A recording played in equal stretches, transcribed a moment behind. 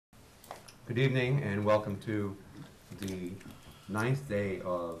Good evening and welcome to the 9th day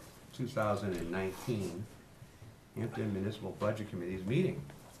of 2019 Hampton Municipal Budget Committee's meeting.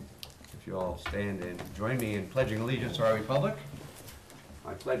 If you all stand and join me in pledging allegiance to our republic.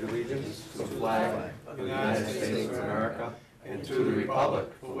 I pledge allegiance to the flag of the United States of America and to the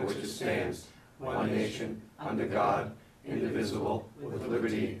republic for which it stands, one nation, under God, indivisible, with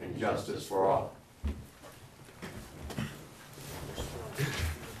liberty and justice for all.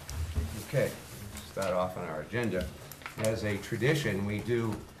 Okay, start off on our agenda. As a tradition, we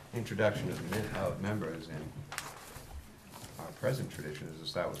do introduction of members, and our present tradition is to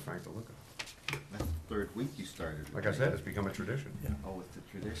start with Frank DeLuca. That's the third week you started. Like I said, it's become a tradition. Yeah. Oh, it's a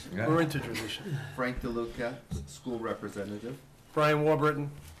tradition. Yeah. We're into tradition. Frank DeLuca, school representative. Brian Warburton.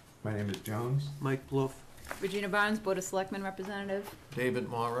 My name is Jones. Mike Bluff. Regina Barnes, Board of Selectmen representative. David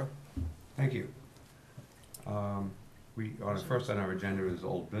Mara. Thank you. First on our agenda is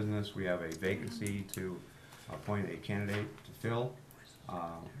old business. We have a vacancy to appoint a candidate to fill.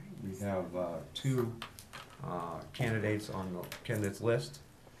 We have two candidates on the candidates list,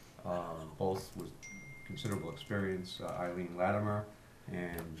 both with considerable experience, Eileen Latimer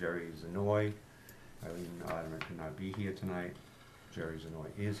and Jerry Zanoy. Eileen Latimer could not be here tonight. Jerry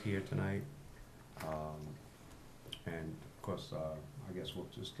Zanoy is here tonight. And of course, I guess we'll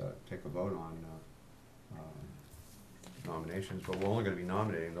just take a vote on nominations, but we're only going to be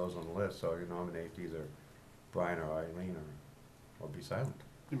nominating those on the list, so you nominate either Brian or Eileen, or be silent.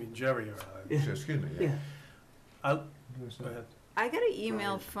 You mean Jerry or I? Excuse me. Yeah. Go ahead. I got an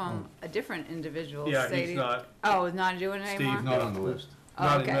email from a different individual. Yeah, stating, he's not. Oh, not doing it anymore? Steve's not on the list. Oh,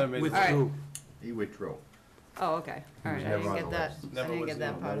 Not okay. in All right. He withdrew. Oh, okay. All right, I never didn't on get the that. list. I Never didn't was get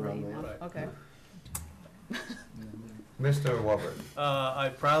that part of the on the email. list. Okay. Mr. Warburton. I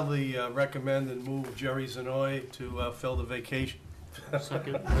proudly recommend and move Jerry Zanoy to fill the vacation.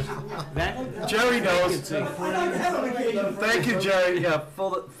 Second. Jerry knows. Thank you, Jerry. Yeah,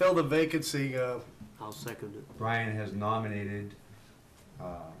 fill the vacancy. I'll second it. Brian has nominated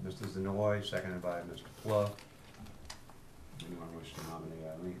Mr. Zanoy, seconded by Mr. Plough. Anyone wish to nominate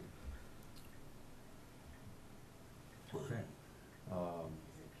Eileen? Okay.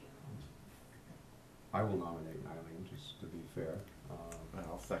 I will nominate Eileen, just to be fair. And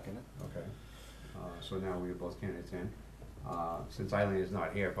I'll second it. Okay. So now we have both candidates in. Since Eileen is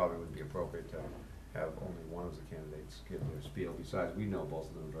not here, probably wouldn't be appropriate to have only one of the candidates give their spiel. Besides, we know both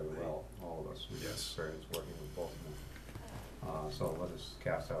of them very well, all of us. We have experience working with both of them. So let us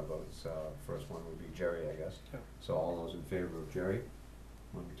cast our votes. First one would be Jerry, I guess. Yeah. So all those in favor of Jerry?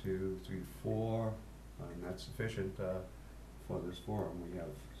 1, 2, 3, 4. And that's sufficient for this forum. We have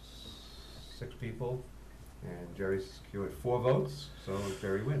 6 people, and Jerry secured 4 votes, so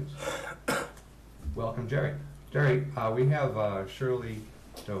Jerry wins. Welcome, Jerry. Jerry, we have Shirley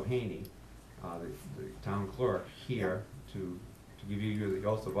Doheny, the town clerk, here to give you the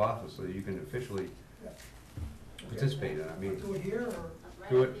oath of office so that you can officially participate in our meeting. Do it here or?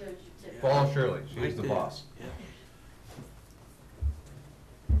 Do it. Follow Shirley. She's the boss. Yeah.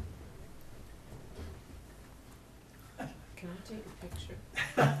 Can I take a picture?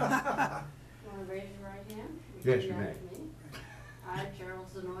 Want to raise your right hand? Yes, you may. Repeat after me. I, Gerald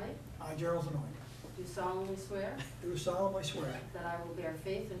Zanoy, I, Gerald Zanoy, do solemnly swear do solemnly swear that I will bear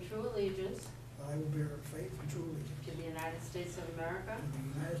faith and true allegiance that I will bear faith and true allegiance to the United States of America to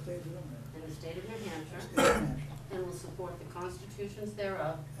the United States of America and the state of New and the Hampshire, state of New Hampshire, and will support the constitutions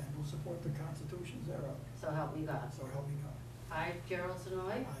thereof, and will support the constitutions thereof, so help me God. so help me God. I, Gerald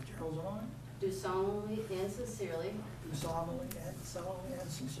Zanoy, I, Gerald Zanoy, do solemnly and sincerely do solemnly and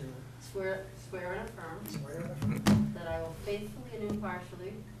sincerely swear and affirm swear and affirm that I will faithfully and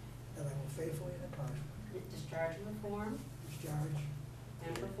impartially that I will faithfully and impartially discharge and perform discharge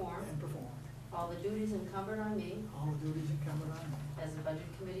and perform and perform all the duties incumbent on me all the duties incumbent on me as a budget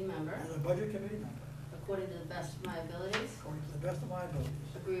committee member, as a budget committee member, according to the best of my abilities, according to the best of my abilities,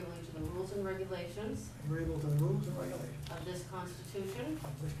 agreeably to the rules and regulations agreeable to the rules and regulations of this Constitution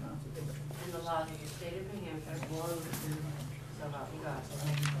of this Constitution and the laws of the state of New Hampshire, and the laws of the state of New Hampshire, so help me God. so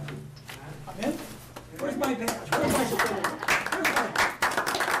help me God. All right? I'm in? Where's my badge? Where's my certificate? Where's my badge?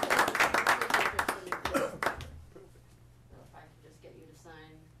 So if I could just get you to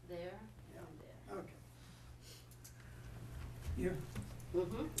sign there and there. Okay. Here?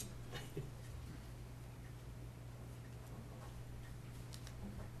 Mm-hmm.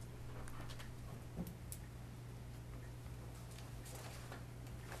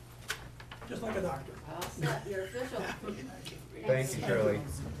 Just like a doctor. All set, you're official. Thank you, Shirley.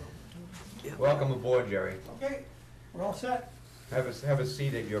 Welcome aboard, Jerry. Okay, we're all set. Have a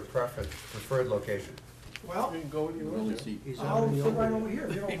seat at your preferred location. Well, You can go with your Only order. seat. He's I'll already sit right over. over here,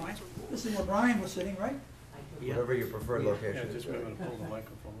 if you don't mind. This is where Brian was sitting, right? Yeah. Whatever your preferred Yeah, Yeah, location is. just remember to pull the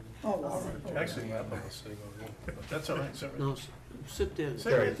microphone. Oh, all right. Actually, my upper was sitting over here, but that's all right, sit right. No, sit there. Sit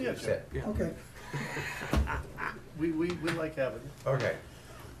Jerry, right there, Jerry. sit. Yeah. Okay. We like having you. Okay.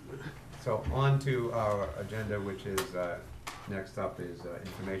 So on to our agenda, which is, next up is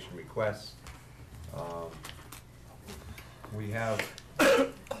information requests. We have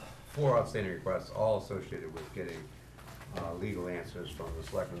 4 outstanding requests, all associated with getting legal answers from the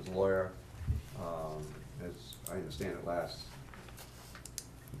selectman's lawyer. As I understand it, last,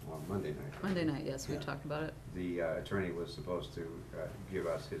 on Monday night. Monday night, yes, we Yeah. talked about it. The attorney was supposed to give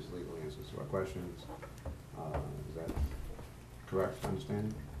us his legal answers to our questions. Is that correct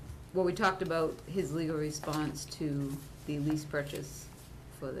understanding? Well, we talked about his legal response to the lease purchase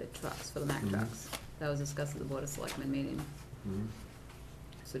for the trucks, for the Mack Mhm. trucks. That was discussed at the Board of Selectmen meeting. Mhm.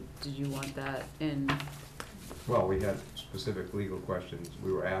 So did you want that in? Well, we had specific legal questions.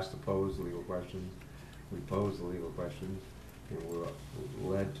 We were asked to pose legal questions. We posed the legal questions, and we were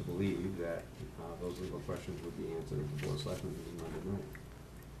led to believe that those legal questions would be answered at the Board of Selectmen meeting Monday night.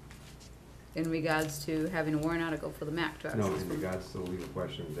 In regards to having a warrant article for the Mack trucks? No, in regards to the legal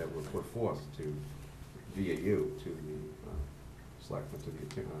questions that were put forth to, via you, to the selectmen,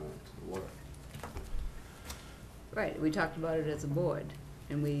 to the lawyer. Right, we talked about it as a board,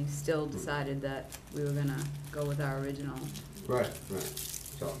 and we still decided that we were gonna go with our original. Right, right.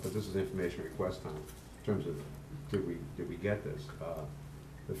 So, but this is information request time, in terms of, did we get this?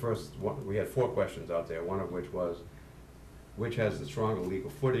 The first one, we had 4 questions out there, one of which was, which has the stronger legal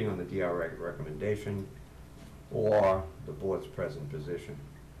footing on the DRA recommendation or the board's present position?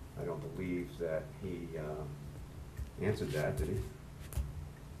 I don't believe that he answered that, did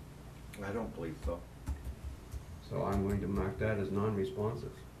he? I don't believe so. So I'm going to mark that as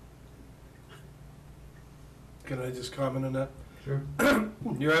non-responsive. Can I just comment on that? Sure.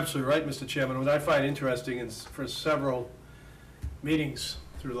 You're absolutely right, Mr. Chairman. What I find interesting is for several meetings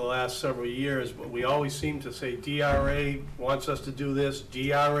through the last several years, but we always seem to say DRA wants us to do this,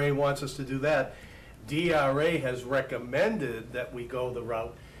 DRA wants us to do that. DRA has recommended that we go the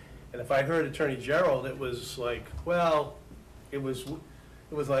route. And if I heard Attorney Gerald, it was like, well, it was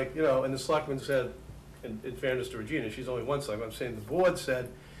like, you know, and the selectman said, in fairness to Regina, she's only one selectman, I'm saying the board said,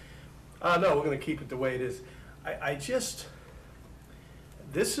 no, we're gonna keep it the way it is. I just,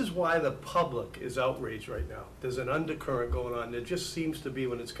 this is why the public is outraged right now. There's an undercurrent going on. There just seems to be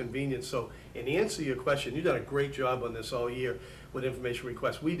when it's convenient. So in answer to your question, you've done a great job on this all year with information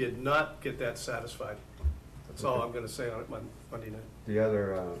requests. We did not get that satisfied. That's all I'm gonna say on it Monday night. The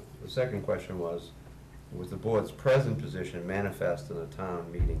other, the second question was the board's present position manifest in the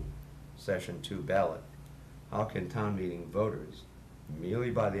town meeting session 2 ballot? How can town meeting voters, merely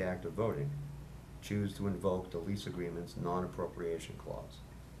by the act of voting, choose to invoke the lease agreement's non-appropriation clause?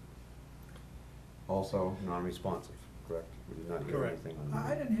 Also, non-responsive, correct? We did not hear Correct. anything on I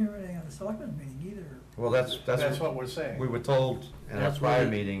that. didn't hear anything on the selectmen's meeting either. Well, that's That's what we're saying. we were told in our That's prior right.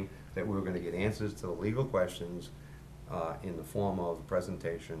 meeting that we were gonna get answers to the legal questions in the form of a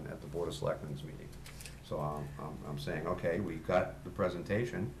presentation at the Board of Selectmen's meeting. So I'm saying, okay, we got the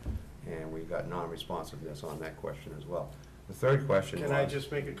presentation, and we got non-responsiveness on that question as well. The third question was... Can I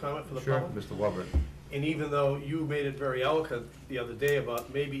just make a comment for the Sure, public? Mr. Weber. And even though you made it very eloquent the other day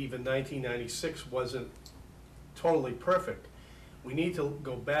about maybe even 1996 wasn't totally perfect, we need to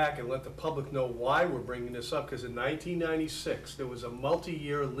go back and let the public know why we're bringing this up, because in 1996, there was a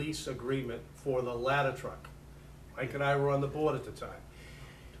multi-year lease agreement for the ladder truck. Mike and I were on the board at the time.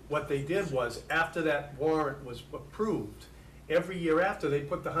 What they did was, after that warrant was approved, every year after, they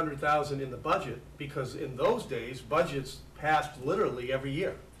put the $100,000 in the budget, because in those days, budgets passed literally every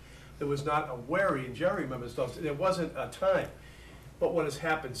year. There was not a worry, and Jerry remembers those, there wasn't a time. But what has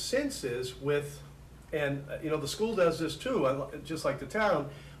happened since is with, and you know, the school does this too, just like the town,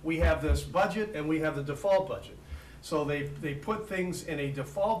 we have this budget and we have the default budget. So they put things in a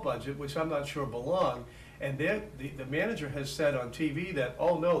default budget, which I'm not sure belong, and the manager has said on TV that,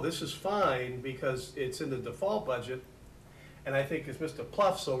 oh no, this is fine because it's in the default budget. And I think as Mr.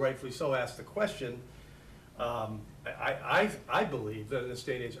 Pluff so rightfully so asked the question, I believe that in this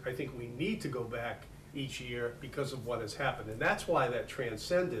day and age, I think we need to go back each year because of what has happened. And that's why that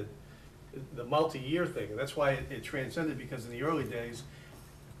transcended the multi-year thing. And that's why it transcended, because in the early days,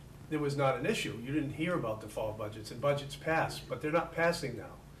 there was not an issue. You didn't hear about default budgets, and budgets passed, but they're not passing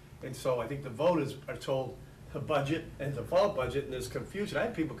now. And so I think the voters are told the budget and default budget, and there's confusion. I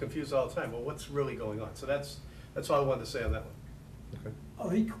have people confused all the time. Well, what's really going on? So that's all I wanted to say on that one. Okay. Oh,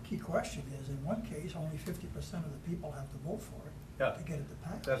 the key question is, in one case, only 50% of the people have to vote for it. Yeah. to get it to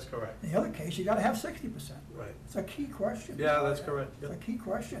pass. That's correct. In the other case, you gotta have 60%. Right. It's a key question. Yeah, that's correct. It's a Yep. key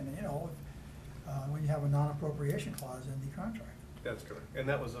question, you know, when you have a non-appropriation clause in the contract. That's correct. And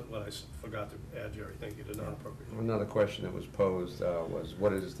that was what I forgot to add, Jerry. Thank you, to non-appropriation. Another question that was posed was,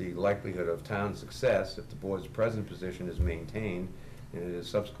 what is the likelihood of town success if the board's present position is maintained and it is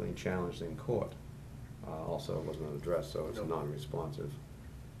subsequently challenged in court? Also, it wasn't addressed, so it's Nope. non-responsive.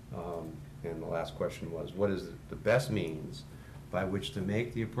 And the last question was, what is the best means by which to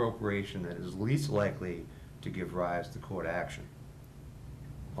make the appropriation that is least likely to give rise to court action?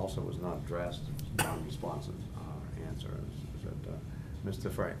 Also was not addressed, it was non-responsive answer. Is that,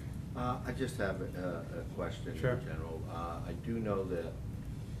 Mr. Frank? I just have a question in Sure. general. I do know that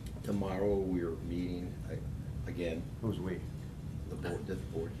tomorrow we're meeting again, Who's we? the board, this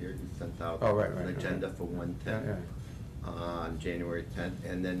board here, you sent out Oh, right, an right, agenda right. for Yeah, 110 on January 10th,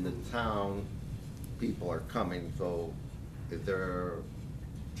 and then the town people are coming, so is there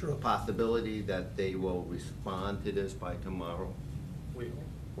a possibility that they will respond to this by tomorrow? We,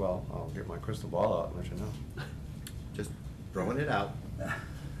 Well, I'll get my crystal ball out and let you know. Just throwing it out.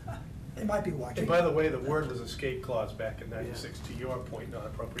 They might be watching. and by the way, the word was escape clause back in '96, to your point,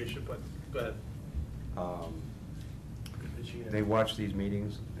 non-appropriation, but go ahead. Regina. They watch these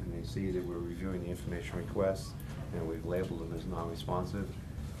meetings and they see that we're reviewing the information requests and we've labeled them as non-responsive.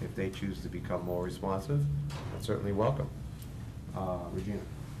 If they choose to become more responsive, that's certainly welcome. Regina?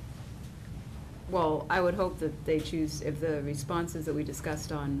 Well, I would hope that they choose, if the responses that we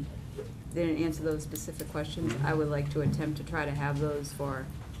discussed on, they didn't answer those specific questions, I would like to attempt to try to have those for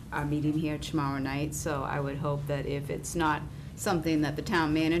our meeting here tomorrow night. So I would hope that if it's not something that the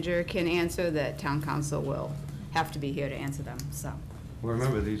town manager can answer, that town council will have to be here to answer them, so. Well,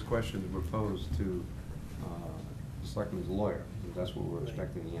 remember, these questions were posed to the selectman's lawyer. That's what we're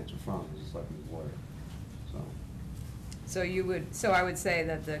expecting the answer from, is the selectman's lawyer. So I would say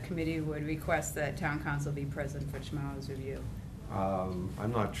that the committee would request that town council be present for tomorrow's review.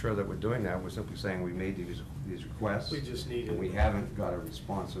 I'm not sure that we're doing that. We're simply saying we made these requests. We just need And it. we haven't got a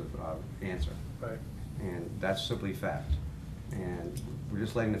responsive answer. Right. And that's simply fact. And we're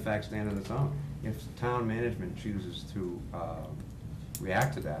just letting the fact stand on its own. If town management chooses to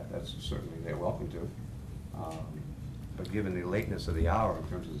react to that, that's certainly, they're welcome to. But given the lateness of the hour in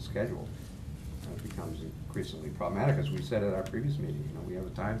terms of the schedule, it becomes increasingly problematic. As we said at our previous meeting, we have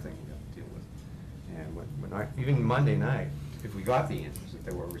a time thing we have to deal with. And when not, even Monday night, if we got the answers, if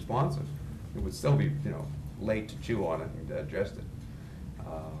they were responsive, it would still be, late to chew on it and digest it.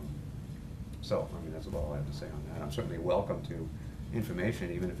 So, that's all I have to say on that. I'm certainly welcome to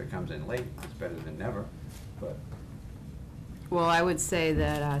information, even if it comes in late. It's better than never, but. Well, I would say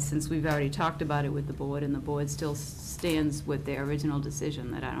that since we've already talked about it with the board, and the board still stands with their original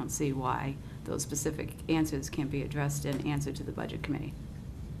decision, that I don't see why those specific answers can't be addressed in answer to the budget committee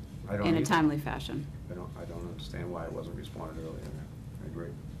I don't in a either. timely fashion. I don't understand why it wasn't responded earlier. I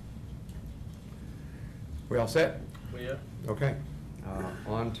agree. We all set? Well, yeah. Okay.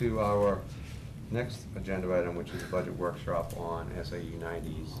 On to our next agenda item, which is the budget workshop on SAU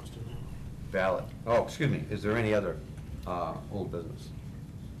 90's ballot. Oh, excuse me, is there any other old business?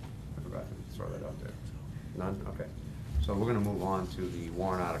 I forgot to throw that out there. None? Okay. So we're going to move on to the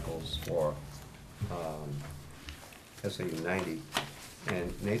warrant articles for SAU 90.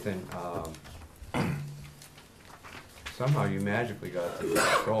 And Nathan, somehow you magically got to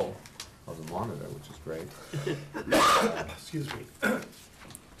control of the monitor, which is great. Excuse me.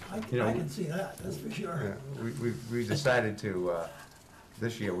 I can see that, that's for sure. Yeah, we decided to,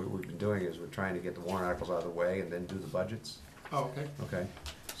 this year, what we've been doing is we're trying to get the warrant articles out of the way and then do the budgets. Oh, okay. Okay?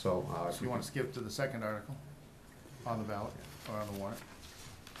 So. So you want to skip to the second article on the ballot, or on the warrant?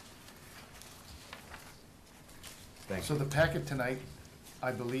 Thanks. So the packet tonight,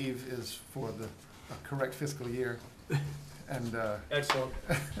 I believe, is for the correct fiscal year, and Excellent.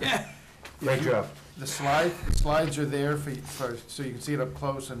 Great job. the slides are there so you can see it up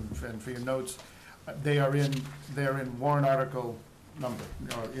close and for your notes. They're in warrant article number,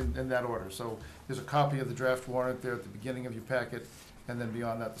 in that order. So there's a copy of the draft warrant there at the beginning of your packet, and then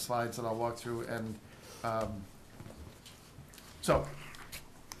beyond that, the slides that I'll walk through. And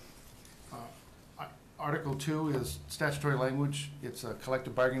Article 2 is statutory language. It's a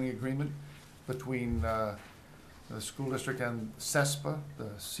collective bargaining agreement between the school district and CESPA, the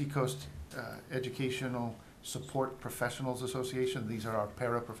Seacoast Educational Support Professionals Association. These are our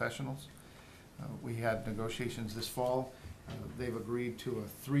paraprofessionals. We had negotiations this fall. They've agreed to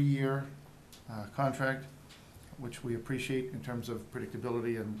a 3-year contract, which we appreciate in terms of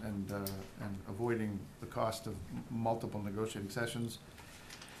predictability and avoiding the cost of multiple negotiating sessions.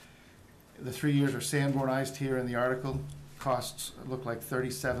 The 3 years are Sanbornized here in the article. costs look like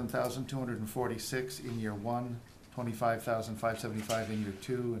 37,246 in year one, 25,575 in year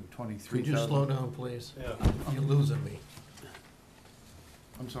two, and 23,000. Could you slow down, please? Yeah. You're losing me.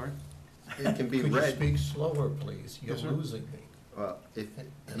 I'm sorry? It can be Could you read, speak slower, please? You're Yes, sir. losing me. if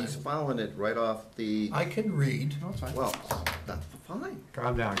he's following it right off the, I can read. No, it's fine. well, that's fine.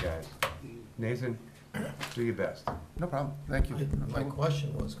 Calm down, guys. Nathan, do your best. No problem, thank you. My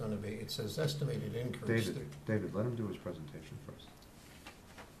question was gonna be, it says estimated increase. David, let him do his presentation first.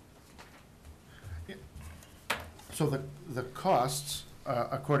 So the costs,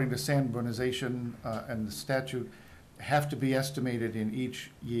 according to Sanbornization and the statute, have to be estimated in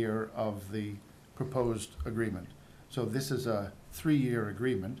each year of the proposed agreement. So this is a 3-year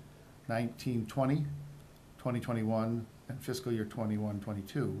agreement, 1920, 2021, and fiscal year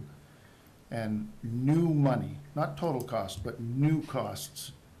 21-22. And new money, not total cost, but new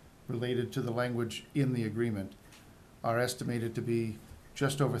costs related to the language in the agreement are estimated to be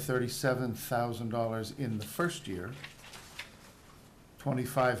just over $37,000 in the first year,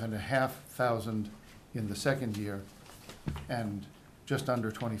 $25,500 in the second year, and just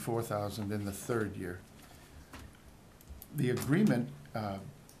under $24,000 in the third year. The agreement,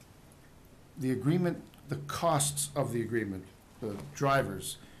 the costs of the agreement, the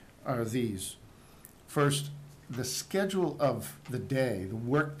drivers, are these. First, the schedule of the day, the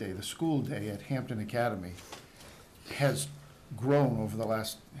work day, the school day at Hampton Academy has grown over the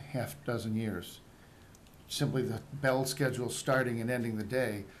last half dozen years. Simply the bell schedule starting and ending the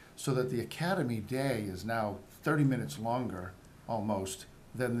day, so that the academy day is now 30 minutes longer, almost,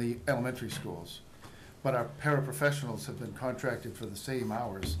 than the elementary schools. But our paraprofessionals have been contracted for the same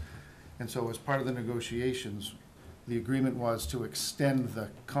hours. And so as part of the negotiations, the agreement was to extend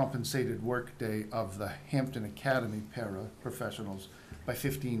the compensated workday of the Hampton Academy paraprofessionals by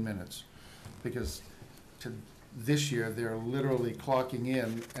 15 minutes. Because this year, they're literally clocking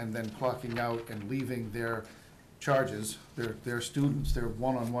in and then clocking out and leaving their charges, their students, their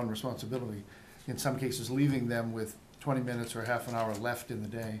one-on-one responsibility, in some cases leaving them with 20 minutes or half an hour left in the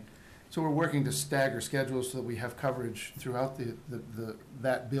day. So we're working to stagger schedules so that we have coverage throughout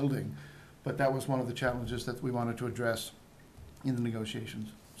that building. But that was one of the challenges that we wanted to address in the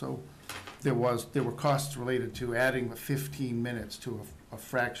negotiations. So there were costs related to adding the 15 minutes to a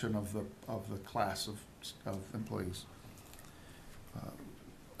fraction of the class of employees.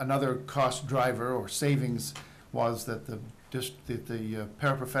 Another cost driver or savings was that the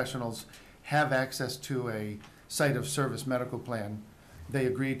paraprofessionals have access to a site of service medical plan. They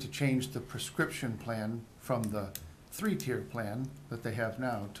agreed to change the prescription plan from the 3-tier plan that they have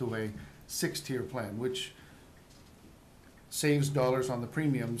now to a 6-tier plan, which saves dollars on the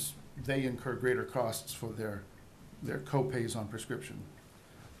premiums. They incur greater costs for their co-pays on prescription.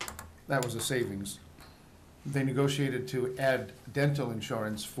 That was a savings. They negotiated to add dental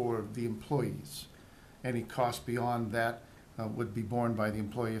insurance for the employees. Any cost beyond that would be borne by the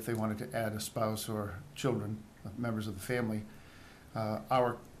employee if they wanted to add a spouse or children, members of the family.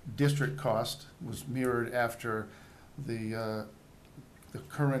 Our district cost was mirrored after the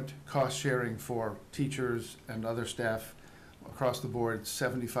current cost sharing for teachers and other staff across the board,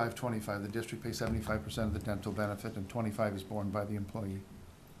 75-25. The district pays 75% of the dental benefit, and 25% is borne by the employee.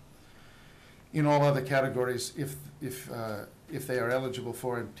 In all other categories, if they are eligible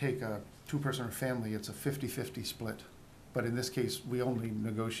for and take a 2-person or family, it's a 50-50 split. But in this case, we only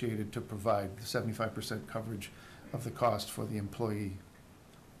negotiated to provide the 75% coverage of the cost for the employee.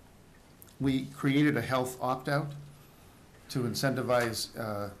 We created a health opt-out to incentivize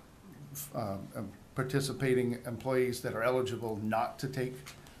participating employees that are eligible not to take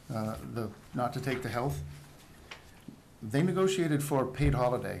the health. They negotiated for paid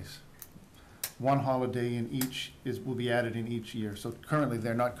holidays. 1 holiday in each will be added in each year. So currently,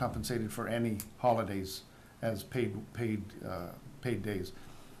 they're not compensated for any holidays as paid days.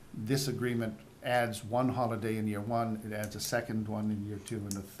 This agreement adds 1 holiday in year 1. It adds a second one in year 2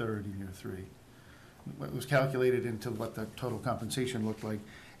 and a third in year 3. It was calculated into what the total compensation looked like,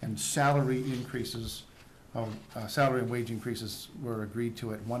 and salary increases, salary and wage increases were agreed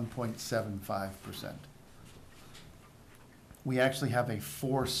to at 1.75%. We actually have a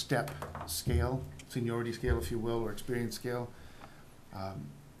 4-step scale, seniority scale, if you will, or experience scale.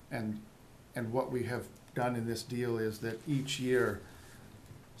 And what we have done in this deal is that each year,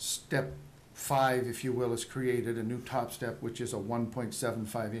 step 5, if you will, is created, a new top step, which is a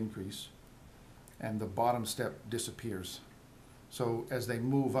 1.75 increase. And the bottom step disappears. So as they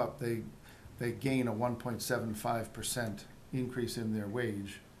move up, they gain a 1.75% increase in their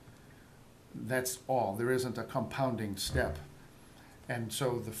wage. That's all. There isn't a compounding step. And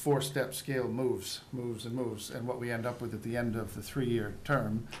so the four-step scale moves, and what we end up with at the end of the 3-year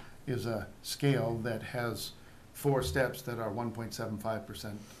term is a scale that has 4 steps that are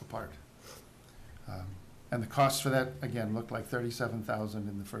 1.75% apart. And the costs for that, again, look like $37,000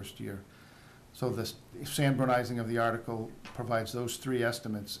 in the first year. So the Sanbornizing of the article provides those 3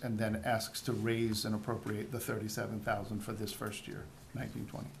 estimates and then asks to raise and appropriate the $37,000 for this first year,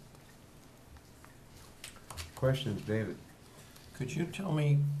 1920. Questions, David? Could you tell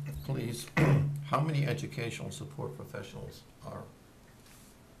me, please, how many educational support professionals are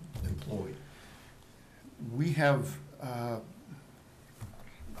employed? We have,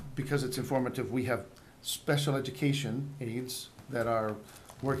 because it's informative, we have special education aides that are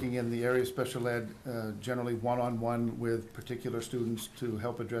working in the area of special ed, generally one-on-one with particular students to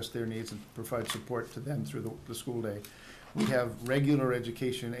help address their needs and provide support to them through the school day. We have regular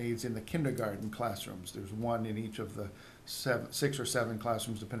education aides in the kindergarten classrooms. There's one in each of the 6 or 7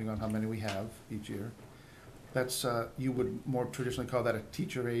 classrooms, depending on how many we have each year. That's, you would more traditionally call that a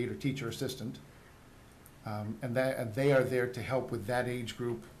teacher aide or teacher assistant. And they are there to help with that age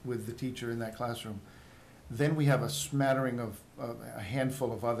group, with the teacher in that classroom. Then we have a smattering of, a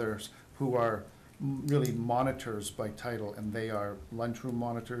handful of others who are really monitors by title, and they are lunchroom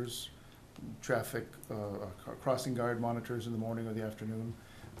monitors, traffic, crossing guard monitors in the morning or the afternoon.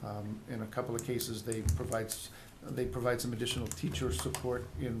 In a couple of cases, they provide some additional teacher support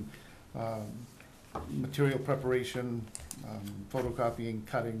in material preparation, photocopying,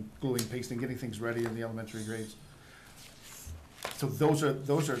 cutting, gluing, pasting, getting things ready in the elementary grades. So those are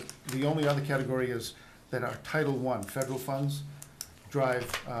the only other category is that our Title I federal funds drive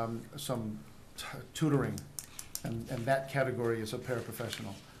some tutoring, and that category is a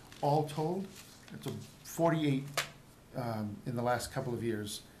paraprofessional. All told, it's a 48 in the last couple of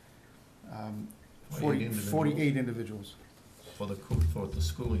years. 48 individuals. For the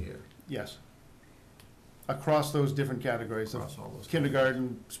school year? Yes. Across those different categories of Across all those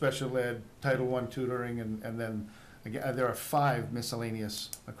kindergarten, special ed, Title I tutoring, and then, again, there are 5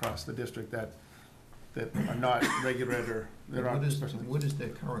 miscellaneous across the district that are not regular ed or they're not special ed. What is their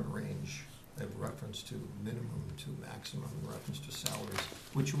current range in reference to minimum to maximum in reference to salaries,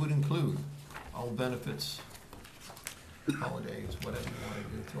 which would include all benefits, holidays, whatever you want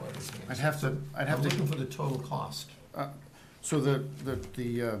to do, throw everything in. I'm looking for the total cost. So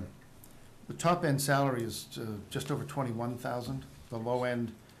the top end salary is just over 21,000. The low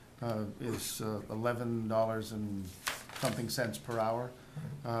end is $11 and something cents per hour.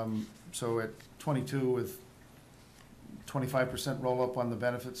 So at 22 with 25% roll up on the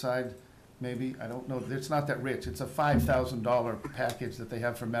benefit side, maybe, I don't know, it's not that rich. It's a $5,000 package that they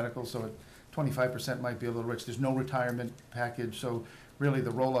have for medical, so at 25% might be a little rich. There's no retirement package, so really the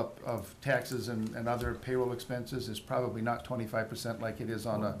roll-up of taxes and other payroll expenses is probably not 25% like it is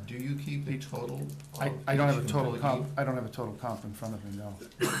on a. Do you keep a total? I don't have a total comp. I don't have a total comp in front of me, no.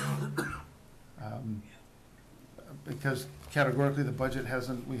 Because categorically the budget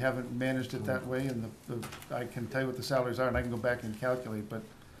we haven't managed it that way, and I can tell you what the salaries are, and I can go back and calculate, but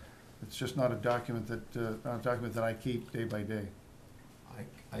it's just not a document that I keep day by day.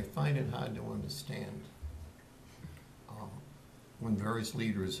 I find it hard to understand when various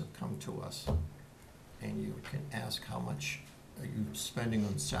leaders have come to us and you can ask how much are you spending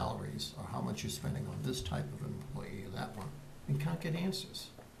on salaries or how much you're spending on this type of employee or that one, and can't get answers.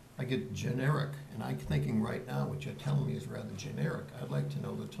 I get generic, and I'm thinking right now what you're telling me is rather generic. I'd like to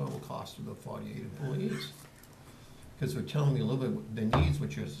know the total cost of the 48 employees. Because they're telling me a little bit, the needs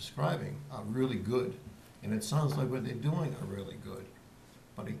which you're describing are really good, and it sounds like what they're doing are really good.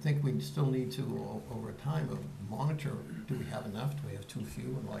 But I think we still need to, over time, monitor, do we have enough, do we have too few,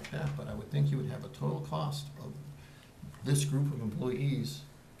 and like that. But I would think you would have a total cost of this group of employees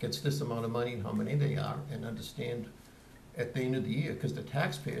gets this amount of money and how many they are, and understand at the end of the year, because the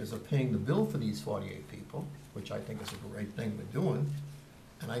taxpayers are paying the bill for these 48 people, which I think is a great thing we're doing.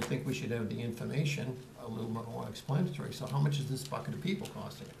 And I think we should have the information a little bit more explanatory. So how much is this bucket of people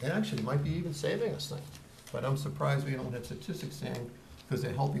costing? It actually might be even saving us things. But I'm surprised we don't have statistics saying, because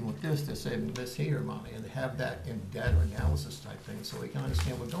they're helping with this, they're saving this here money, and have that in data analysis type thing so we can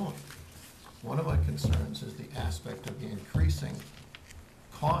understand what's going on. One of my concerns is the aspect of the increasing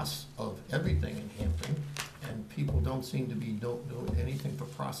costs of everything in Hampton, and people don't seem to be doing anything for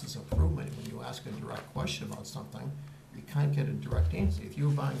process improvement. When you ask a direct question about something, you can't get a direct answer. If you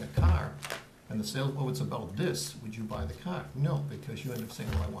were buying a car and the sales, oh, it's about this, would you buy the car? No, because you end up saying,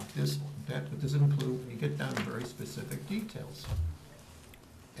 well, I want this, that, what does it include? And you get down to very specific details.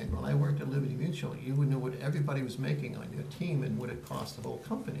 And when I worked at Liberty Mutual, you would know what everybody was making on your team and what it cost the whole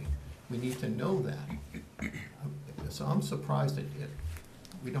company. We need to know that. So I'm surprised that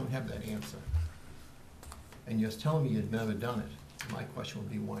we don't have that answer. And you're telling me you've never done it. My question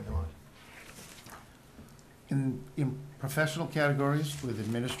would be, why not? In professional categories with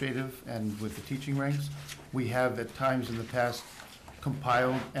administrative and with the teaching ranks, we have at times in the past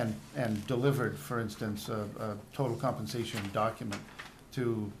compiled and delivered, for instance, a total compensation document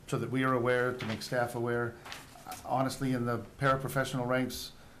so that we are aware, to make staff aware. Honestly, in the paraprofessional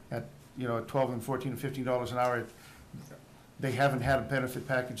ranks at, at $12 and $14 and $15 an hour, they haven't had a benefit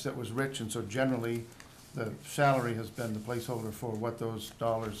package that was rich, and so generally, the salary has been the placeholder for what those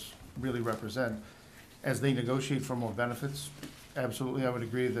dollars really represent. As they negotiate for more benefits, absolutely, I would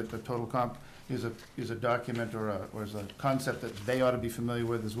agree that the total comp is a document or is a concept that they ought to be familiar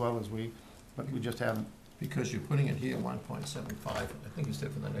with as well as we, but we just haven't. Because you're putting it here, 1.75, I think you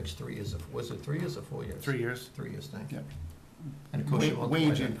said for the next 3 years, was it 3 years or 4 years? 3 years. 3 years, thank you. Yep. And of course, you multiply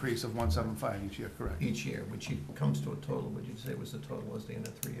Wage that increase of 175 each year, correct. each year, which comes to a total, would you say was the total was the end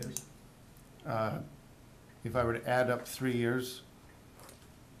of 3 years? If I were to add up 3 years,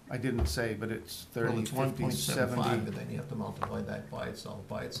 I didn't say, but it's 30, Well, it's 50, 1.75, 70. but then you have to multiply that by itself,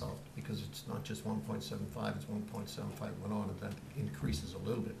 because it's not just 1.75, it's 1.75 went on, and then increases a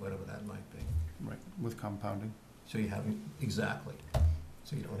little bit, whatever that might be. Right, with compounding. So you haven't, exactly,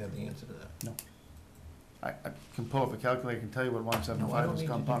 so you don't have the answer to that. No. I can pull up a calculator, I can tell you what No, I 175 don't is need you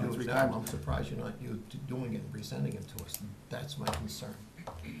to compounded do 3 it now, times. I'm surprised you're not doing it and presenting it to us, that's my concern.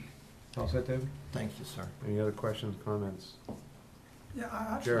 All set, David? Thank you, sir. Any other questions, comments? Yeah,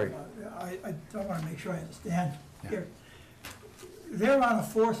 I Jerry. want to make sure I understand Yeah. here. They're on a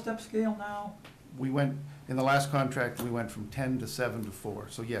 4-step scale now? We went, in the last contract, we went from 10 to 7 to 4,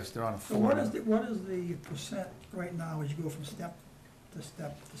 so yes, they're on a 4. So what is the percent right now as you go from step to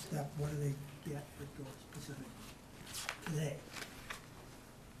step to step? What do they get that goes specific today?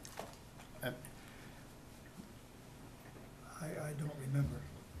 Uh, I don't remember.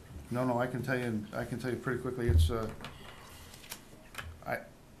 No, I can tell you pretty quickly,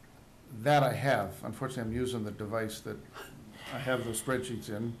 I have, unfortunately, I'm using the device that I have those spreadsheets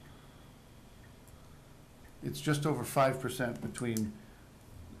in. It's just over 5% between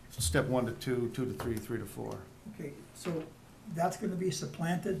step 1 to 2, 2 to 3, 3 to 4. Okay, so that's gonna be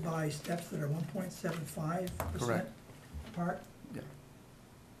supplanted by steps that are 1.75% Correct. apart? Yeah.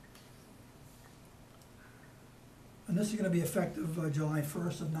 And this is gonna be effective July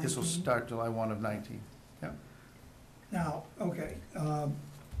 1st of 19? This will start July 1 of 19. Now, okay,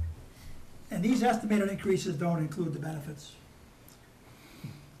 and these estimated increases don't include the benefits?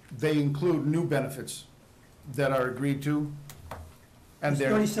 They include new benefits that are agreed to, and they're,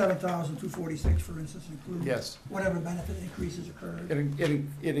 37,246, for instance, includes yes. whatever benefit increases occurred? It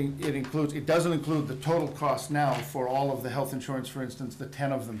includes, it doesn't include the total cost now for all of the health insurance, for instance, the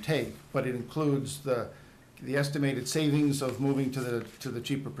 10 of them take, but it includes the estimated savings of moving to the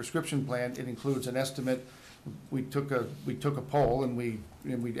cheaper prescription plan. It includes an estimate. We took a poll and we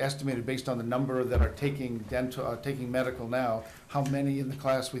estimated based on the number that are taking dental, taking medical now, how many in the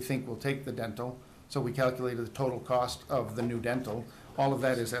class we think will take the dental. So we calculated the total cost of the new dental. All of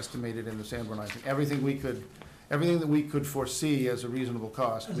that is estimated in the Sanborn. I think everything that we could foresee as a reasonable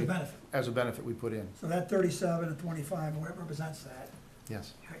cost. As a benefit? As a benefit we put in, So that 37 and 25, what represents that?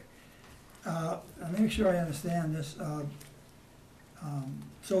 yes. Let me make sure I understand this.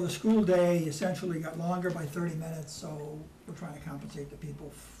 So the school day essentially got longer by 30 minutes, so we're trying to compensate the people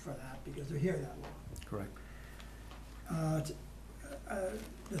for that because they're here that long. Correct.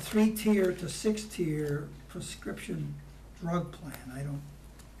 The 3-tier to 6-tier prescription drug plan,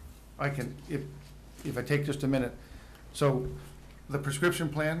 I can, if I take just a minute. So the prescription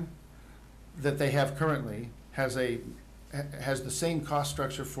plan that they have currently has the same cost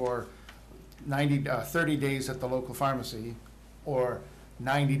structure for 30 days at the local pharmacy or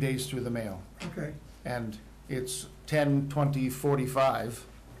 90 days through the mail. okay. And it's 10, 20, 45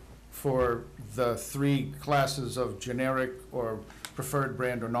 for the 3 classes of generic or preferred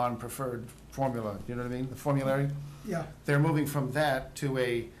brand or non-preferred formula. You know what I mean? The formulary. Yeah, They're moving from that to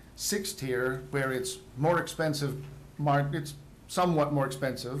a 6-tier where it's more expensive, it's somewhat more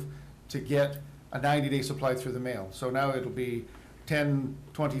expensive to get a 90-day supply through the mail. So now it'll be 10,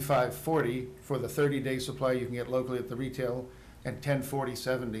 25, 40 for the 30-day supply you can get locally at the retail, and 10, 40,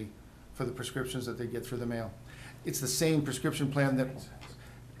 70 for the prescriptions that they get through the mail. It's the same prescription plan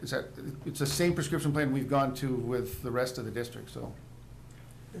it's the same prescription plan we've gone to with the rest of the district, so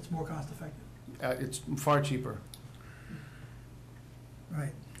it's more cost effective. it's far cheaper.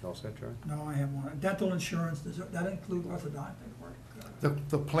 Right. All set, Jerry? No, I have one. Dental insurance, does that include orthodontic work?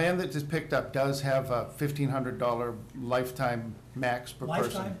 The plan that is picked up does have a $1,500 lifetime max per person.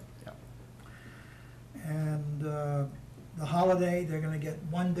 Lifetime? Yeah. And the holiday, they're gonna get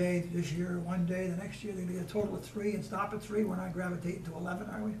 1 day this year, 1 day the next year, they're gonna get a total of 3 and stop at 3. We're not gravitating to 11,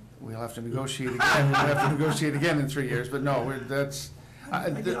 are we? We'll have to negotiate again, we'll have to negotiate again in 3 years, but no, that's. I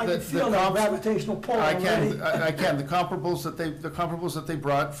can feel that gravitational pull I already. can, the comparables that they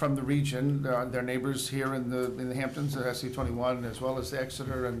brought from the region, their neighbors here in the Hamptons, the SC 21, as well as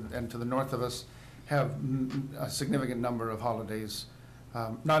Exeter and to the north of us, have a significant number of holidays.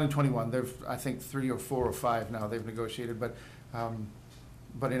 Not in 21, they've, I think, 3 or 4 or 5 now they've negotiated,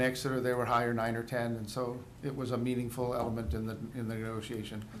 but in Exeter, they were higher, 9 or 10, and so it was a meaningful element in the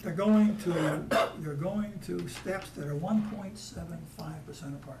negotiation. They're going to steps that are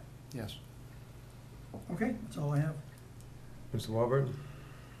 1.75% apart. Yes. Okay, that's all I have. Mr. Warburton?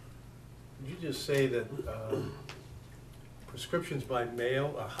 Did you just say that prescriptions by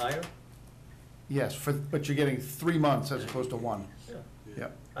mail are higher? Yes, but you're getting 3 months as opposed to 1. Yeah. Yeah.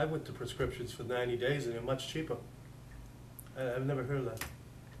 I went to prescriptions for 90 days and they're much cheaper. I've never heard of that.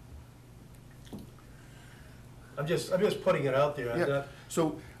 I'm just putting it out there. I'm Yeah. not-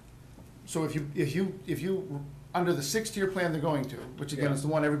 So if you, under the 6-tier plan they're going to, which again Yeah. is the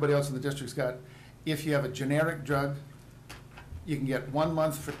one everybody else in the district's got, if you have a generic drug, you can get 1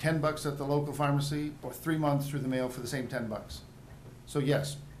 month for $10 at the local pharmacy, or 3 months through the mail for the same $10. So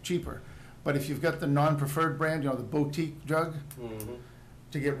yes, cheaper. But if you've got the non-preferred brand, the boutique drug, Mhm.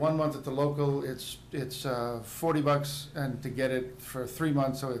 to get 1 month at the local, it's $40, and to get it for 3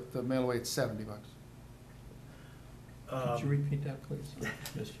 months, so at the mail away, it's $70. Could you repeat that, please?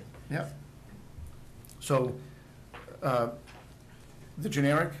 Missed you. Yeah. So, a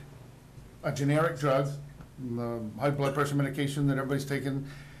generic drug, high blood pressure medication that everybody's taking,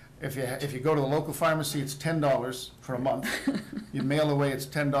 if you go to the local pharmacy, it's $10 for a month. You mail away, it's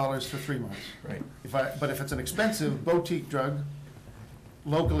 $10 for 3 months. Right. But if it's an expensive boutique drug,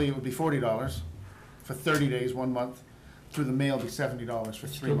 locally it would be $40 for 30 days, 1 month. Through the mail, it'd be $70 for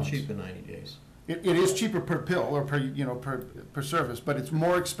 3 Still months. cheap in 90 days. It is cheaper per pill or per service, but it's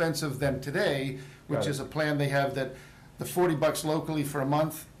more expensive than today, which Got it. is a plan they have that the $40 locally for a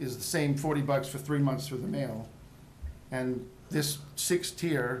month is the same $40 for 3 months through the mail. And this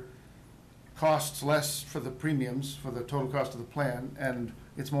 6-tier costs less for the premiums, for the total cost of the plan, and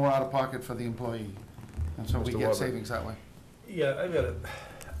it's more out of pocket for the employee. And so we Mr. get Weber. savings that way. Yeah, I've got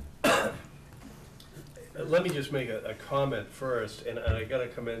a, let me just make a comment first, and I gotta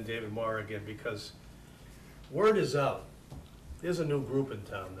commend David Marr again, because word is out. There's a new group in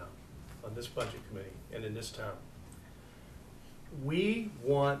town now, on this budget committee, and in this town. We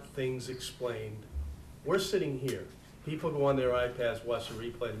want things explained. We're sitting here, people go on their iPads, watch the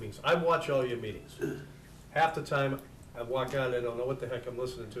replay of the meetings. I watch all your meetings. Half the time, I walk out, I don't know what the heck I'm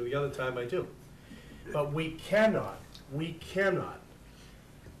listening to, the other time I do. But we cannot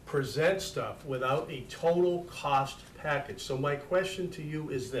present stuff without a total cost package. So my question to you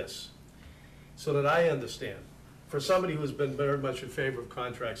is this, so that I understand, for somebody who's been very much in favor of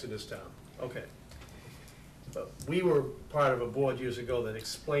contracts in this town, okay. We were part of a board years ago that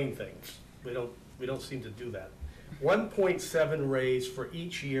explained things. We don't seem to do that. 1.7 raise for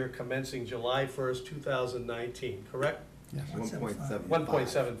each year commencing July 1st, 2019, correct? Yes. 1.75.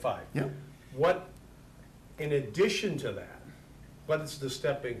 1.75. Yeah. What, in addition to that, what is the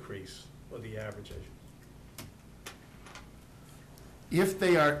step increase or the average? If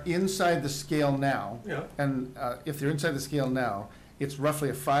they are inside the scale now, Yeah. and if they're inside the scale now, it's roughly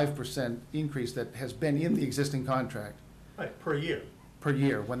a 5% increase that has been in the existing contract Right, per year. per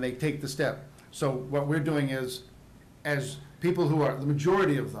year when they take the step. So what we're doing is, as people who are, the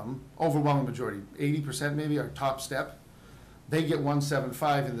majority of them, overwhelming majority, 80% maybe, are top step, they get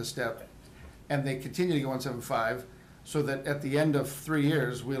 175 in the step, and they continue to get 175, so that at the end of 3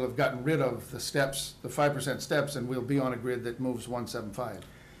 years, we'll have gotten rid of the steps, the 5% steps, and we'll be on a grid that moves 175.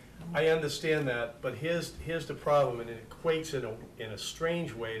 I understand that, but here's the problem, and it equates in a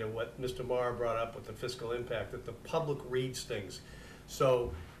strange way to what Mr. Marr brought up with the fiscal impact, that the public reads things.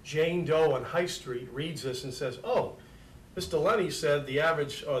 So Jane Doe on High Street reads this and says, oh, Mr. Lenny said the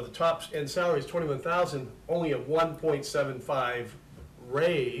average, or the top end salary is $21,000, only a 1.75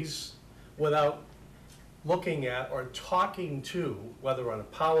 raise, without looking at or talking to, whether on a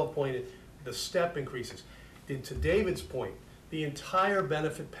PowerPoint, the step increases. And to David's point, the entire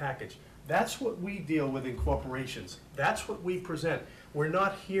benefit package, that's what we deal with in corporations. That's what we present. We're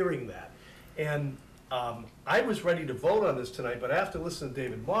not hearing that. And I was ready to vote on this tonight, but after listening to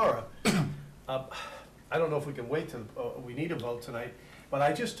David Mara, I don't know if we can wait till, we need a vote tonight, but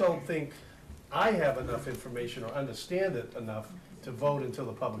I just don't think I have enough information or understand it enough to vote until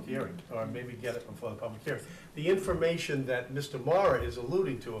the public hearing, or maybe get it before the public hearing. The information that Mr. Mara is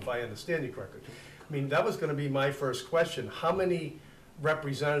alluding to, if I understand you correctly, I mean, that was gonna be my first question. How many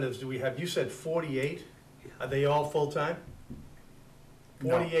representatives do we have? You said 48? Are they all full-time?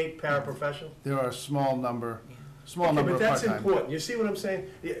 No. 48 paraprofessionals? There are a small number Okay, of but that's part-time. important. You see what I'm saying?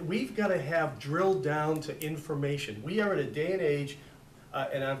 We've got to have drilled down to information. We are in a day and age,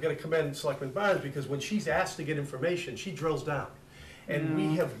 and I'm going to commend Selectman Barnes, because when she's asked to get information, she drills down. And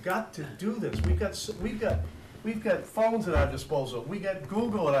we have got to do this. We've got phones at our disposal. We got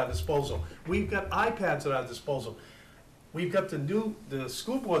Google at our disposal. We've got iPads at our disposal. We've got the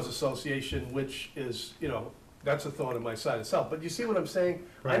School Boards Association, which is, you know, that's a thorn in my side itself. But you see what I'm saying?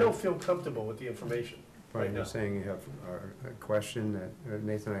 I Right. don't feel comfortable with the information right Brian, now. you're saying you have a question that,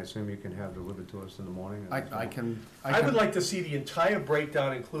 Nathan, I assume you can have delivered to us in the morning? I can. I would like to see the entire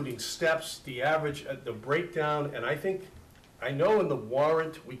breakdown, including steps, the average, the breakdown, and I know in the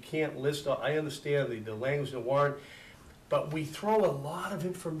warrant, we can't list, I understand the language in the warrant, but we throw a lot of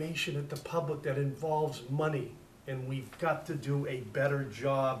information at the public that involves money, and we've got to do a better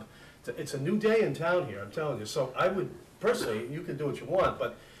job. It's a new day in town here, I'm telling you, so I would, personally, you can do what you want,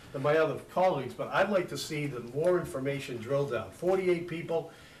 but, and my other colleagues, but I'd like to see the more information drilled down. 48 people,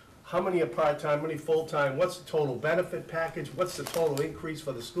 how many are part-time, how many full-time, what's the total benefit package, what's the total increase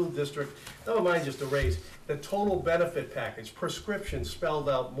for the school district? Never mind just a raise, the total benefit package, prescriptions spelled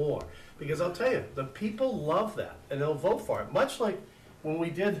out more. Because I'll tell you, the people love that, and they'll vote for it, much like when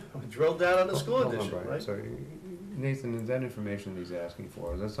we drilled down on the school Hold on, edition, Brian. right? So, Nathan, is that information he's asking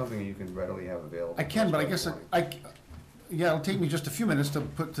for, is that something you can readily have available? I can, but I guess yeah, it'll take me just a few minutes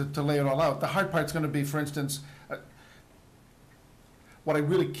to lay it all out. The hard part's gonna be, for instance, what I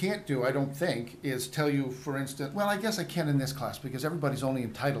really can't do, I don't think, is tell you, for instance, well, I guess I can in this class, because everybody's only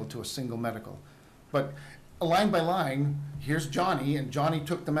entitled to a single medical. But line by line, here's Johnny, and Johnny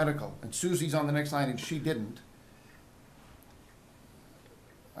took the medical, and Susie's on the next line, and she didn't.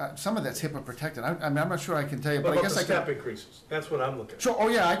 Some of that's HIPAA protected. I'm not sure I can tell you, What but I about guess the I can. step increases? That's what I'm looking at. Sure, oh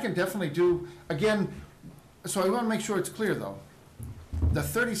yeah, I can definitely do, again, so I wanna make sure it's clear though. The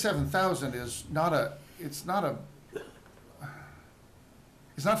 37,000 is not it's not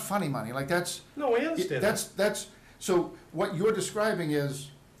funny money, like that's. No, I understand that. That's, so what you're describing is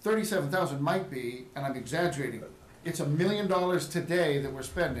 37,000 might be, and I'm exaggerating, it's $1 million today that we're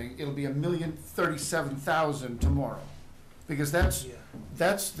spending, it'll be $1,037,000 tomorrow. Because that's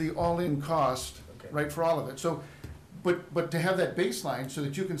the all-in cost, Okay. right, for all of it. So, but to have that baseline so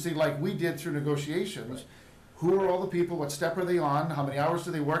that you can see, like we did through negotiations, who are all the people, what step are they on, how many hours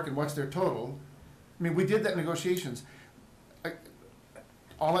do they work, and what's their total? I mean, we did that in negotiations.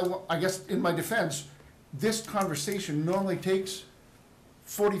 I guess in my defense, this conversation normally takes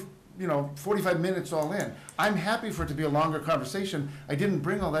 45 minutes all in. I'm happy for it to be a longer conversation. I didn't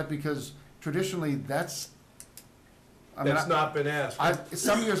bring all that because traditionally that's. That's not been asked.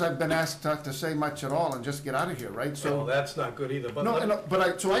 Some years I've been asked not to say much at all and just get out of here, right? Well, So, that's not good either, but.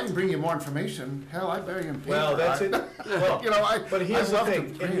 so I can bring you more information. Hell, I bury you in paper. Well, that's it. Well, You know, but here's I the love to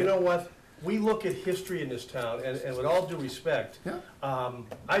thing, bring and you it. know what? We look at history in this town, and with all due respect, Yeah,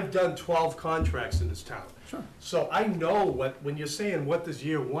 I've done 12 contracts in this town. sure. So I know when you're saying, what does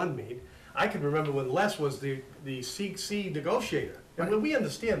year one mean? I can remember when Les was the CC negotiator, and Right. we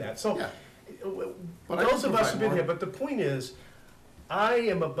understand that. So, Yeah. But I those can of us who've been provide here, more. but the point is, I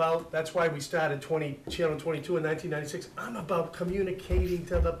am about, that's why we started Channel 22 in 1996. I'm about communicating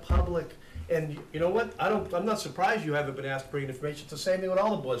to the public. And you know what? I'm not surprised you haven't been asked to bring information. It's the same thing with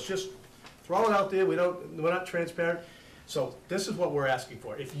all the boards. Just throw it out there. We're not transparent. So this is what we're asking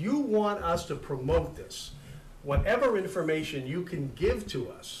for. If you want us to promote this, whatever information you can give to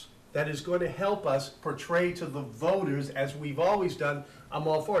us that is going to help us portray to the voters as we've always done, I'm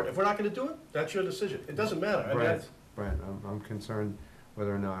all for it. If we're not going to do it, that's your decision. It doesn't matter. I mean, Brian, I'm concerned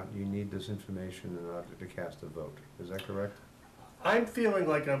whether or not you need this information in order to cast a vote. Is that correct? I'm feeling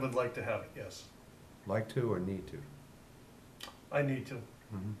like I would like to have it, yes. Like to or need to? I need to.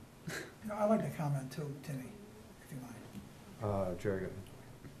 I'd like to comment too, Timmy, if you mind. Jerry,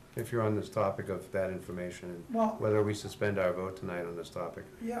 if you're on this topic of that information, and Well, whether we suspend our vote tonight on this topic.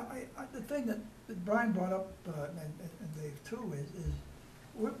 yeah, the thing that Brian brought up, and Dave too, is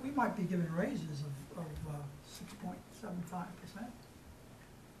we might be giving raises of 6.75%.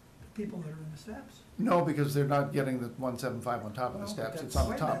 People that are in the steps. No, because they're not getting the 175 on top of the Well, steps, but it's on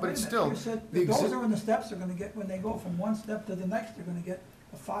the that's- wait a top, but minute, it's wait a minute. still. You said the that those exi- who are in the steps are gonna get, when they go from one step to the next, they're gonna get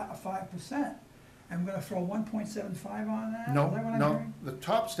a 5%. And we're gonna throw 1.75 on that? Is that what I'm No, hearing? the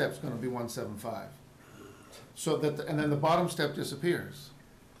top step's gonna be 175. So that, and then the bottom step disappears.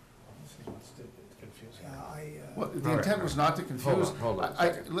 This is what's confusing. Well, the All right. intent was not to confuse. Hold on a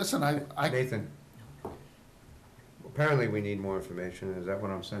I- second. Listen, I, Nathan, apparently we need more information, is that what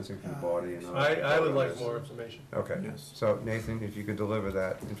I'm sensing from the body? And all? I would like more information. Okay, Yes. so Nathan, if you could deliver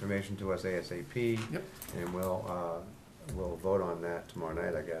that information to us ASAP. Yep. And we'll vote on that tomorrow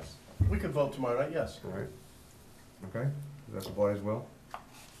night, I guess, We could vote tomorrow night, yes. all right? Okay, is that the body's will?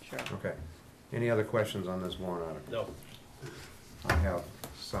 Sure. Okay. Any other questions on this warrant article? No. I have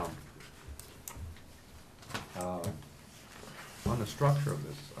some. On the structure of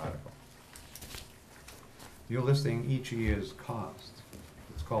this article, you're listing each year's cost.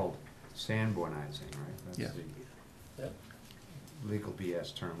 It's called Sanbornizing, right? That's Yeah. the Yep. legal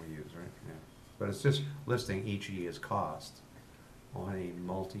BS term we use, right? Yeah. But it's just listing each year's cost on a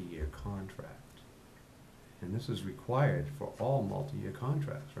multi-year contract. And this is required for all multi-year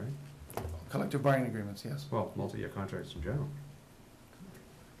contracts, right? Collective bargaining agreements, yes. Well, multi-year contracts in general.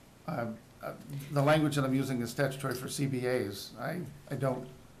 The language that I'm using is statutory for CBAs.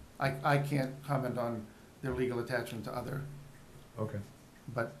 I can't comment on their legal attachment to other, Okay.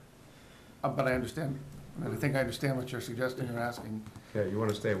 but I understand, I think I understand what you're suggesting or asking. Yeah, you want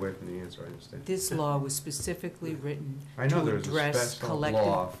to stay away from the answer, I understand. This law was specifically written I know to there's a address special collective.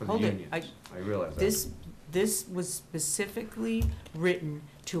 law for the Hold it. unions. I realize that. This was specifically written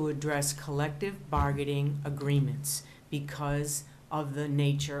to address collective bargaining agreements because of the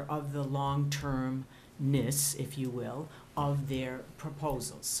nature of the long-termness, if you will, of their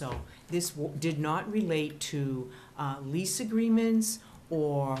proposals. So this did not relate to lease agreements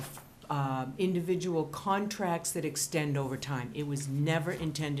or individual contracts that extend over time. It was never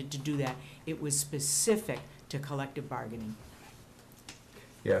intended to do that. It was specific to collective bargaining.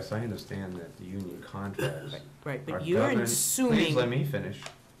 Yes, I understand that the union contracts Right, are but you're governed. assuming. Please let me finish.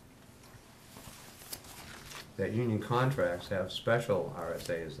 That union contracts have special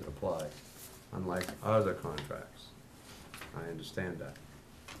RSAs that apply, unlike other contracts. I understand that.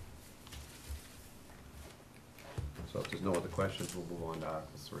 So if there's no other questions, we'll move on to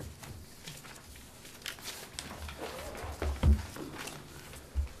Article 3.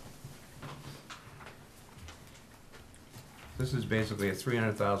 This is basically a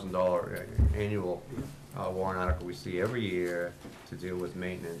 $300,000 annual warrant article we see every year to deal with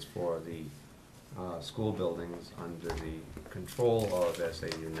maintenance for the school buildings under the control of SAU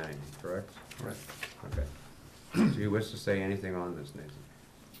 90, correct? Correct. Okay. Do you wish to say anything on this, Nathan?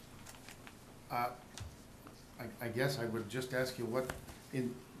 I guess I would just ask you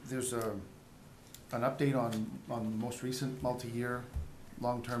there's an update on the most recent multi-year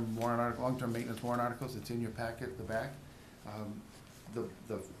long-term maintenance warrant articles. It's in your packet at the back.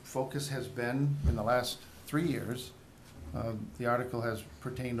 The focus has been, in the last 3 years, the article has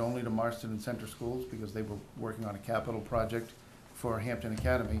pertained only to Marston and Center schools because they were working on a capital project for Hampton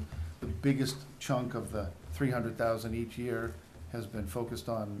Academy. The biggest chunk of the $300,000 each year has been focused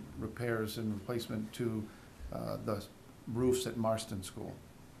on repairs and replacement to the roofs at Marston School.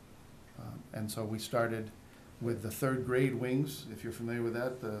 And so we started with the third grade wings, if you're familiar with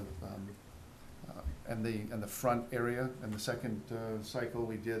that, and the front area. And the second cycle,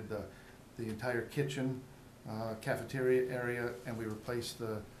 we did the entire kitchen, cafeteria area, and we replaced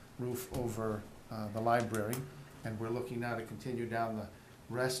the roof over the library. And we're looking now to continue down the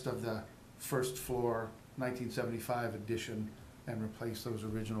rest of the first floor 1975 addition and replace those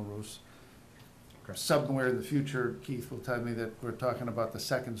original roofs. Okay. Somewhere in the future, Keith will tell me that we're talking about the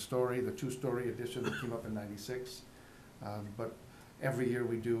second story, the two-story addition that came up in '96. But every year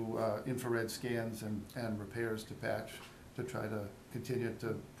we do infrared scans and repairs to patch to try to continue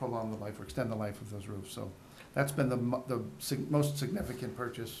to prolong the life or extend the life of those roofs. So that's been the most significant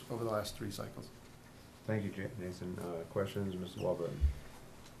purchase over the last 3 cycles. Thank you, Nathan. Questions, Mr. Walberg?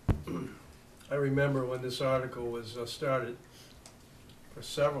 I remember when this article was started, for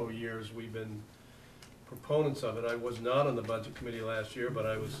several years, we've been proponents of it. I was not on the budget committee last year, but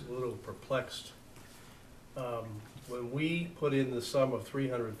I was a little perplexed. When we put in the sum of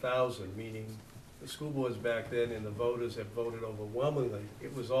 $300,000, meaning the school boards back then and the voters have voted overwhelmingly,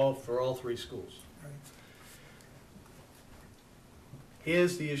 it was all for all 3 schools. Right.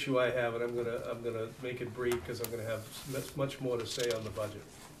 Here's the issue I have, and I'm gonna make it brief because I'm gonna have much more to say on the budget.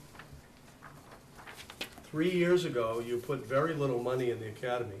 3 years ago, you put very little money in the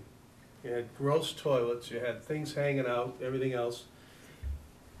academy. You had gross toilets, you had things hanging out, everything else,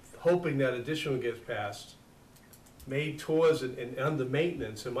 hoping that additional gets passed, made tours and under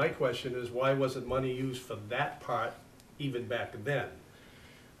maintenance, and my question is, why wasn't money used for that part even back then?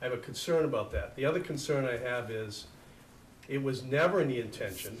 I have a concern about that. The other concern I have is, it was never in the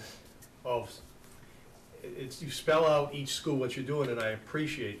intention of, you spell out each school what you're doing, and I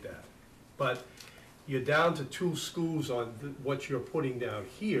appreciate that. But you're down to 2 schools on what you're putting down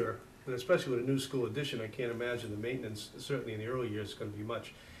here, but especially with a new school addition, I can't imagine the maintenance, certainly in the early years, is gonna be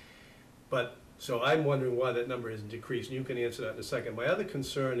much. But, so I'm wondering why that number isn't decreased, and you can answer that in a second. My other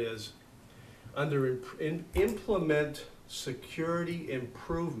concern is, under implement security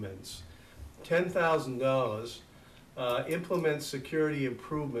improvements, $10,000, implement security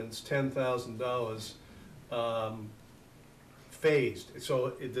improvements, $10,000, phased.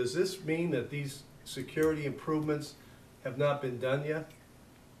 So does this mean that these security improvements have not been done yet?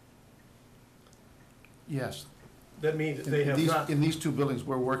 Yes. That means that they have not. In these two buildings,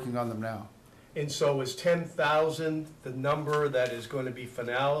 we're working on them now. And so is 10,000 the number that is going to be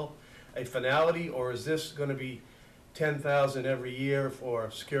a finality, or is this going to be 10,000 every year for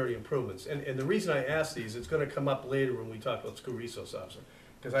security improvements? And the reason I ask these, it's going to come up later when we talk about school resource officer,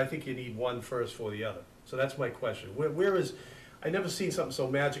 because I think you need one first for the other. So that's my question. Where is, I never seen something so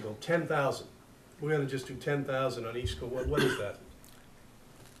magical, 10,000. We're going to just do 10,000 on each school. What is that?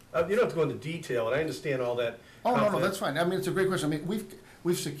 You don't have to go into detail, and I understand all that. Oh, no, that's fine. I mean, it's a great question. I mean,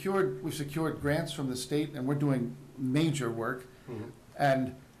 we've secured grants from the state, and we're doing major work. Mhm.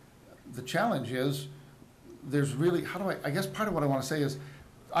 And the challenge is, there's really, I guess part of what I want to say is,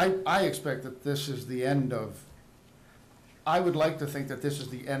 I expect that this is the end of, I would like to think that this is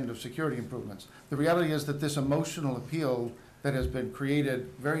the end of security improvements. The reality is that this emotional appeal that has been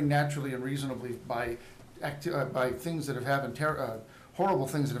created very naturally and reasonably by things that have happened, horrible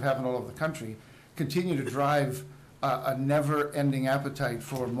things that have happened all over the country, continue to drive a never-ending appetite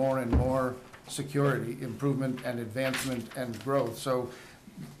for more and more security improvement and advancement and growth. So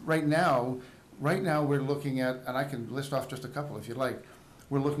right now we're looking at, and I can list off just a couple if you'd like,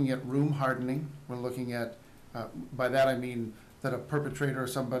 we're looking at room hardening, we're looking at, by that I mean that a perpetrator or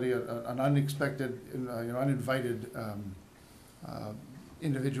somebody, an unexpected, uninvited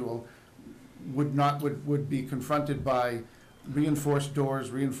individual would be confronted by reinforced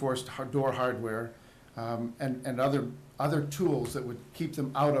doors, reinforced door hardware, and other tools that would keep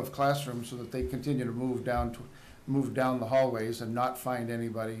them out of classrooms so that they continue to move down the hallways and not find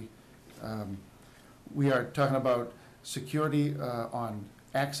anybody. We are talking about security on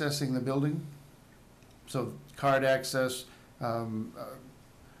accessing the building, so card access,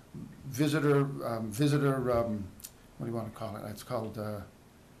 visitor, what do you want to call it? It's called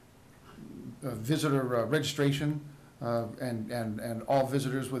visitor registration, and all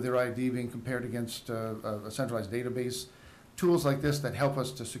visitors with their ID being compared against a centralized database. Tools like this that help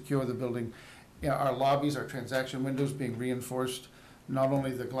us to secure the building. You know, our lobbies, our transaction windows being reinforced, not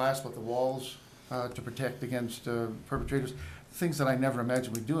only the glass but the walls to protect against perpetrators. Things that I never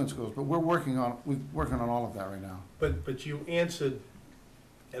imagined we'd do in schools, but we're working on all of that right now. But you answered,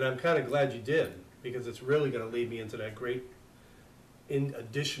 and I'm kind of glad you did, because it's really going to lead me into that great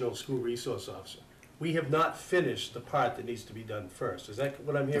additional school resource officer. We have not finished the part that needs to be done first. Is that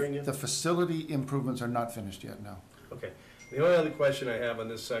what I'm hearing you? The facility improvements are not finished yet, no. Okay. The only other question I have on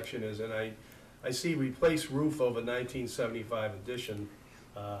this section is, and I see replace roof over 1975 addition.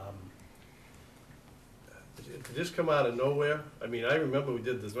 Did this come out of nowhere? I mean, I remember we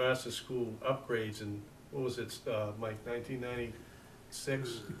did the master school upgrades in, what was it, Mike,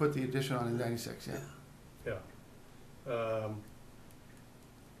 1996? You put the addition on in '96, yeah. Yeah.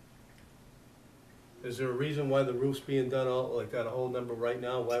 Is there a reason why the roof's being done all, like that, a whole number right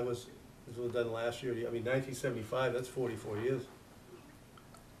now? Why was it done last year? I mean, 1975, that's 44 years.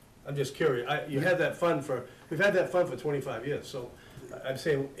 I'm just curious. We've had that fund for 25 years, so I'm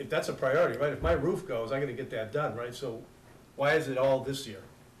saying, if that's a priority, right? If my roof goes, I gotta get that done, right? So why is it all this year?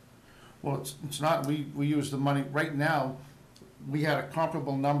 Well, it's not, we use the money, right now, we had a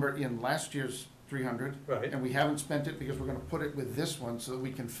comparable number in last year's 300. Right. And we haven't spent it because we're gonna put it with this one so that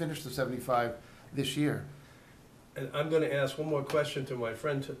we can finish the 75 this year. And I'm gonna ask one more question to my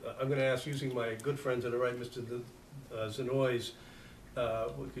friend, I'm gonna ask using my good friend to the right, Mr. Zenoy's,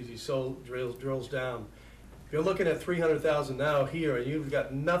 because he so drills down. If you're looking at 300,000 now here, and you've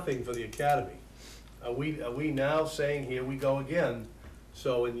got nothing for the academy, are we now saying, here we go again?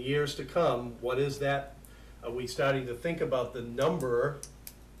 So in years to come, what is that? Are we starting to think about the number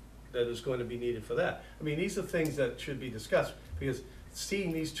that is going to be needed for that? I mean, these are things that should be discussed, because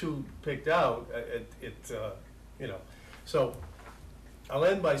seeing these two picked out, you know. So I'll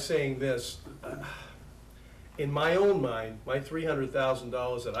end by saying this. In my own mind, my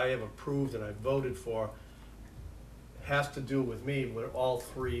 $300,000 that I have approved and I voted for has to do with me with all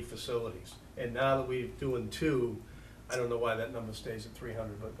three facilities. And now that we're doing two, I don't know why that number stays at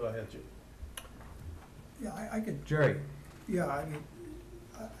 300, but go ahead, Jim. Yeah, I could, Jerry? yeah, I mean,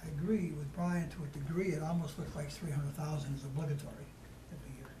 I agree with Brian to a degree. It almost looks like 300,000 is obligatory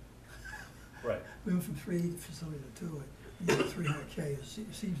every year. Right. We went from 3 facilities to 2. the 300K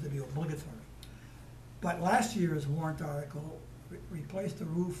seems to be obligatory. But last year's warrant article replaced the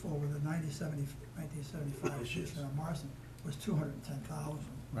roof over the 1975 season on Marston was 210,000.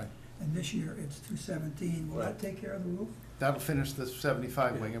 Right. And this year it's 217. Will that take care of the roof? That'll finish the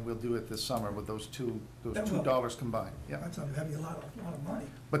 75 wing, and we'll do it this summer with those two That will. dollars combined, yeah. That's a lot of money.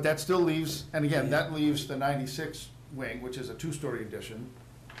 But that still leaves, and again, that leaves the 96 wing, which is a two-story addition,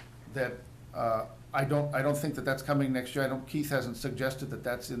 that I don't think that that's coming next year. Keith hasn't suggested that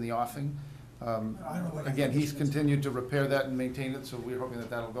that's in the offing. I don't know what Again, he's conditions. continued to repair that and maintain it, so we're hoping that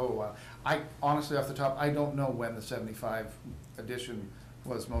that'll go a while. I honestly, off the top, I don't know when the 75 addition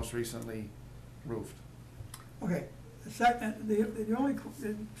was most recently roofed. Okay, the only,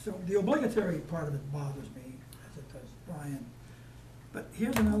 so the obligatory part of it bothers me, as it does Brian. But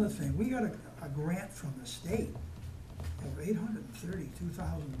here's another thing, we got a grant from the state of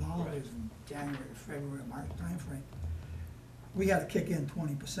 $832,000 in January, February, March timeframe. We had to kick in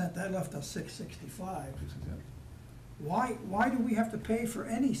 20%, that left us $665. Why do we have to pay for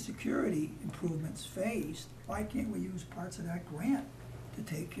any security improvements phased? Why can't we use parts of that grant to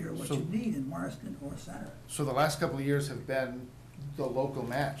take care of what So- you need in Marston or Center? So the last couple of years have been the local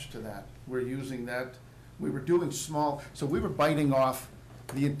match to that. We're using that, we were doing small, so we were biting off,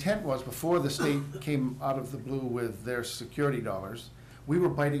 the intent was, before the state came out of the blue with their security dollars, we were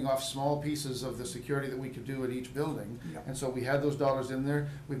biting off small pieces of the security that we could do at each building. Yep. And so we had those dollars in there.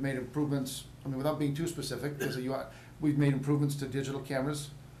 We've made improvements, I mean, without being too specific, because we've made improvements to digital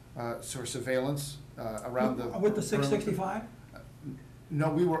cameras, for surveillance, around the. With the 665? No,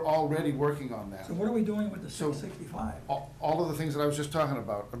 we were already working on that. So what are we doing with the So- 665? All of the things that I was just talking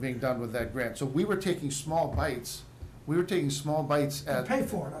about are being done with that grant. So we were taking small bites, To pay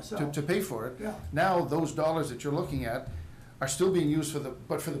for it ourselves. to pay for it. Yeah. Now, those dollars that you're looking at are still being used for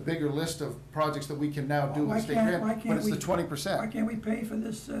the bigger list of projects that we can now do with Why the state can't- why grant, can't but it's the we- 20%. Why can't we pay for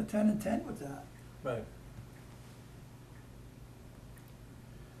this 10 and 10 with that? Right.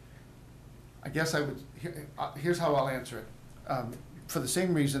 I guess here's how I'll answer it. For the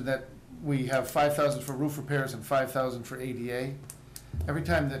same reason that we have 5,000 for roof repairs and 5,000 for ADA, every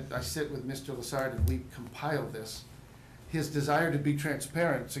time that I sit with Mr. Lassard and we compile this, his desire to be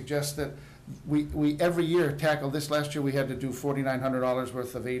transparent suggests that we every year tackle this. Last year, we had to do $4,900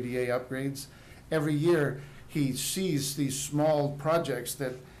 worth of ADA upgrades. Every year, he sees these small projects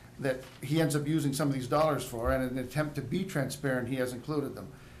that he ends up using some of these dollars for, and in an attempt to be transparent, he has included them.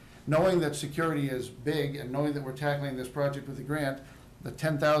 Knowing that security is big and knowing that we're tackling this project with a grant, the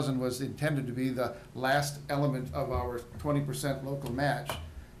 10,000 was intended to be the last element of our 20% local match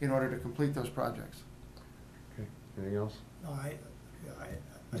in order to complete those projects. Okay, anything else? No, I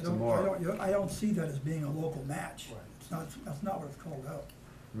Mr. don't, Moore. I don't see that as being a local match. Right. That's not what it's called out.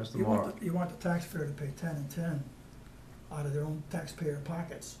 Mr. You Moore? want the taxpayer to pay 10 and 10 out of their own taxpayer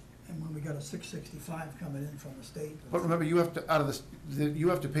pockets. And when we got a 665 coming in from the state. But remember, you have to, you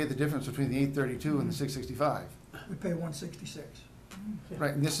have to pay the difference between the 832 and the 665. We pay 166.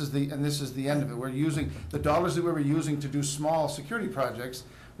 Right, and this is the end of it. We're using, the dollars that we were using to do small security projects,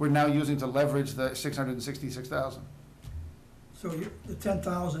 we're now using to leverage the 666,000. So the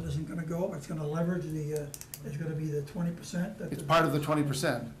 10,000 isn't gonna go, it's gonna leverage it's gonna be the 20%? It's part of the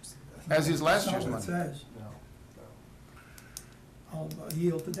 20%, as is last year's money. That's not what it says. I'll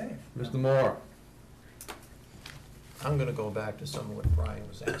yield to Dave. Mr. Moore? I'm gonna go back to some of what Brian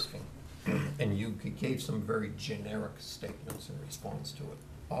was asking, and you gave some very generic statements in response to it,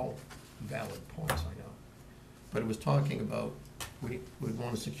 all valid points, I know. But it was talking about, we would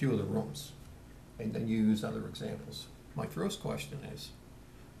wanna secure the rooms, and then you use other examples. My first question is,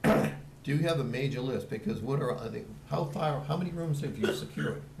 do you have a major list? Because how many rooms have you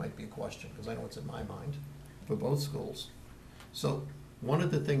secured, might be a question, because I know it's in my mind, for both schools. So, one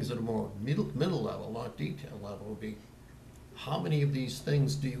of the things that are more middle level, not detail level, would be, how many of these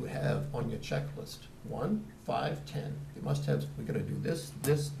things do you have on your checklist? 1, 5, 10? You must have, we gotta do this,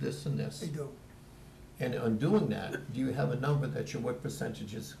 this, and this. They do. And on doing that, do you have a number that what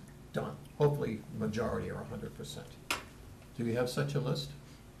percentage is done? Hopefully, majority or 100%. Do you have such a list?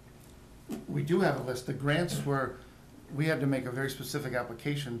 We do have a list. The grants were, we had to make a very specific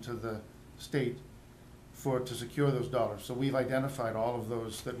application to the state to secure those dollars. So we've identified all of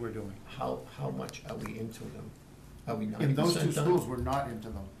those that we're doing. How much are we into them? Are we 90% done? In those two schools, we're not into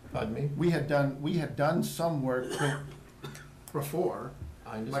them. Pardon me? We had done some work before,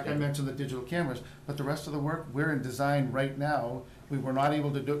 I understand. like I mentioned, the digital cameras, but the rest of the work, we're in design right now. We were not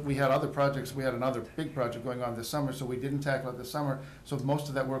able to do, we had other projects, we had another big project going on this summer, so we didn't tackle it this summer. So most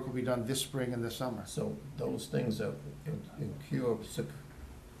of that work will be done this spring and this summer. So those things that incur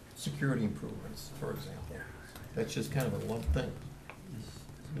security improvements, for example, That's just kind of a lump thing.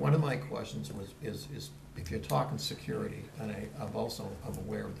 One of my questions is if you're talking security, and I'm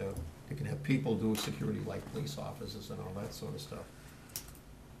aware that you can have people do security like police officers and all that sort of stuff.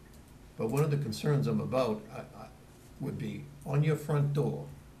 But one of the concerns I'm about would be on your front door.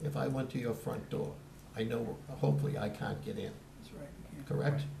 If I went to your front door, I know, hopefully I can't get in, That's right. you can't-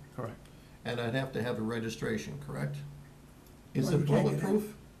 correct? Correct. And I'd have to have a registration, correct? Is Well, it you can't get in.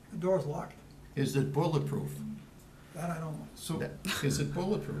 bulletproof? The door's locked. Is it bulletproof? That I don't know. So Is it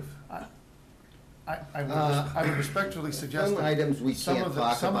bulletproof? I would respectfully suggest Some that items we some can't of the-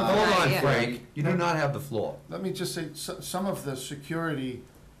 talk some of about. the- Hold on, Yeah. Frank, you do not have the floor. Let me just say, some of the security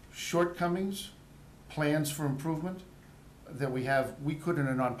shortcomings, plans for improvement that we have, we could in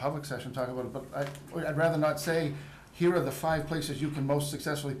a non-public session talk about it, but I'd rather not say, here are the 5 places you can most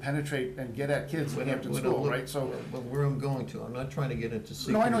successfully penetrate and get at kids in Hampton School, right? So, Well, where I'm going to, I'm not trying to get into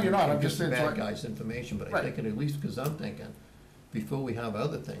secret. No, I know you're not. I'm just saying, so Bad I- guys' information, but I Right. think at least, because I'm thinking, before we have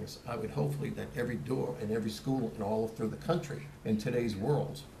other things, I would hopefully that every door in every school and all through the country, in today's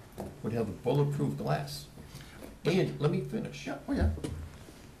world, would have a bulletproof glass. And, let me finish. yeah, oh yeah.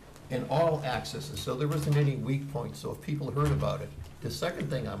 And all accesses, so there isn't any weak points, so if people heard about it. The second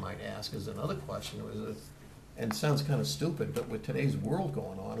thing I might ask is another question, and it sounds kind of stupid, but with today's world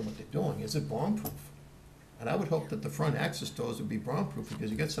going on and what they're doing, is it bomb-proof? And I would hope that the front access doors would be bomb-proof,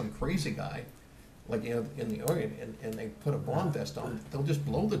 because you get some crazy guy, like you have in the Orient, and they put a bomb vest on, they'll just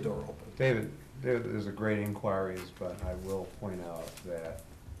blow the door open. David, there's a great inquiries, but I will point out that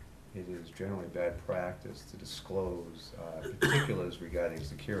it is generally bad practice to disclose particulars regarding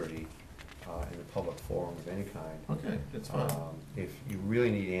security in a public forum of any kind. Okay, that's fine. If you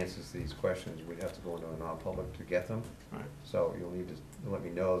really need answers to these questions, we'd have to go into a non-public to get them. Right. So you'll need to let me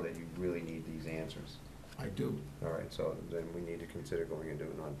know that you really need these answers. I do. All right, so then we need to consider going into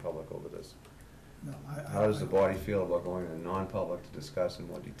a non-public over this. No, How does the body feel about going into non-public to discuss in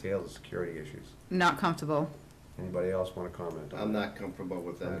more detail the security issues? Not comfortable. Anybody else want to comment on that? I'm not comfortable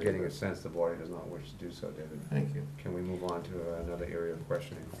with that. I'm getting either. a sense the body does not wish to do so, David. Thank you. Can we move on to another area of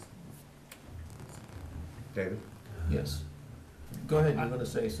questioning? David? Yes. Go ahead, you're gonna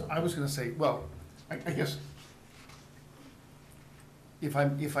say something. I was gonna say, well, I guess, if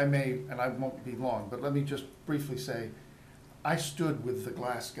I may, and I won't be long, but let me just briefly say, I stood with the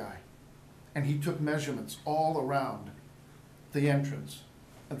glass guy, and he took measurements all around the entrance,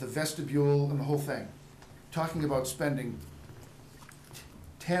 and the vestibule, and the whole thing, talking about spending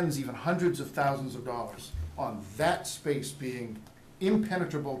tens, even hundreds of thousands of dollars on that space being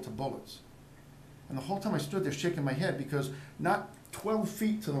impenetrable to bullets. And the whole time I stood there shaking my head, because not 12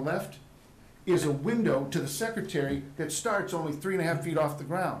 feet to the left is a window to the secretary that starts only 3.5 feet off the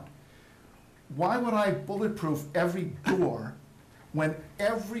ground. Why would I bulletproof every door when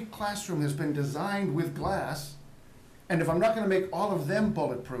every classroom has been designed with glass? And if I'm not gonna make all of them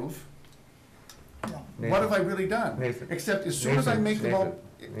bulletproof, what have I really done? Nathan. Except as soon as I make them all,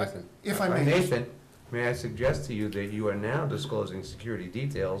 Nathan. if I may. Nathan, may I suggest to you that you are now disclosing security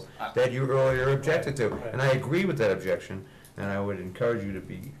details that you earlier objected to? Right. And I agree with that objection, and I would encourage you to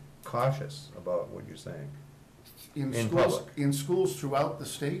be cautious about what you're saying. in In schools, public. in schools throughout the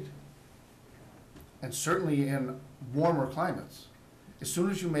state, and certainly in warmer climates, as soon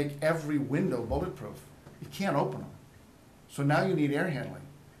as you make every window bulletproof, you can't open them. So now you need air handling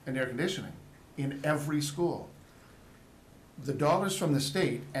and air conditioning in every school. The dollars from the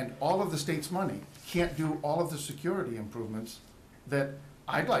state and all of the state's money can't do all of the security improvements that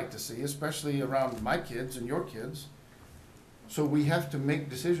I'd like to see, especially around my kids and your kids. So we have to make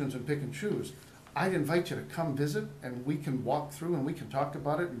decisions and pick and choose. I'd invite you to come visit, and we can walk through and we can talk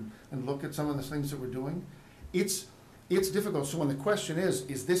about it and look at some of the things that we're doing. It's difficult, so when the question is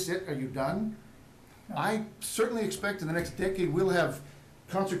this it, are you done? I certainly expect in the next decade, we'll have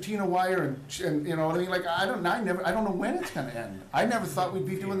concertina wire and you know what I mean, like, I don't know when it's gonna end. I never thought we'd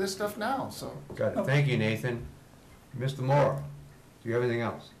be doing this stuff now, so. Got it. Thank you, Nathan. Mr. Moore, do you have anything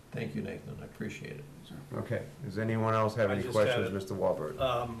else? Thank you, Nathan, I appreciate it. Okay. Does anyone else have I any just questions, had Mr. Walberg?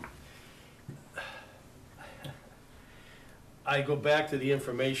 I go back to the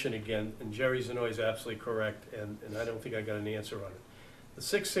information again, and Jerry Zanoy is absolutely correct, and I don't think I got an answer on it. The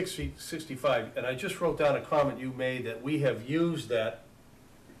 665, and I just wrote down a comment you made that we have used that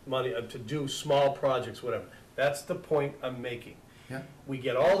money to do small projects, whatever. That's the point I'm making. Yeah. We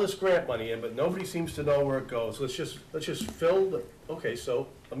get all this grant money in, but nobody seems to know where it goes. Let's just fill the, okay, so,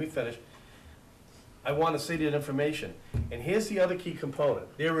 let me finish. I want to see that information. And here's the other key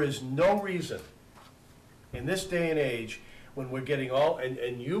component. There is no reason in this day and age when we're getting all,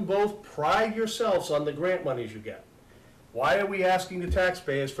 and you both pride yourselves on the grant monies you get. Why are we asking the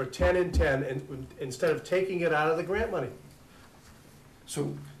taxpayers for 10 and 10 instead of taking it out of the grant money?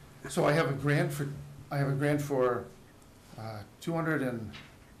 So I have a grant for, 200 and,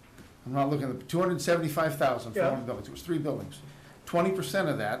 I'm not looking at the, 275,000 for Yeah. one building, it was 3 buildings. 20%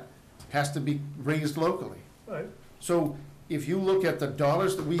 of that has to be raised locally. Right. So if you look at the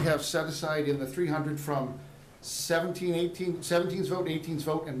dollars that we have set aside in the 300 from 17's vote, 18's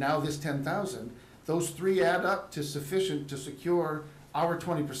vote, and now this 10,000, those three add up to sufficient to secure our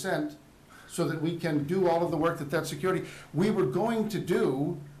 20% so that we can do all of the work that security. We were going to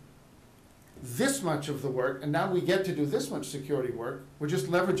do this much of the work, and now we get to do this much security work. We're just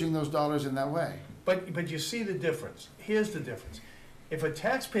leveraging those dollars in that way. But you see the difference. Here's the difference. If a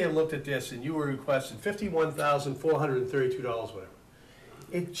taxpayer looked at this and you were requesting $51,432, whatever,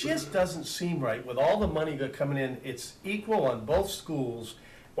 it just doesn't seem right with all the money that's coming in. It's equal on both schools.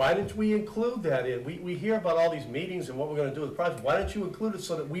 Why didn't we include that in? We hear about all these meetings and what we're gonna do with the project. Why don't you include it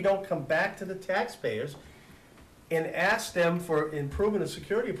so that we don't come back to the taxpayers and ask them for improvement and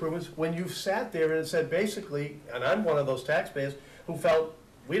security improvements when you've sat there and said basically, and I'm one of those taxpayers who felt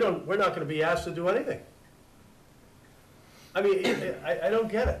we're not gonna be asked to do anything. I mean, I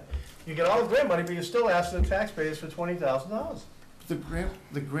don't get it. You get all the grant money, but you're still asking the taxpayers for $20,000. The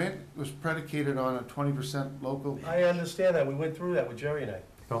grant was predicated on a 20% local. I understand that. We went through that with Jerry and I.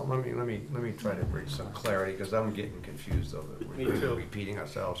 Well, let me try to bring some clarity, because I'm getting confused over it. Me We're too. repeating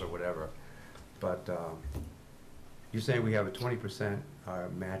ourselves or whatever. But you're saying we have a 20%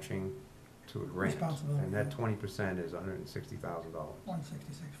 matching to a grant, Responsibility, and that yeah. 20% is $160,000.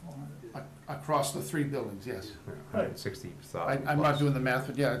 166,400. Across the 3 buildings, yes. Right. $160,000. I'm not doing the math,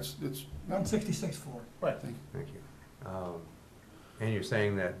 but yeah, it's, 166,400. Right. Thank you. And you're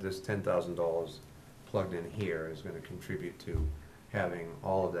saying that this $10,000 plugged in here is gonna contribute to having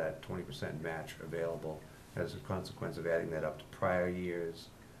all of that 20% match available as a consequence of adding that up to prior years'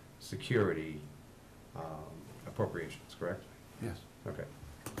 security appropriations, correct? yes. Okay.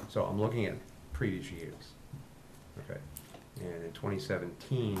 So I'm looking at previous years. Okay. And in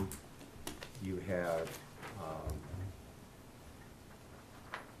 2017, you have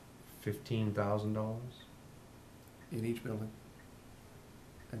 $15,000. In each building.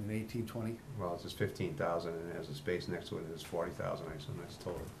 And in 18, 20. Well, it's just 15,000, and it has a space next to it, and it's 40,000, I assume that's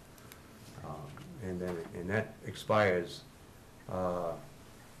total. And that expires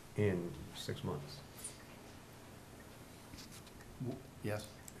in 6 months. Yes.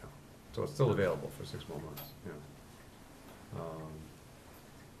 So it's still available for 6 more months, yeah.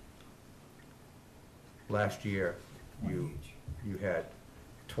 Last year, you had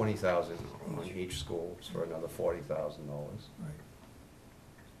 20,000 on each school for another $40,000. Right.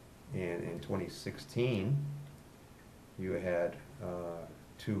 And in 2016, you had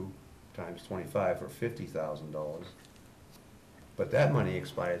 2 times 25 for $50,000. But that money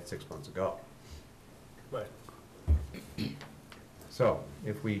expired 6 months ago. Right. So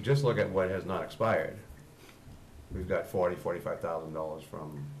if we just look at what has not expired, we've got $45,000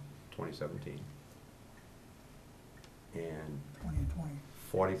 from 2017. And 20 and 20.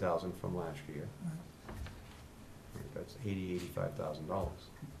 40,000 from last year. Right. That's $85,000.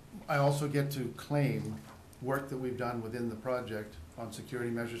 I also get to claim work that we've done within the project on security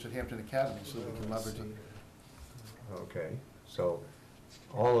measures at Hampton Academy, so that we can leverage it. Okay, so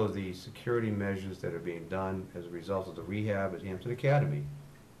all of the security measures that are being done as a result of the rehab at Hampton Academy,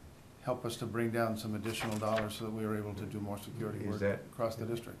 Help us to bring down some additional dollars so that we are able to do more security Is work that- across the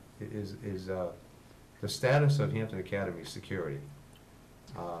district. is the status of Hampton Academy's security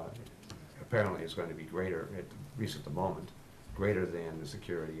apparently is going to be greater, at least at the moment, greater than the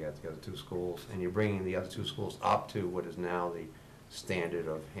security at the other 2 schools, and you're bringing the other 2 schools up to what is now the standard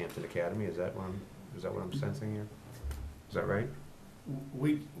of Hampton Academy. Is that what I'm sensing here? Is that right?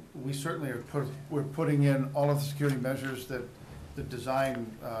 We certainly we're putting in all of the security measures that the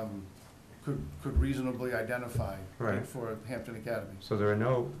design could reasonably identify Right. for Hampton Academy. So there are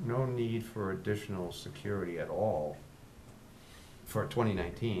no need for additional security at all for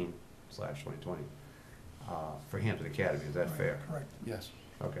 2019/2020 for Hampton Academy. Is that Right, fair? Correct. Yes.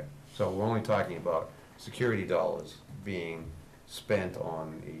 Okay, so we're only talking about security dollars being spent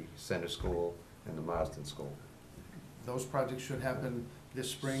on the center school and the Marsden school. Those projects should happen this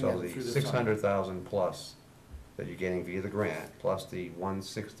spring So and the through the summer. 600,000 plus that you're getting via the grant, plus the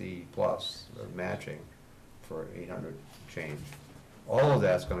 160 plus of matching for 800 change, all of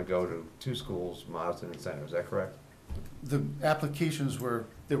that's gonna go to 2 schools, Marsden and Center, is that correct? The applications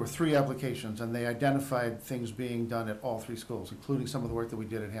there were 3 applications, and they identified things being done at all 3 schools, including some of the work that we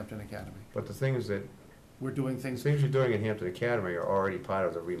did at Hampton Academy. But the thing is that, We're doing the things, things you're doing at Hampton Academy are already part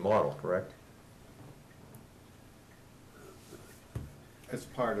of the remodel, correct? as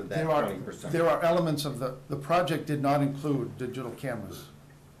part of that There are, 20%. there are elements of the project did not include digital cameras.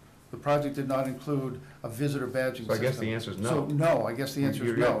 The project did not include a visitor badging system. So I guess the answer is no. So, no, I guess the answer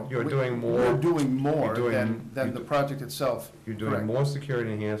is no. You're doing more. We're doing more you're doing- than the project itself. You're doing Correct. more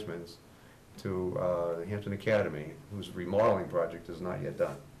security enhancements to Hampton Academy, whose remodeling project is not yet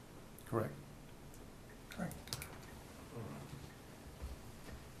done. Correct. Correct.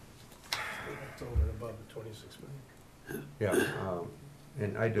 It's over and above the 26 million. Yeah,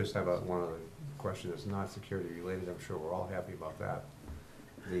 and I just have one other question that's not security related. I'm sure we're all happy about that.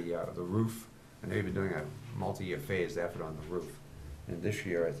 The roof, I know you've been doing a multi-year phased effort on the roof. And this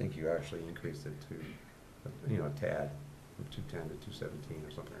year, I think you actually increased it to, a tad, from 210 to 217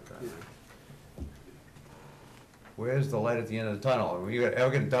 or something like that, right? Where's the light at the end of the tunnel? Are we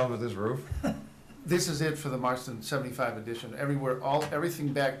ever getting done with this roof? This is it for the Marston 75 edition. Everywhere,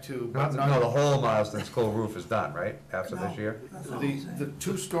 everything back to. No, the whole Milestone School roof is done, right, after this No, year? that's what I'm saying. The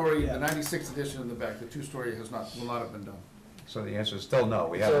two-story, the 96th edition in the back, the two-story will not have been done. So the answer is still no.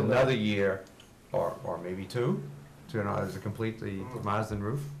 We have Still no. another year, or maybe two, to complete the Marsden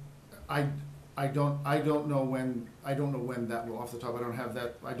roof? I don't know when that will, off the top, I don't have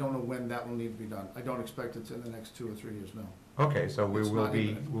that, I don't know when that will need to be done. I don't expect it's in the next 2 or 3 years, no. Okay, so we It's will not be,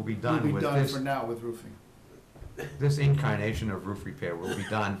 imminent. we'll be done with We'll be done this, for now with roofing. this incarnation of roof repair will be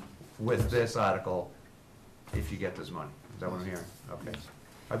done with this article if you get this money. Is that what I'm hearing? Okay.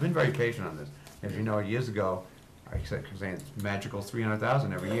 I've been very patient on this. As you know, years ago, I said, saying it's magical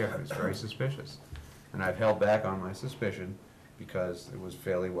 300,000 every year. It's very suspicious. And I've held back on my suspicion because it was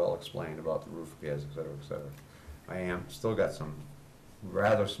fairly well explained about the roof repairs, et cetera, et cetera. Still got some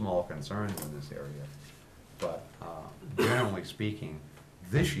rather small concerns in this area. But generally speaking,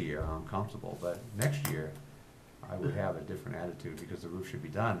 this year I'm comfortable, but next year I would have a different attitude because the roof should be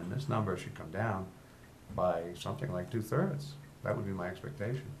done, and this number should come down by something like 2/3. That would be my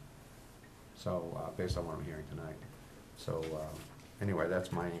expectation. So, based on what I'm hearing tonight. So, anyway,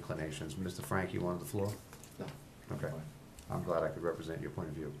 that's my inclinations. Mr. Frank, you wanted the floor? No. Okay. I'm glad I could represent your point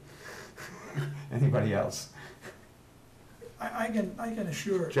of view. Anybody else? I can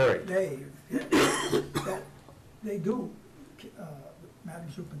assure Jerry. Dave that they do,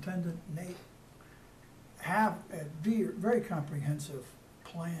 Madam Superintendent, Nate, have a very comprehensive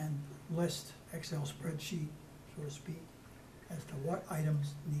plan, list, Excel spreadsheet, so to speak, as to what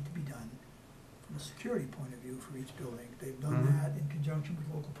items need to be done from a security point of view for each building. They've done Mhm. that in conjunction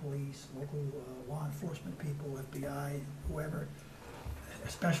with local police, local law enforcement people, FBI, whoever,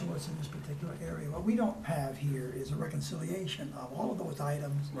 specialists in this particular area. What we don't have here is a reconciliation of all of those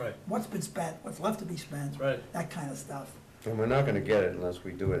items. Right. What's been spent, what's left to be spent. That's right. That kind of stuff. And we're not gonna get it unless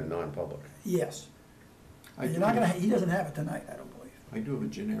we do it in non-public. Yes. I And do you're not gonna, have- he doesn't have it tonight, I don't believe. I do have a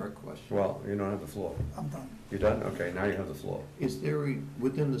generic question. Well, you don't have the floor. I'm done. You done? Okay, now you have the floor. Is there,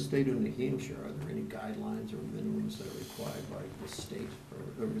 within the state of New Hampshire, are there any guidelines or minimums that are required by the state?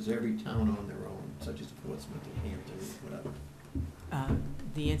 Or is every town on their own, such as Portsmouth and Hampton, whatever?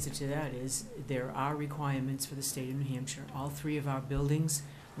 The answer to that is there are requirements for the state of New Hampshire. All 3 of our buildings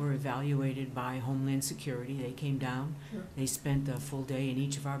were evaluated by Homeland Security. They came down, Sure. they spent a full day in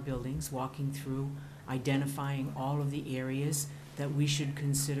each of our buildings walking through, identifying all of the areas that we should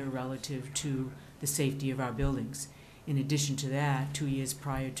consider relative to the safety of our buildings. In addition to that, 2 years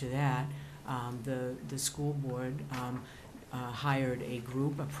prior to that, the school board hired a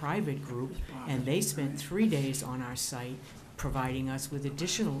private group, and they spent 3 days on our site providing us with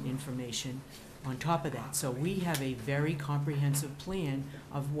additional information on top of that. So we have a very comprehensive plan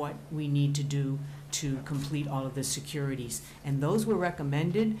of what we need to do to complete all of the securities. And those were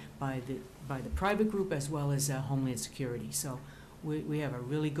recommended by the private group as well as Homeland Security. So we have a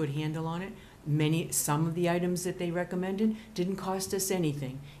really good handle on it. Some of the items that they recommended didn't cost us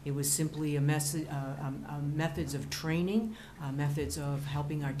anything. It was simply methods of training, methods of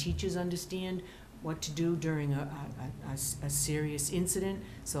helping our teachers understand what to do during a serious incident.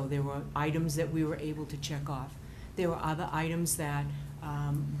 So there were items that we were able to check off. There were other items that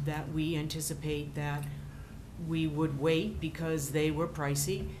we anticipate that we would wait because they were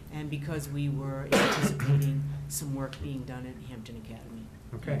pricey and because we were anticipating some work being done at Hampton Academy.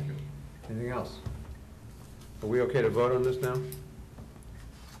 Okay. Anything else? Are we okay to vote on this now?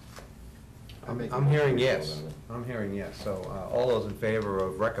 I'm hearing yes. I'm hearing yes. So all those in favor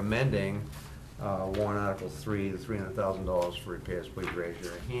of recommending warrant Article 3, the $300,000 for repairs, please raise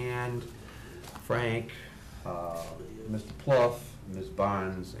your hand. Frank, Mr. Pluff, Ms.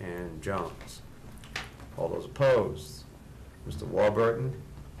 Barnes, and Jones. All those opposed? Mr. Warburton,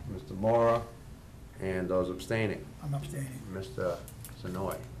 Mr. Mora, and those abstaining. I'm abstaining. Mr.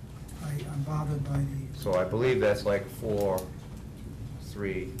 Sonoy. I'm bothered by the. So I believe that's like 4-3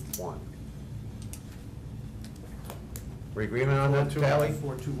 4-3-1. We agreement on that, Tally?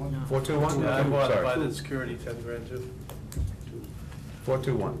 421. 4-2-1? Yeah, I bought Sorry. by the security, 10 grand too.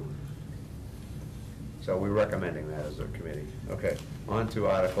 4-2-1. So we're recommending that as a committee. Okay, on to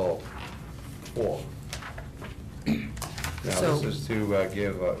Article 4. Now, So- this is to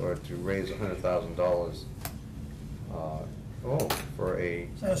give, or to raise $100,000, for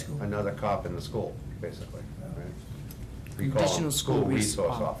Center school. another cop in the school, basically, right? We call them Additional school res-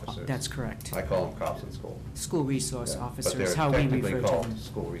 resource oh, officers. That's correct. I call them cops in school. School resource Yeah, officers, how we refer to But they're technically them. called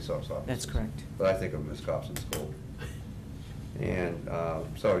school resource officers. That's correct. But I think of them as cops in school. And,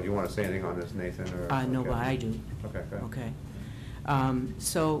 so do you want to say anything on this, Nathan, or? No, okay. but I do. Okay, go ahead. Okay.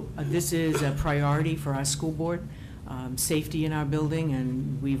 So this is a priority for our school board, safety in our building,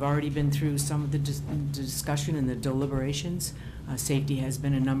 and we've already been through some of the discussion and the deliberations. Safety has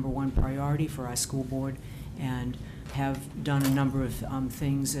been a #1 priority for our school board, and have done a number of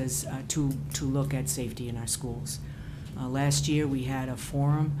things as to look at safety in our schools. Last year, we had a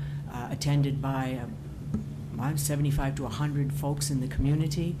forum attended by 75 to 100 folks in the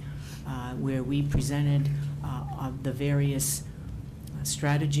community, where we presented the various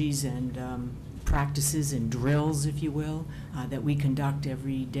strategies and practices and drills, if you will, that we conduct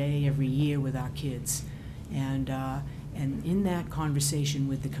every day, every year with our kids. And in that conversation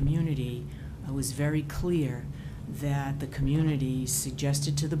with the community, it was very clear that the community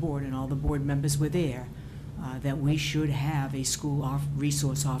suggested to the board, and all the board members were there, that we should have a school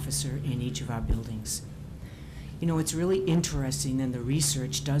resource officer in each of our buildings. You know, it's really interesting, and the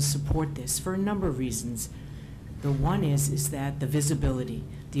research does support this for a number of reasons. The one is that the visibility,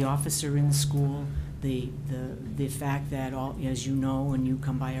 the officer in the school, the fact that, as you know, when you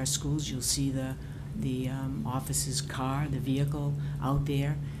come by our schools, you'll see the officer's car, the vehicle out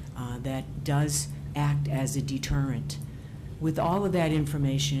there, that does act as a deterrent. With all of that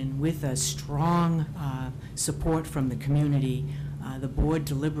information, with a strong support from the community, the board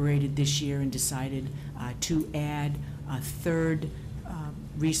deliberated this year and decided to add a third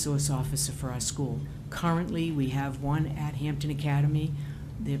resource officer for our school. Currently, we have one at Hampton Academy.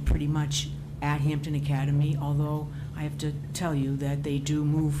 They're pretty much at Hampton Academy, although I have to tell you that they do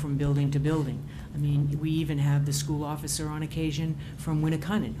move from building to building. I mean, we even have the school officer on occasion from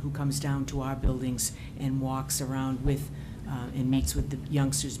Winnicott who comes down to our buildings and walks around with, and meets with the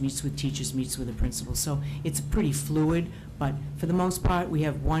youngsters, meets with teachers, meets with the principals. So it's pretty fluid, but for the most part, we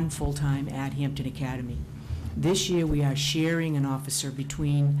have one full-time at Hampton Academy. This year, we are sharing an officer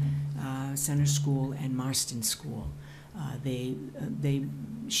between Center School and Marston School. The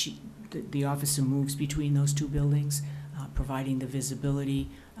officer moves between those two buildings, providing the visibility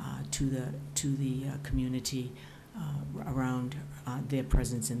to the community around their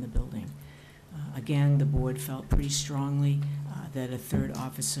presence in the building. Again, the board felt pretty strongly that a third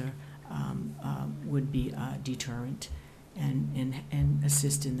officer would be a deterrent and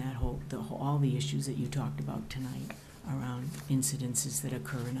assist in that all the issues that you talked about tonight around incidences that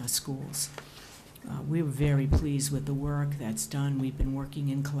occur in our schools. We're very pleased with the work that's done. We've been working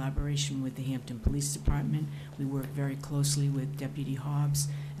in collaboration with the Hampton Police Department. We work very closely with Deputy Hobbs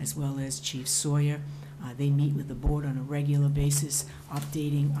as well as Chief Sawyer. They meet with the board on a regular basis,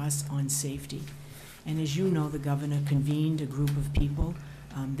 updating us on safety. And as you know, the governor convened a group of people.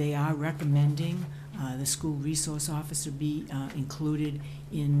 They are recommending the school resource officer be included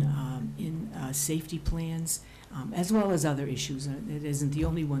in safety plans, as well as other issues. It isn't the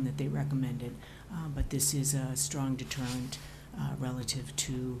only one that they recommended, but this is a strong deterrent relative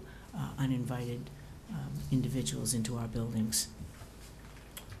to uninvited individuals into our buildings.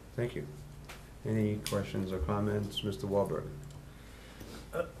 Thank you. Any questions or comments, Mr. Wahlberg?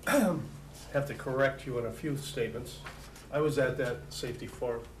 Have to correct you on a few statements. I was at that safety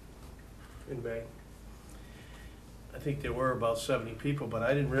forum in May. I think there were about 70 people, but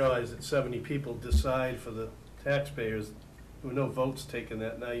I didn't realize that 70 people decide for the taxpayers. There were no votes taken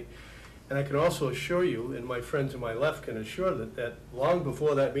that night. And I can also assure you, and my friend to my left can assure that long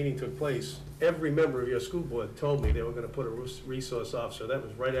before that meeting took place, every member of your school board told me they were going to put a resource officer. That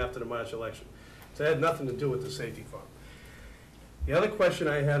was right after the March election. So it had nothing to do with the safety forum. The other question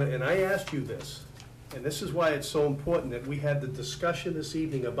I had, and I asked you this, and this is why it's so important that we had the discussion this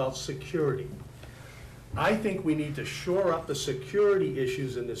evening about security. I think we need to shore up the security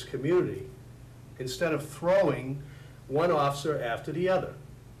issues in this community instead of throwing one officer after the other.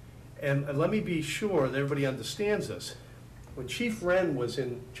 And let me be sure that everybody understands this. When Chief Wren was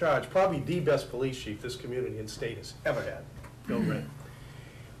in charge, probably the best police chief this community and state has ever had, Bill Wren,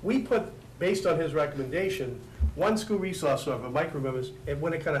 we put, based on his recommendation, one school resource officer, Mike remembers, at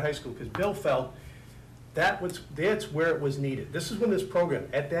Winnicott High School, because Bill felt That's where it was needed. This is when this program,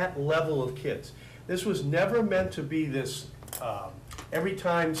 at that level of kids, this was never meant to be this, every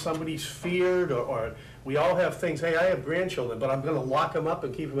time somebody's feared, or we all have things, hey, I have grandchildren, but I'm gonna lock them up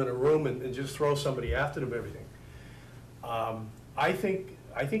and keep them in a room and just throw somebody after them, everything. I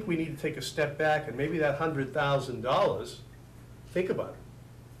think we need to take a step back, and maybe that $100,000, think about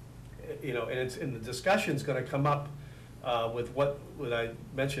it. You know, and the discussion's gonna come up with what I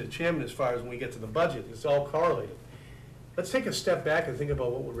mentioned to Chairman as far as when we get to the budget, it's all correlated. Let's take a step back and think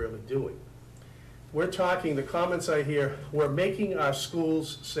about what we're really doing. We're talking, the comments I hear, we're making our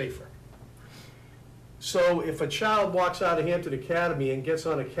schools safer. So if a child walks out of Hampton Academy and gets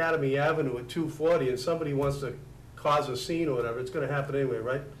on Academy Avenue at 240 and somebody wants to cause a scene or whatever, it's gonna happen anyway,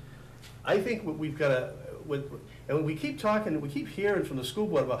 right? I think what we've gotta, and we keep talking, we keep hearing from the school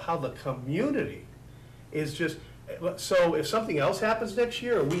board about how the community is just, so if something else happens next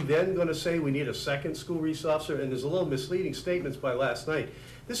year, are we then gonna say we need a second school resource officer? And there's a little misleading statements by last night.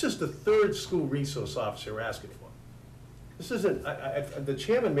 This is the third school resource officer we're asking for. This isn't, the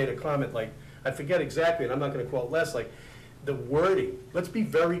chairman made a comment like, I forget exactly, and I'm not gonna quote Les, like, the wording, let's be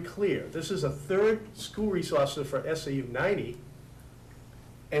very clear. This is a third school resource officer for SAU 90,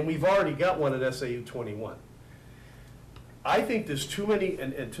 and we've already got one at SAU 21. I think there's too many,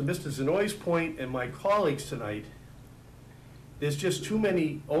 and to Mr. Zenoy's point and my colleagues tonight, there's just too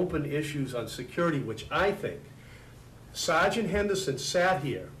many open issues on security, which I think Sergeant Henderson sat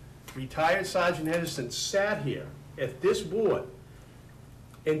here, retired Sergeant Henderson sat here at this board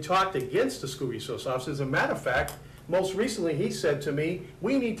and talked against the school resource officers. As a matter of fact, most recently he said to me,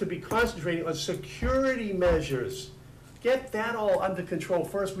 we need to be concentrating on security measures. Get that all under control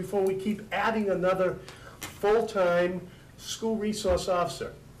first before we keep adding another full-time school resource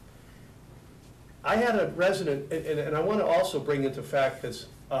officer. I had a resident, and I want to also bring into fact, because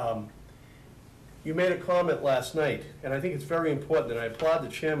you made a comment last night, and I think it's very important, and I applaud the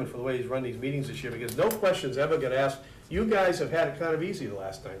chairman for the way he's run these meetings this year, because no questions ever get asked. You guys have had it kind of easy the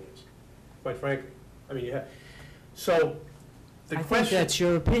last 9 years, quite frankly. I mean, you have. So, the I question. think that's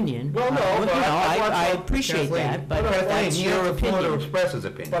your opinion. Well, no, You but know, I appreciate that, but Kathleen, that's your opinion. express his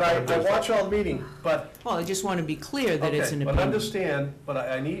opinion. But I watch all the meeting, but. Well, I just want to be clear that it's an Okay, but opinion. understand, but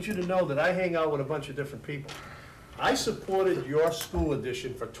I need you to know that I hang out with a bunch of different people. I supported your school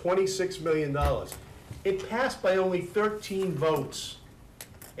addition for $26 million. It passed by only 13 votes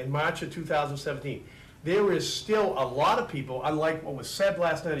in March of 2017. There is still a lot of people, unlike what was said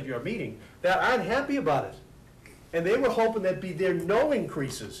last night at your meeting, that aren't happy about it. And they were hoping there'd be no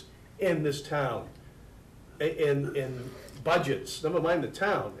increases in this town, in budgets, never mind the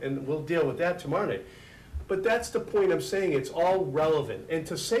town, and we'll deal with that tomorrow night. But that's the point I'm saying, it's all relevant. And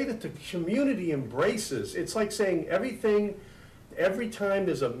to say that the community embraces, it's like saying everything, every time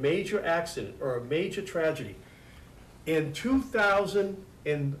there's a major accident or a major tragedy. In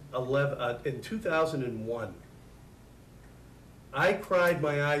 2001, I cried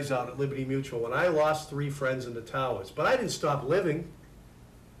my eyes out at Liberty Mutual when I lost 3 friends in the towers, but I didn't stop living.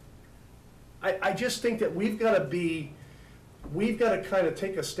 I just think that we've got to kind of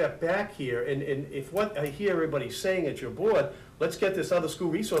take a step back here, and if what I hear everybody saying at your board, let's get this other school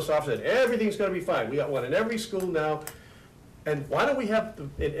resource officer, and everything's going to be fine. We got one in every school now, and why don't we have,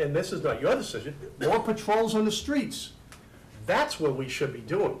 and this is not your decision, more patrols on the streets? That's what we should be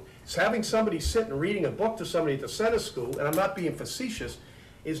doing. It's having somebody sit and reading a book to somebody at the center school, and I'm not being facetious,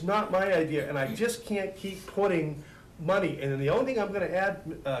 is not my idea, and I just can't keep putting money. And then the only thing I'm going to add,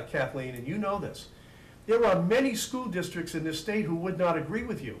 Kathleen, and you know this, there are many school districts in this state who would not agree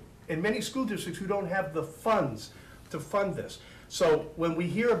with you, and many school districts who don't have the funds to fund this. So when we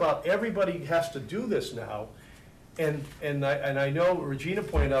hear about everybody has to do this now, and I know Regina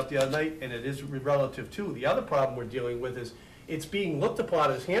pointed out the other night, and it is relative too, the other problem we're dealing with is it's being looked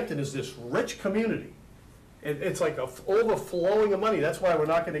upon as Hampton is this rich community. It's like a overflowing of money. That's why we're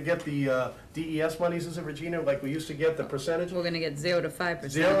not going to get the DES monies, is it, Regina, like we used to get the percentage? We're gonna get 0 to 5%.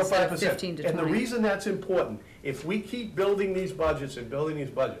 0 to instead 5%. of 15 to 20. And the reason that's important, if we keep building these budgets and building these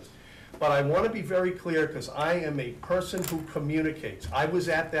budgets, but I want to be very clear, because I am a person who communicates. I was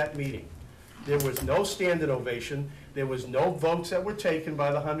at that meeting. There was no standing ovation. There was no votes that were taken by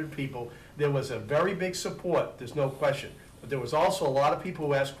the 100 people. There was a very big support, there's no question. But there was also a lot of people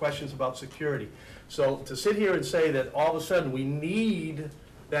who asked questions about security. So to sit here and say that all of a sudden we need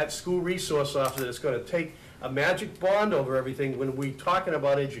that school resource officer that's going to take a magic bond over everything when we're talking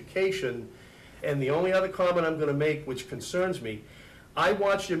about education, and the only other comment I'm going to make, which concerns me, I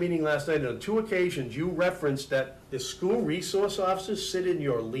watched your meeting last night, and on 2 occasions you referenced that the school resource officers sit in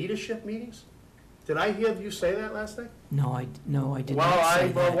your leadership meetings. Did I hear you say that last night? No, I did Well, not say I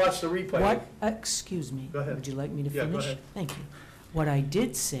that. watched the replay. What, excuse me. Go ahead. Would you like me to Yeah, finish? go ahead. Thank you. What I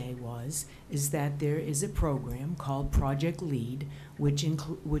did say is that there is a program called Project Lead, which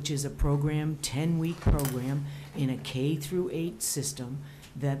is a program, 10-week program in a K through 8 system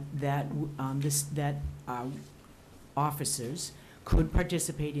that officers could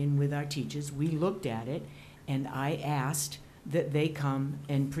participate in with our teachers. We looked at it, and I asked that they come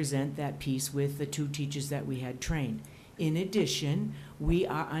and present that piece with the 2 teachers that we had trained. In addition, we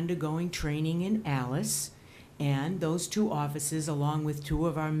are undergoing training in Alice, and those 2 officers, along with 2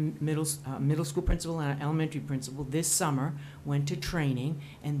 of our middle school principal and our elementary principal, this summer went to training,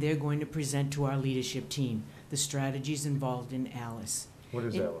 and they're going to present to our leadership team the strategies involved in Alice. What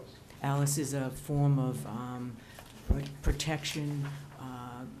is Alice? Alice is a form of protection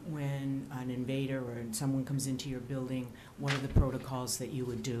when an invader or someone comes into your building. What are the protocols that you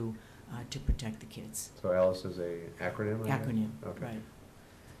would do to protect the kids? So Alice is a acronym? I guess? Acronym, Okay. right.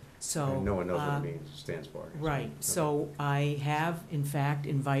 So. And no one knows what it means, stands for. I guess. Right, Okay. so I have, in fact,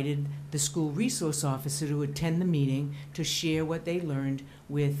 invited the school resource officer to attend the meeting to share what they learned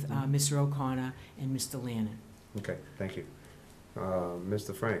with Mr. O'Connor and Mr. Lannon. Okay, thank you.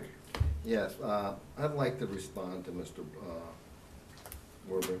 Mr. Frank? Yes, I'd like to respond to Mr.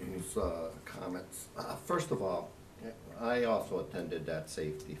 Warburton's comments. First of all, I also attended that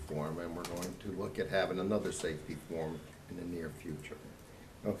safety forum, and we're going to look at having another safety forum in the near future.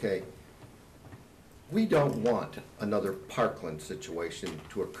 Okay? We don't want another Parkland situation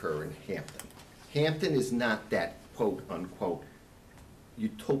to occur in Hampton. Hampton is not that quote-unquote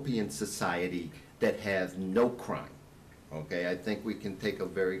utopian society that has no crime. Okay, I think we can take a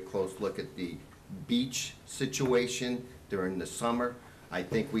very close look at the beach situation during the summer. I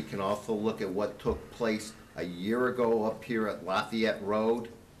think we can also look at what took place a year ago up here at Lafayette Road,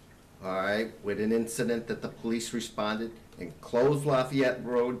 all right, with an incident that the police responded and closed Lafayette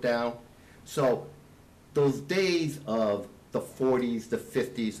Road down. So those days of the 40s, the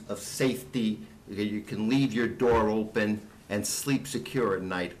 50s of safety, you can leave your door open and sleep secure at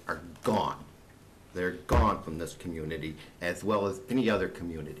night, are gone. They're gone from this community, as well as any other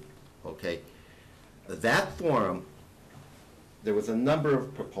community, okay? That forum, there was a number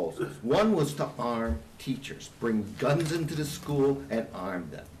of proposals. One was to arm teachers, bring guns into the school and arm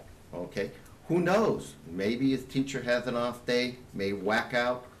them, okay? Who knows? Maybe a teacher has an off day, may whack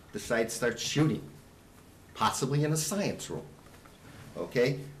out, decide to start shooting, possibly in a science room,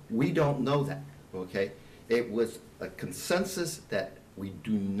 okay? We don't know that, okay? It was a consensus that we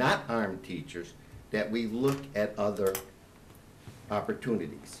do not arm teachers, that we look at other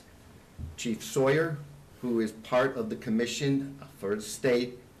opportunities. Chief Sawyer, who is part of the commission for the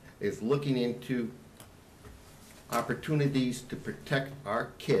state, is looking into opportunities to protect our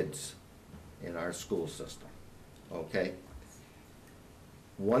kids in our school system, okay?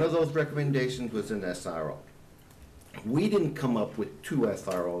 One of those recommendations was an SRO. We didn't come up with 2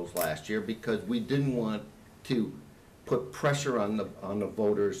 SROs last year because we didn't want to put pressure on the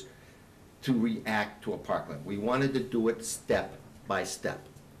voters to react to a Parkland. We wanted to do it step by step,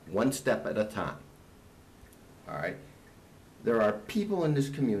 1 step at a time. All right? There are people in this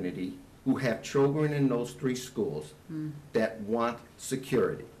community who have children in those 3 schools that want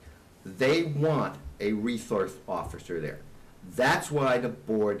security. They want a resource officer there. That's why the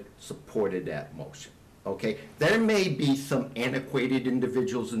board supported that motion. Okay? There may be some antiquated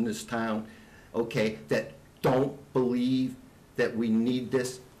individuals in this town, okay, that don't believe that we need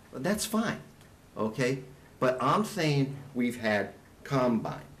this. That's fine, okay? But I'm saying we've had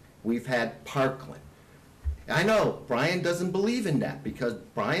Combine, we've had Parkland. I know Brian doesn't believe in that because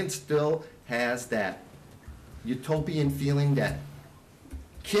Brian still has that utopian feeling that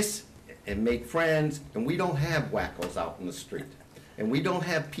kiss and make friends, and we don't have wackos out in the street. And we don't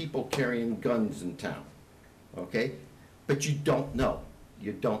have people carrying guns in town, okay? But you don't know.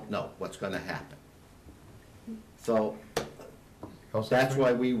 You don't know what's gonna happen. So that's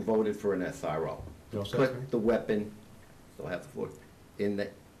why we voted for an SRO. Put the weapon, still have the floor, in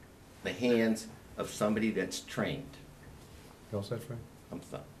the hands of somebody that's trained. You all set, Frank? I'm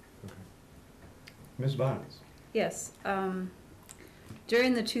sorry. Okay. Ms. Barnes? Yes,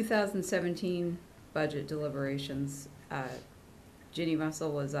 during the 2017 budget deliberations, Ginny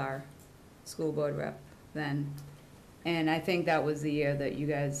Russell was our school board rep then. And I think that was the year that you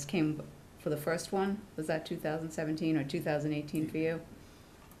guys came for the first one. Was that 2017 or 2018 for you?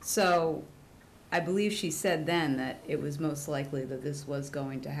 So I believe she said then that it was most likely that this was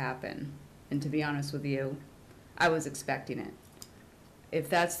going to happen. And to be honest with you, I was expecting it. If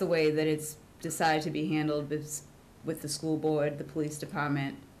that's the way that it's decided to be handled with the school board, the police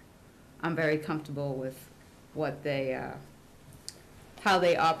department, I'm very comfortable with what they, how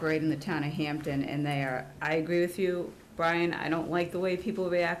they operate in the town of Hampton, and they are, I agree with you, Brian, I don't like the way people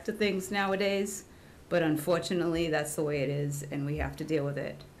react to things nowadays, but unfortunately, that's the way it is, and we have to deal with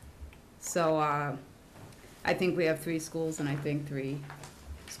it. So, I think we have 3 schools, and I think 3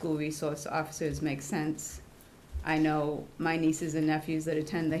 school resource officers make sense. I know my nieces and nephews that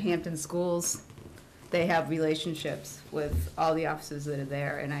attend the Hampton schools, they have relationships with all the officers that are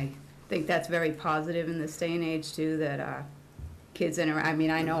there, and I think that's very positive in this day and age too, that kids interact. I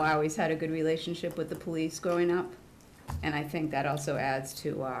mean, I know I always had a good relationship with the police growing up, and I think that also adds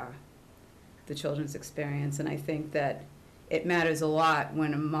to the children's experience, and I think that it matters a lot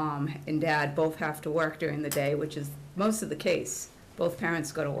when a mom and dad both have to work during the day, which is most of the case. Both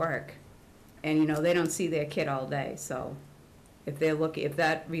parents go to work, and you know, they don't see their kid all day, so if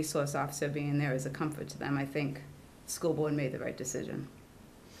that resource officer being there is a comfort to them, I think the school board made the right decision.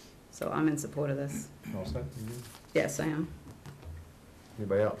 So I'm in support of this. All set? Yes, I am.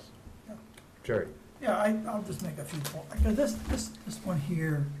 Anybody else? Yeah. Jerry? Yeah, I'll just make a few points. Because this one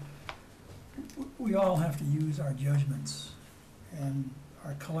here, we all have to use our judgments and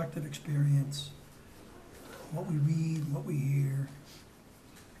our collective experience, what we read, what we hear,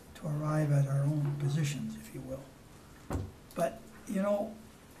 to arrive at our own positions, if you will. But, you know,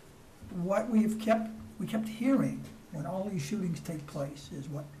 what we kept hearing when all these shootings take place is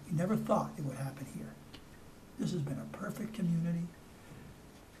what we never thought it would happen here. This has been a perfect community.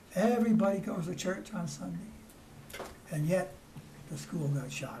 Everybody goes to church on Sunday, and yet the school got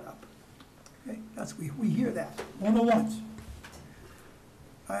shot up. Okay, we hear that more than once.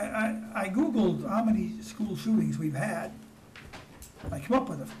 I Googled how many school shootings we've had. I came up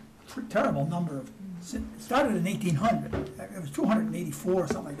with a terrible number of, it started in 1800. It was 284 or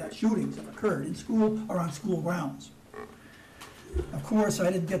something like that, shootings that occurred in school or on school grounds. Of course,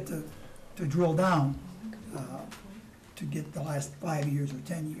 I didn't get to drill down to get the last 5 years or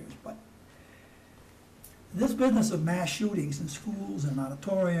 10 years, but this business of mass shootings in schools and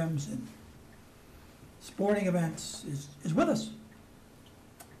auditoriums and sporting events is with us.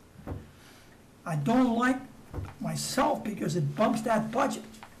 I don't like myself because it bumps that budget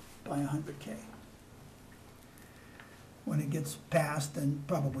by $100K. When it gets passed, and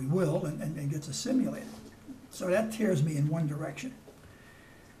probably will, and gets assimilated. So that tears me in one direction.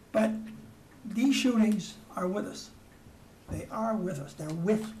 But these shootings are with us. They are with us. They're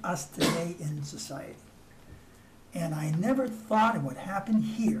with us today in society. And I never thought it would happen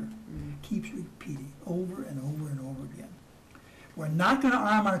here. It keeps repeating over and over and over again. We're not going to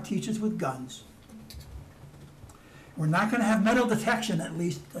arm our teachers with guns. We're not going to have metal detection, at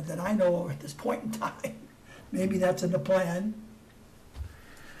least that I know of at this point in time. Maybe that's in the plan.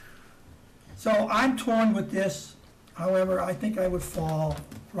 So I'm torn with this. However, I think I would fall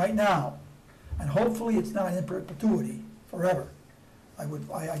right now, and hopefully it's not in perpetuity, forever.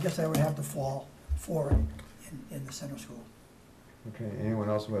 I guess I would have to fall for it in the center school. Okay, anyone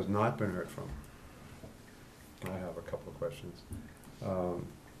else who has not been heard from? I have a couple of questions.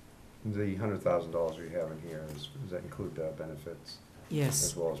 The $100,000 you have in here, does that include benefits? Yes.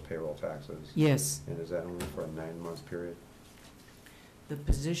 As well as payroll taxes? Yes. And is that only for a 9-month period? The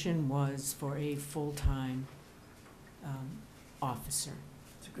position was for a full-time officer.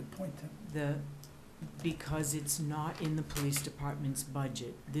 That's a good point, Tim. Because it's not in the police department's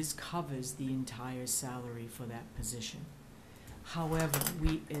budget, this covers the entire salary for that position. However,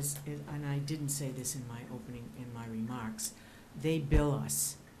 and I didn't say this in my remarks, they bill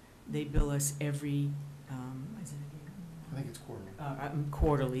us. They bill us every, I think it's quarterly.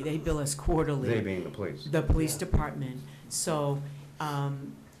 quarterly. They bill us quarterly. They being the police? The police department. So,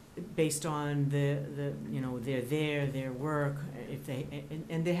 based on their work,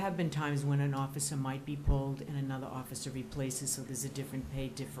 and there have been times when an officer might be pulled and another officer replaces, so there's a different pay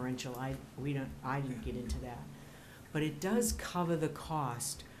differential. I didn't get into that. But it does cover the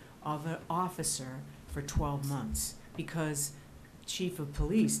cost of an officer for 12 months, because chief of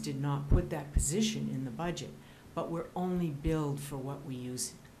police did not put that position in the budget, but we're only billed for what we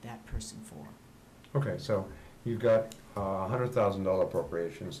use that person for. Okay, so you've got $100,000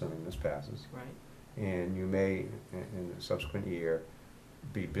 appropriation, assuming this passes. Right. And you may, in the subsequent year,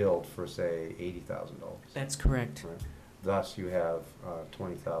 be billed for, say, $80,000. That's correct. Right? Thus, you have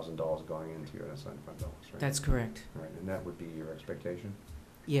 $20,000 going into your unassigned fund balance, right? That's correct. Right, and that would be your expectation?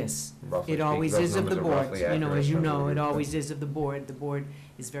 Yes. Roughly It always speaking, is those of the numbers are board. roughly You know, accurate as you in terms of know, it your- always is of the board. The board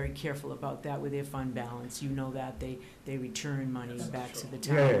is very careful about that with their fund balance. You know that. They return money back to the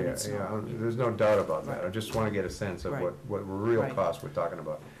town. Yeah. So- There's no doubt about that. Right. I just want to get a sense of Right. what real Right. costs we're talking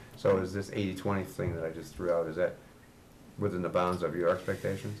about. So is this 80-20 thing that I just threw out, is that within the bounds of your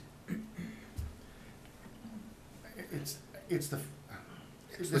expectations? it's the.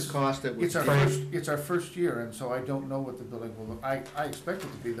 It's the cost that was. It's our first year, and so I don't know what the building will look, I expect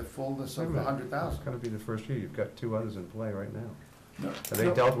it to be the fullness of the It's 100,000. gonna be the first year, you've got 2 others in play right now. No. Are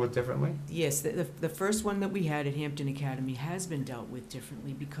they dealt with differently? Yes, the first one that we had at Hampton Academy has been dealt with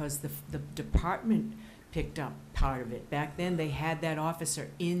differently because the department picked up part of it. Back then, they had that officer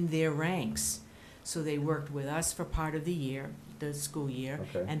in their ranks. So they worked with us for part of the year, the school year,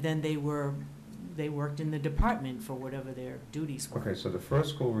 Okay. and then they worked in the department for whatever their duties were. Okay, so the first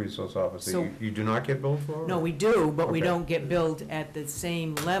school resource officer, So- you do not get billed for? No, we do, but we Okay. don't get billed at the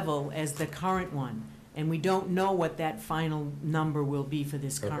same level as the current one. And we don't know what that final number will be for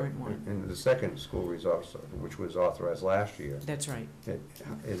this Okay. current one. And the second school resource officer, which was authorized last year, That's right.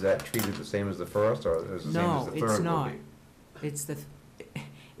 is that treated the same as the first, or is it the same as No, the it's third will not. be? It's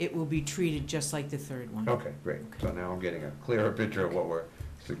it will be treated just like the third one. Okay, great. So now I'm getting a clearer picture of what we're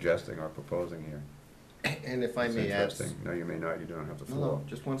suggesting or proposing here. And if I It's may add. interesting. No, you may not, you don't have the No, floor. no,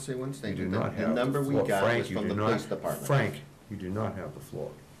 just want to say one You thing. do The- not have The number we floor. got Frank, was you from do the not- police department. Frank, you do not have the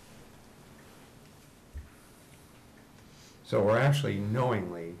floor. So we're actually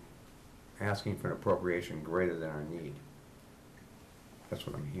knowingly asking for an appropriation greater than our need. That's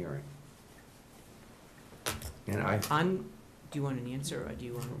what I'm hearing. And Do you want an answer, or do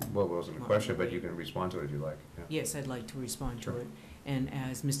you want? well, it wasn't a question, but you can respond to it if you like. Yeah. Yes, I'd like to respond to Sure. it. And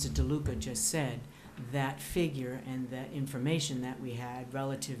as Mr. DeLuca just said, that figure and that information that we had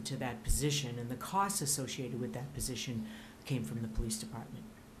relative to that position and the costs associated with that position came from the police department.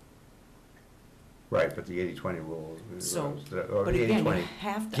 Right, but the 80-20 rule, So, or But the again, you 80-20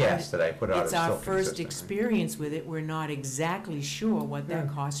 have to. guess that I put out is It's still our consistent. first right? experience with it, we're not exactly sure what that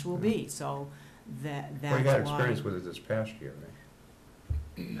Yeah. cost will be, so that's Well, you had why. experience with it this past year,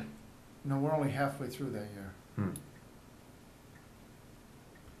 right? No, we're only halfway through that year. Hmm.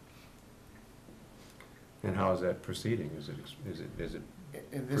 And how is that proceeding? Is it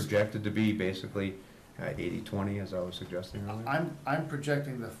In this, projected to be basically 80-20, as I was suggesting earlier? I'm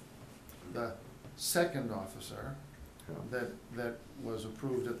projecting the second officer Yeah. that was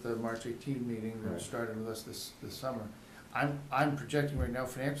approved at the March 18 meeting that Right. started with us this summer. I'm projecting right now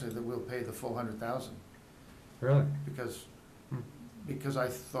financially that we'll pay the full 100,000 Really? because, Hmm. because I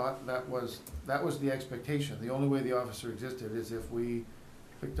thought that was the expectation. The only way the officer existed is if we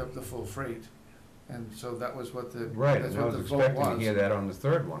picked up the full freight. And so that was what the, Right, that's and I what was the vote expecting to was. hear that on the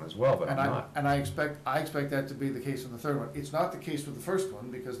third one as well, but I'm not. And I expect that to be the case in the third one. It's not the case with the first one,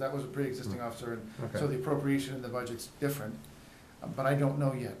 because that was a pre-existing officer, and so Okay. the appropriation in the budget's different. But I don't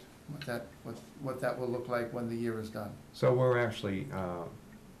know yet what that will look like when the year is done. So we're actually,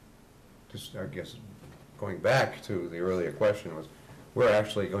 just, I guess, going back to the earlier question was, we're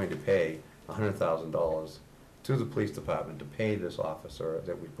actually going to pay $100,000 to the police department to pay this officer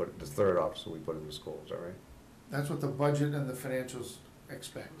that we put, the third officer we put in the school, is that right? That's what the budget and the financials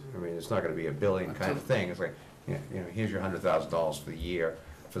expect. I mean, it's not gonna be a billing kind of thing, it's like, you know, here's your $100,000 for the year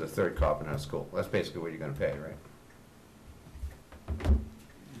for the third cop in our school. That's basically what you're gonna pay, right?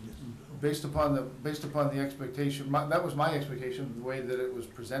 Based upon the expectation, that was my expectation, the way that it was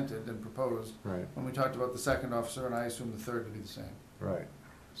presented and proposed, Right. when we talked about the second officer, and I assumed the third to be the same. Right.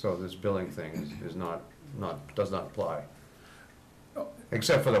 So this billing thing is does not apply. No.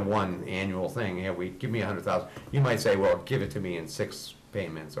 Except for the one annual thing, yeah, give me 100,000. You might say, well, give it to me in 6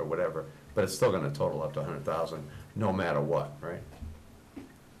 payments or whatever, but it's still gonna total up to 100,000, no matter what, right?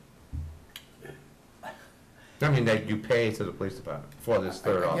 I mean, that you pay to the police department for this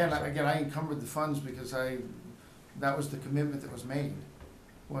third officer. Again, I encumbered the funds because that was the commitment that was made,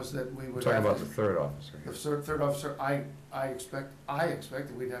 was that we We're would talking have. about the third officer The here. third officer, I expect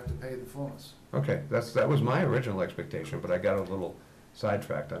that we'd have to pay the fullness. Okay, that was my original expectation, but I got a little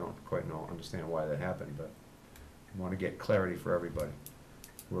sidetracked. I don't quite understand why that happened, but I want to get clarity for everybody.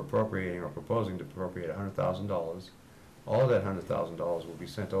 We're appropriating or proposing to appropriate $100,000. All of that $100,000 will be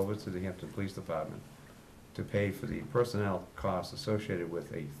sent over to the Hampton Police Department to pay for the personnel costs associated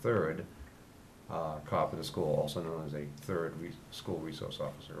with a third cop in the school, also known as a third school resource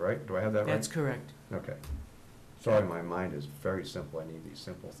officer, right? Do I have that right? That's correct. Okay. Sorry, my mind is very simple. I need these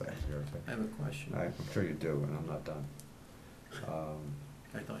simple things here, okay? I have a question. I'm sure you do, and I'm not done.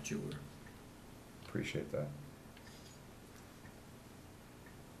 I thought you were. Appreciate that.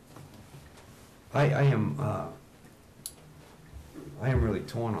 I am really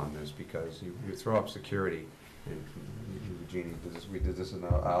torn on this because you throw up security, and Jeannie, we did this in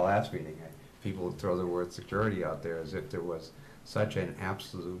our last meeting. People would throw the word security out there as if there was such an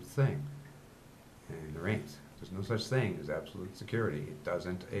absolute thing. And there ain't. There's no such thing as absolute security. It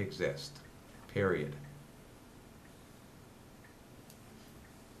doesn't exist, period.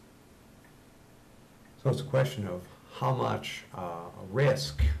 So it's a question of how much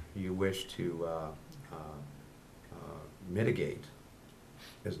risk you wish to mitigate,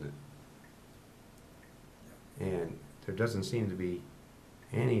 isn't it? And there doesn't seem to be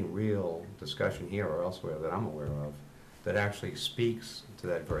any real discussion here or elsewhere that I'm aware of that actually speaks to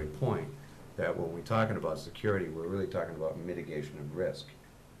that very point, that when we're talking about security, we're really talking about mitigation of risk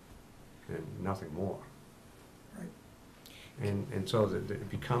and nothing more. Right. And so it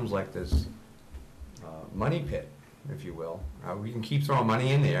becomes like this money pit, if you will. We can keep throwing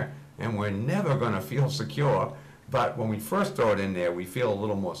money in there, and we're never going to feel secure, but when we first throw it in there, we feel a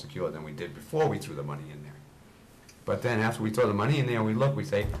little more secure than we did before we threw the money in there. But then after we throw the money in there, we look, we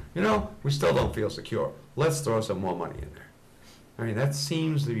say, you know, we still don't feel secure. Let's throw some more money in there. I mean, that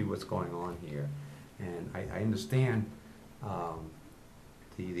seems to be what's going on here. And I understand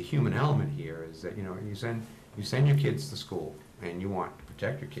the human element here is that, you know, you send your kids to school and you want to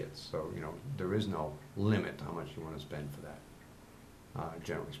protect your kids. So, you know, there is no limit to how much you want to spend for that,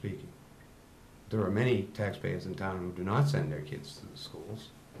 generally speaking. There are many taxpayers in town who do not send their kids to the schools,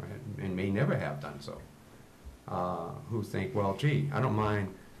 right, and may never have done so, who think, well, gee, I don't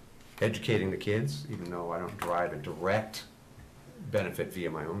mind educating the kids, even though I don't derive a direct benefit via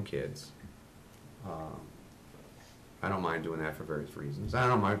my own kids. I don't mind doing that for various reasons. I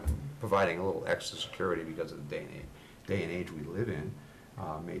don't mind providing a little extra security because of the day and age we live in,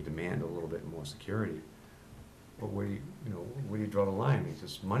 may demand a little bit more security. But where do you draw the line? I mean,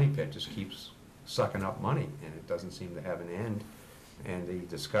 this money pit just keeps sucking up money, and it doesn't seem to have an end. And the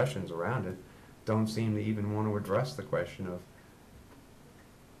discussions around it don't seem to even want to address the question of,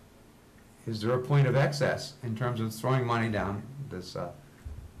 is there a point of excess in terms of throwing money down this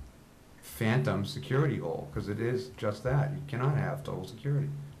phantom security hole? Because it is just that. You cannot have total security.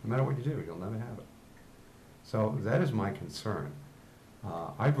 No matter what you do, you'll never have it. So that is my concern.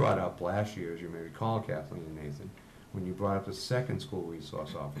 I brought up last year, as you may recall, Kathleen and Nathan, when you brought up the second school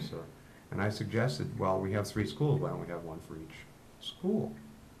resource officer, and I suggested, well, we have 3 schools, why don't we have one for each school?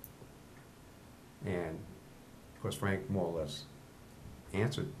 And, of course, Frank more or less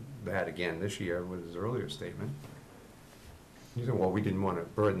answered that again this year with his earlier statement. He said, well, we didn't want to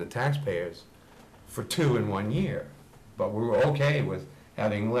burden the taxpayers for 2 in 1 year, but we were okay with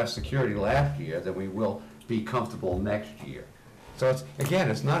having less security last year than we will be comfortable next year. So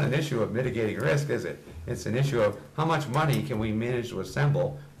it's not an issue of mitigating risk, is it? It's an issue of how much money can we manage to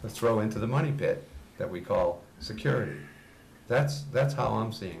assemble to throw into the money pit that we call security. That's how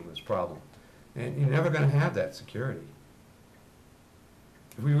I'm seeing this problem. And you're never going to have that security.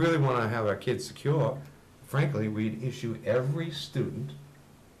 If we really want to have our kids secure, frankly, we'd issue every student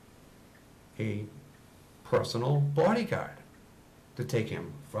a personal bodyguard to take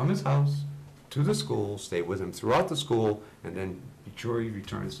him from his house to the school, stay with him throughout the school, and then be sure he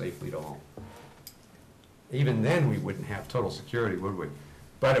returns safely to home. Even then, we wouldn't have total security, would we?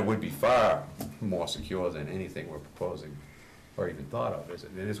 But it would be far more secure than anything we're proposing or even thought of, is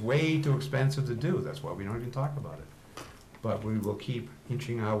it? And it's way too expensive to do. That's why we don't even talk about it. But we will keep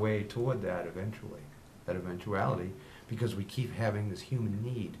inching our way toward that eventually, that eventuality, because we keep having this human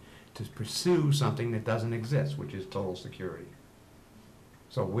need to pursue something that doesn't exist, which is total security.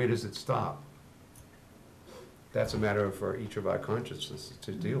 So where does it stop? That's a matter for each of our consciousness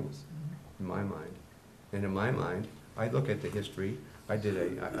to deal with, in my mind. And in my mind, I look at the history.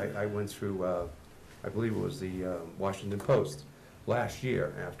 I went through, I believe it was the Washington Post last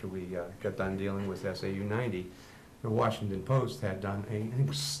year after we got done dealing with SAU 90. The Washington Post had done an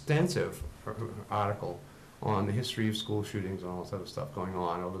extensive article on the history of school shootings and all this other stuff going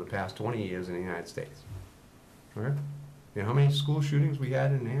on over the past 20 years in the United States. All right? You know how many school shootings we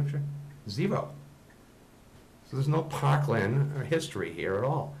had in New Hampshire? 0. So there's no Parkland history here at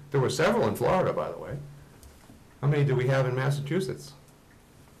all. There were several in Florida, by the way. How many do we have in Massachusetts?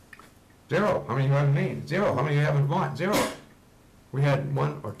 0. How many do you have in Maine? 0. How many do you have in Vermont? 0. We had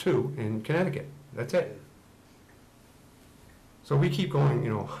 1 or 2 in Connecticut. That's it. So we keep going,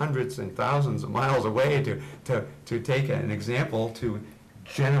 hundreds and thousands of miles away to take an example to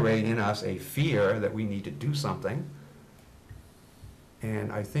generate in us a fear that we need to do something.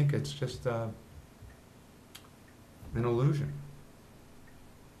 And I think it's just an illusion.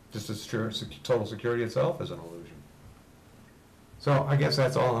 Just as sure total security itself is an illusion. So I guess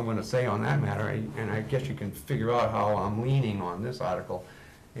that's all I'm going to say on that matter. And I guess you can figure out how I'm leaning on this article.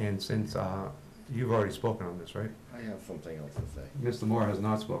 And since you've already spoken on this, right? I have something else to say. Mr. Moore has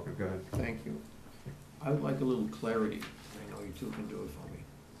not spoken. Go ahead. Thank you. I would like a little clarity. I know you two can do it for me.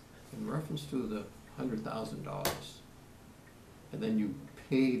 In reference to the $100,000, and then you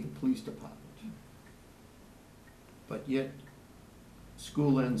pay the police department, but yet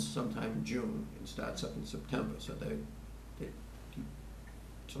school ends sometime in June and starts up in September, so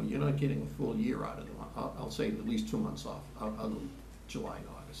so you're not getting a full year out of them. I'll say at least 2 months off, out of July and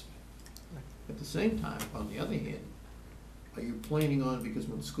August. At the same time, on the other hand, are you planning on, because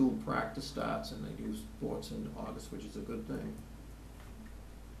when school practice starts and they do sports in August, which is a good thing,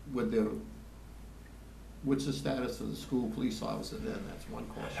 what's the status of the school police officer then? That's one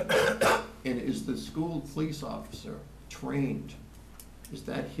question. And is the school police officer trained? Is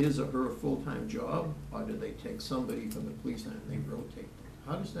that his or her full-time job, or do they take somebody from the police and they rotate them?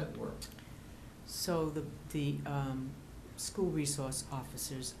 How does that work? So the school resource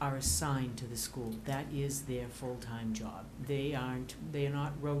officers are assigned to the school. That is their full-time job. They are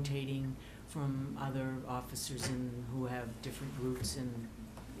not rotating from other officers who have different routes, and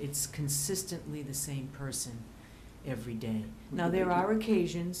it's consistently the same person every day. Now, there are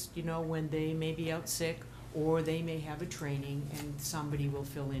occasions, when they may be out sick, or they may have a training and somebody will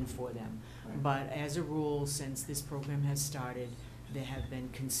fill in for them. But as a rule, since this program has started, they have been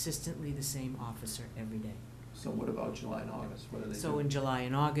consistently the same officer every day. So what about July and August? What do they do? So in July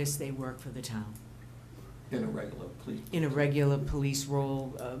and August, they work for the town. In a regular police? In a regular police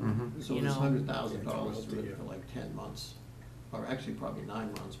role, So you this know. $100,000 is written for like 10 months, or actually probably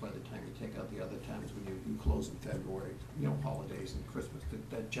 9 months by the time you take out the other times when you close in February, holidays and Christmas.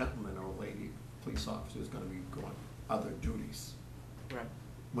 That gentleman or lady, police officer, is gonna be going other duties Right,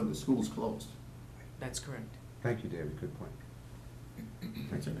 when the school's closed. that's correct. Thank you, David, good point.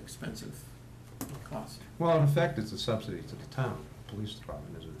 It's an expensive cost. Well, in effect, it's a subsidy to the town, police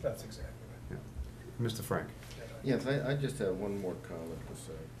department, isn't it? That's exactly right. Yeah. Mr. Frank? Yes, I just have one more comment to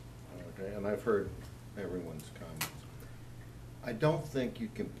say, okay, and I've heard everyone's comments. I don't think you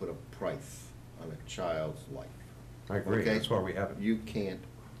can put a price on a child's life. I agree, Okay? that's why we have it. You can't,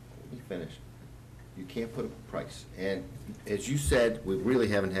 let me finish. You can't put a price. And as you said, we really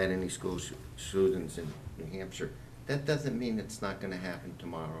haven't had any school shootings in New Hampshire. That doesn't mean it's not gonna happen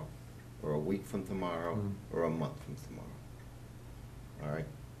tomorrow, or a week from tomorrow, or a month from tomorrow. All right?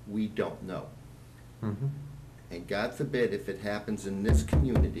 We don't know. Mhm. And God forbid if it happens in this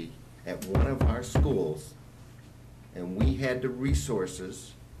community at one of our schools, and we had the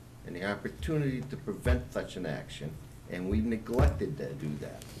resources and the opportunity to prevent such an action, and we neglected to do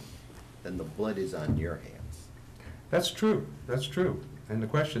that, then the blood is on your hands. That's true, that's true. And the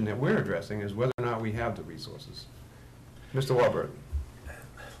question that we're addressing is whether or not we have the resources. Mr. Warburton?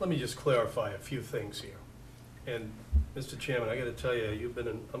 Let me just clarify a few things here. And, Mr. Chairman, I gotta tell you, you've been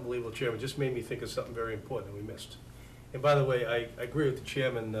an unbelievable chairman. Just made me think of something very important that we missed. And by the way, I agree with the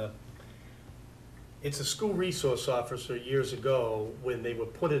chairman. It's a school resource officer years ago when they were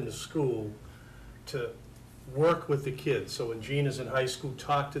put into school to work with the kids. So when Gina's in high school,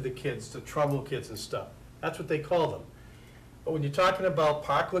 talk to the kids, to trouble kids and stuff. That's what they call them. But when you're talking about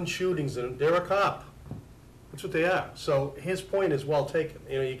Parkland shootings, they're a cop. That's what they are. So his point is well taken.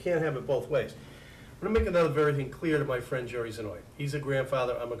 You can't have it both ways. I'm gonna make another very thing clear to my friend Jerry Zanoy. He's a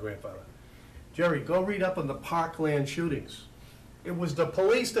grandfather, I'm a grandfather. Jerry, go read up on the Parkland shootings. It was the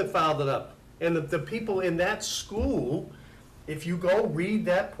police that filed it up. And the people in that school, if you go read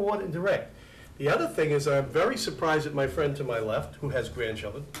that report and direct. The other thing is, I'm very surprised at my friend to my left, who has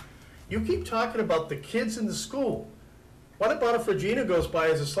grandchildren. You keep talking about the kids in the school. What about if Regina goes by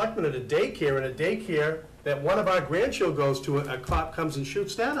as a selectman at a daycare, and a daycare that one of our grandchildren goes to, a cop comes and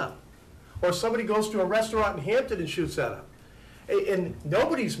shoots that up? Or somebody goes to a restaurant in Hampton and shoots that up? And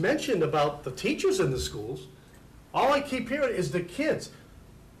nobody's mentioned about the teachers in the schools. All I keep hearing is the kids.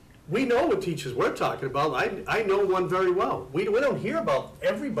 We know what teachers we're talking about. I know one very well. We don't hear about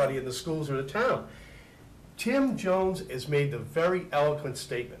everybody in the schools or the town. Tim Jones has made the very eloquent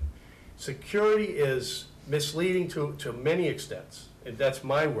statement. Security is misleading to many extents, and that's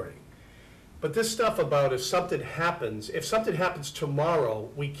my wording. But this stuff about if something happens tomorrow,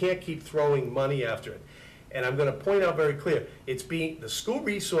 we can't keep throwing money after it. And I'm gonna point out very clear, it's being, the school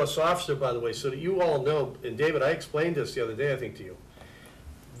resource officer, by the way, so that you all know, and David, I explained this the other day, I think, to you.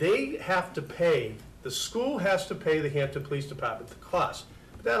 They have to pay, the school has to pay the Hampton Police Department the cost.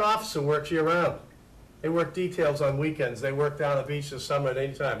 But that officer works year-round. They work details on weekends, they work down at the beach this summer at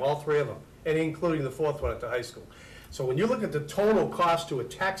any time, all three of them, and including the fourth one at the high school. So when you look at the total cost to a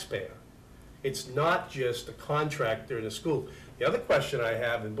taxpayer, it's not just the contractor in the school. The other question I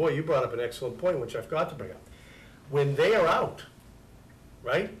have, and boy, you brought up an excellent point, which I've got to bring up. When they are out,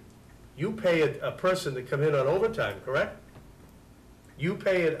 right, you pay a person to come in on overtime, correct? You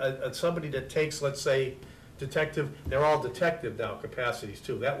pay somebody that takes, let's say, detective, they're all detective now capacities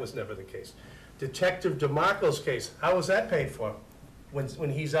too. That was never the case. Detective DeMarco's case, how was that paid for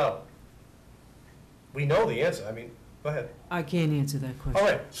when he's out? We know the answer. I mean, Go ahead. I can't answer that question. All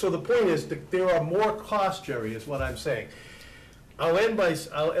right, so the point is that there are more costs, Jerry, is what I'm saying. I'll end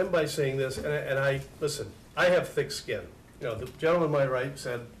by saying this, and listen, I have thick skin. You know, the gentleman on my right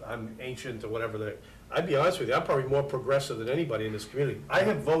said I'm ancient or whatever. I'd be honest with you, I'm probably more progressive than anybody in this community. I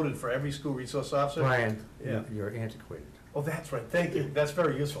have voted for every school resource officer. Brian, Yeah. you're antiquated. Oh, that's right, thank you, that's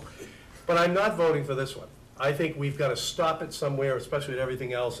very useful. But I'm not voting for this one. I think we've got to stop it somewhere, especially with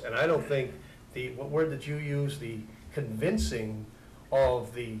everything else, and I don't think what word did you use, the convincing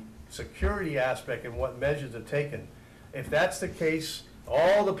of the security aspect and what measures are taken. If that's the case,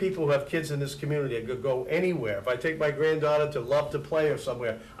 all the people who have kids in this community could go anywhere. If I take my granddaughter to Love to Play or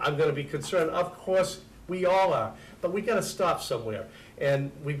somewhere, I'm gonna be concerned. Of course, we all are, but we gotta stop somewhere.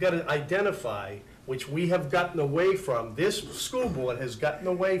 And we've gotta identify, which we have gotten away from, this school board has gotten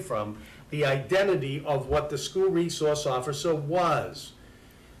away from, the identity of what the school resource officer was.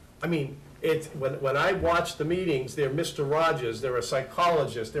 I mean, when I watch the meetings, they're Mr. Rogers, they're a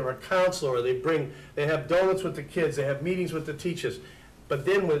psychologist, they're a counselor, they have donuts with the kids, they have meetings with the teachers. But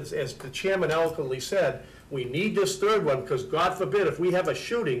then, as the chairman eloquently said, we need this third one, because God forbid, if we have a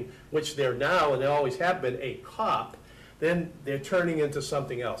shooting, which they're now, and they always have been, a cop, then they're turning into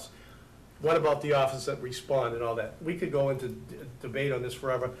something else. What about the officers that respond and all that? We could go into debate on this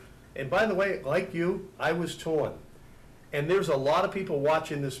forever. And by the way, like you, I was torn. And there's a lot of people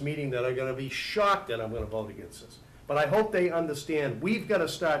watching this meeting that are gonna be shocked that I'm gonna vote against this. But I hope they understand, we've gotta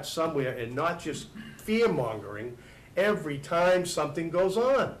start somewhere and not just fear-mongering every time something goes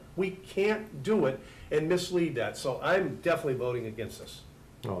on. We can't do it and mislead that. So I'm definitely voting against this.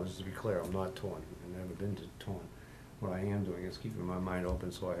 No, just to be clear, I'm not torn. I've never been torn. What I am doing is keeping my mind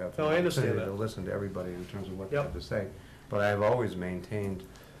open, so I have No, I understand opportunity to that. listen to everybody in terms of what they Yep. have to say. But I've always maintained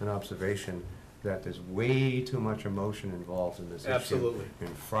an observation that there's way too much emotion involved in this issue. Absolutely. And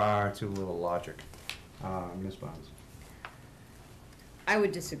far too little logic. Ms. Bonds? I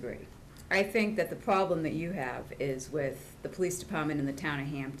would disagree. I think that the problem that you have is with the police department in the town of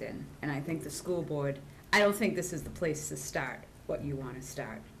Hampton, and I think the school board, I don't think this is the place to start what you want to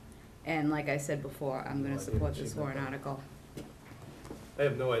start. And like I said before, I'm going to support this warrant article. I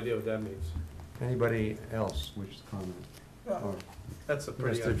have no idea what that means. Anybody else wish to comment? Or That's a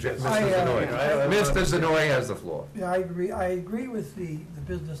pretty. Mr. unjust- Zanoy. Mr. Zanoy has the floor. Yeah, I agree with the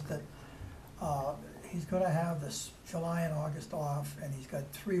business that, he's gonna have this July and August off, and he's got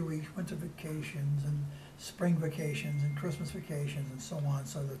 3 weeks, winter vacations, and spring vacations, and Christmas vacations, and so on.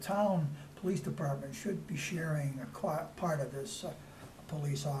 So the town police department should be sharing a part of this,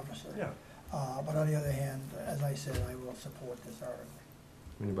 police officer. Yeah. But on the other hand, as I said, I will support this article.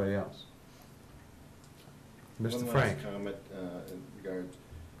 Anybody else? Mr. One Frank? last comment in regards,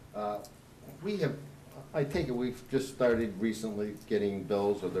 I take it we've just started recently getting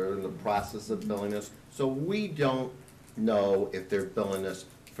bills, or they're in the process of billing us, so we don't know if they're billing us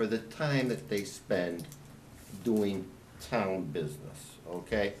for the time that they spend doing town business,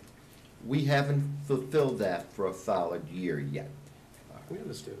 okay? We haven't fulfilled that for a solid year yet. We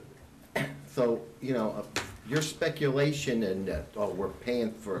understand it. So, you know, your speculation and that, oh, we're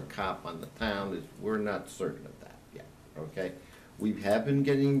paying for a cop on the town, is, we're not certain of that yet, okay? We have been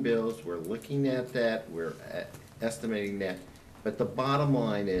getting bills, we're looking at that, we're estimating that, but the bottom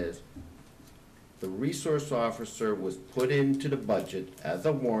line is, the resource officer was put into the budget as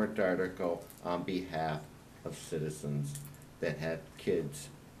a warrant article on behalf of citizens that have kids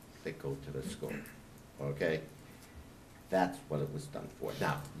that go to the school, okay? That's what it was done for.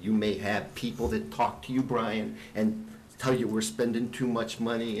 Now, you may have people that talk to you, Brian, and tell you we're spending too much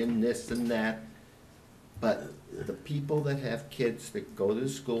money in this and that, but the people that have kids that go to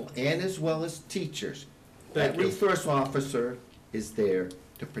school, and as well as teachers, that Thank you. resource officer is there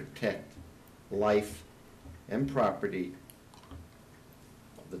to protect life and property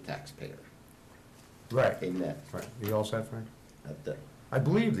of the taxpayer. Right. Amen. Right. You all set, Frank? That's it. I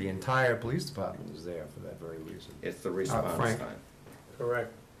believe the entire police department is there for that very reason. It's the response Frank? time.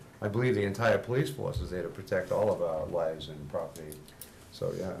 Correct. I believe the entire police force is there to protect all of our lives and property.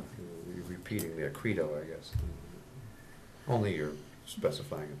 So, yeah, you're repeating their credo, I guess. Only you're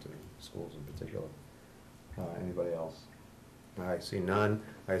specifying it to schools in particular. Anybody else? I see none.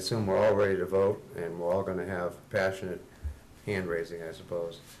 I assume we're all ready to vote, and we're all gonna have passionate hand raising, I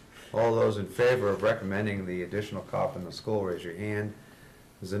suppose. All those in favor of recommending the additional cop in the school, raise your hand.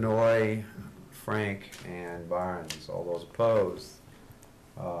 Zanoy, Frank, and Barnes. All those opposed?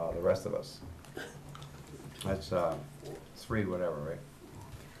 The rest of us. That's 3 whatever, right?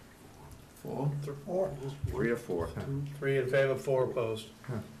 4? 4. 3 to 4. 3 in favor, 4 opposed.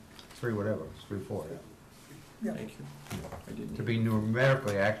 3 whatever, it's 3-4, yeah. Yeah. Thank you. I didn't. To be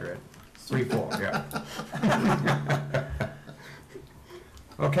numerically accurate, 3-4, yeah.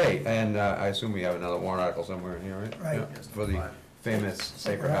 Okay, and I assume we have another warrant article somewhere in here, right? Right. Yeah, Yes, for the 5. famous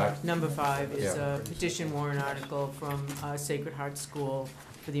Sacred Heart. Number 5 is Yeah. a petition warrant article from Sacred Heart School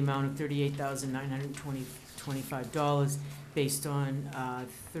for the amount of $38,925 based on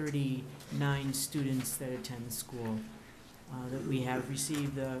 39 students that attend the school. That we have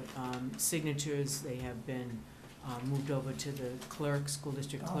received the signatures, they have been moved over to the clerk, school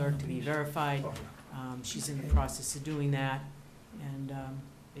district clerk, to be verified. She's in the process of doing that, and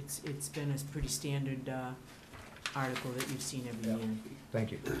it's been a pretty standard article that you've seen every year.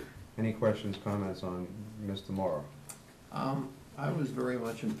 Thank you. Any questions, comments on Mr. Morrow? I was very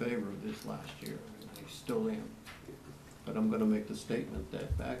much in favor of this last year, and I still am. But I'm gonna make the statement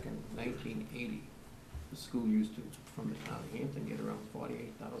that back in 1980, the school used to, from the town of Hampton, get around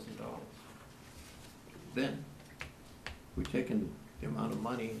 $48,000. Then, we've taken the amount of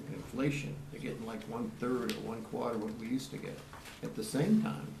money and inflation, they're getting like 1/3 or 1/4 what we used to get. At the same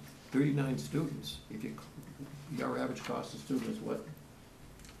time, 39 students, if you, your average cost of student is what?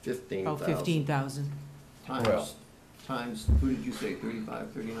 15,000. About 15,000. Well. Times, who did you say,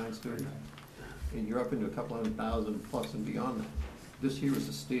 35, 39 students? And you're up into a couple hundred thousand plus and beyond that. This here is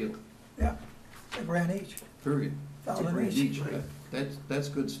a steal, Yeah, a grand each. period. It's a $1,000 grand each. That's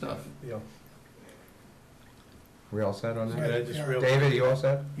good stuff. Yeah. We all set on And that? I just real, David, you all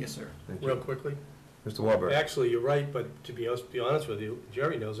set? Yes, sir. Thank you. real quickly, Mr. Warburg? actually, you're right, but to be honest with you,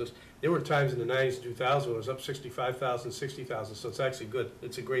 Jerry knows this, there were times in the 90s and 2000s when it was up 65,000, 60,000, so it's actually good.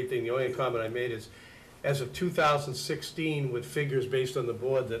 It's a great thing. The only comment I made is, as of 2016, with figures based on the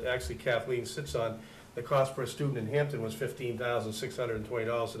board that actually Kathleen sits on, the cost per student in Hampton was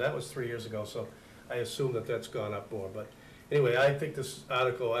 $15,620, so that was 3 years ago, so I assume that that's gone up more. But anyway, I think this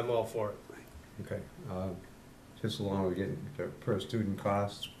article, I'm all for it. Okay, just along with getting the per student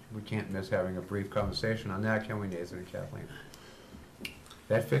costs, we can't miss having a brief conversation on that, can we, Nathan and Kathleen?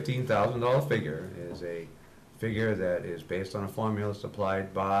 That $15,000 figure is a figure that is based on a formula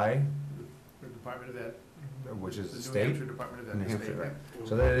supplied by, The Department of Ed. which is The the New state? Hampshire Department of Ed. New the Hampshire, state, right. yeah.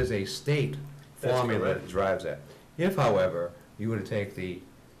 So that is a state That's formula correct. that drives that. If, however, you were to take the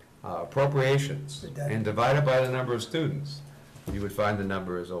appropriations and divide it by the number of students, you would find the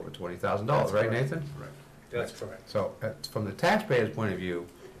number is over $20,000, right, Nathan? Correct. That's correct. So, from the taxpayer's point of view,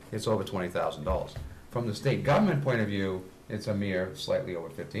 it's over $20,000. From the state government point of view, it's a mere slightly over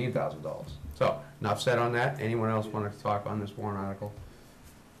 $15,000. So, enough said on that. Anyone else want to talk on this warrant article?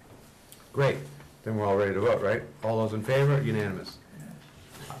 Great, then we're all ready to vote, right? All those in favor, unanimous.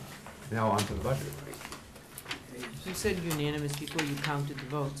 Now on to the budget. You said unanimous before you counted the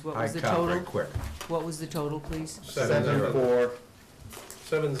votes. What I was the count very total? quick. What was the total, please? 7-4.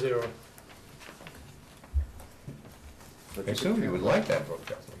 7-0. I assume you would like that vote,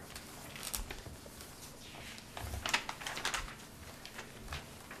 Kathleen.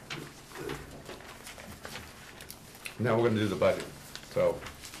 Now we're gonna do the budget. So,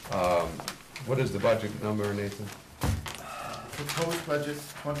 what is the budget number, Nathan? Proposed budget,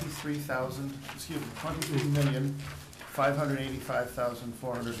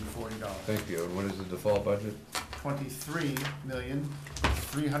 23,585,440. Thank you. And what is the default budget?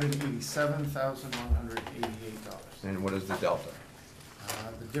 $23,387,188. And what is the delta?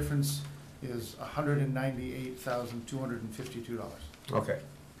 The difference is $198,252. Okay.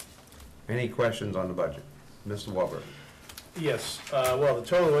 Any questions on the budget? Mr. Walberg? Yes, well, the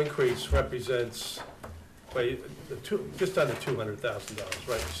total increase represents, just under $200,000,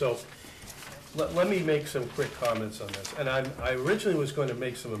 right? So, let me make some quick comments on this. And I originally was going to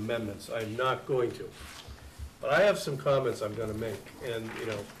make some amendments, I'm not going to. But I have some comments I'm gonna make, and,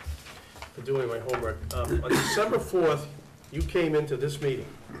 for doing my homework. On December 4th, you came into this meeting,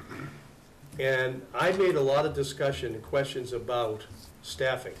 and I made a lot of discussion and questions about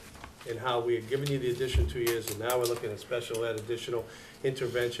staffing, and how we had given you the addition 2 years, and now we're looking at special ed, additional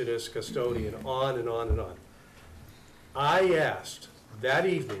interventionist, custodian, on and on and on. I asked that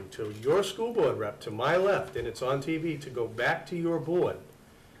evening to your school board rep, to my left, and it's on TV, to go back to your board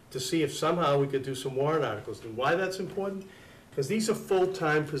to see if somehow we could do some warrant articles. And why that's important? Because these are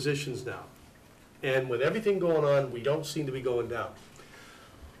full-time positions now. And with everything going on, we don't seem to be going down.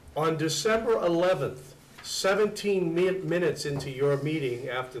 On December 11th, 17 minutes into your meeting,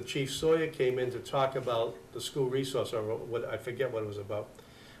 after Chief Sawyer came in to talk about the school resource, or what, I forget what it was about.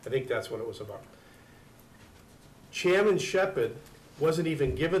 I think that's what it was about. Chairman Shepherd wasn't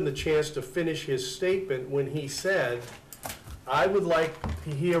even given the chance to finish his statement when he said, I would like to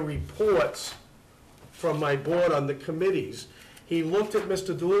hear reports from my board on the committees. He looked at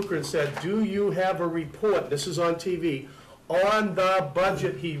Mr. DeLuca and said, do you have a report, this is on TV, on the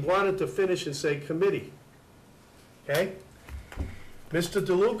budget, he wanted to finish and say committee. Okay? Mr.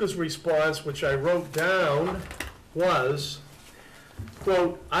 DeLuca's response, which I wrote down, was,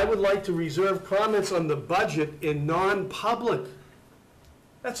 quote, "I would like to reserve comments on the budget in non-public."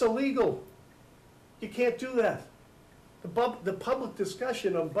 That's illegal. You can't do that. The public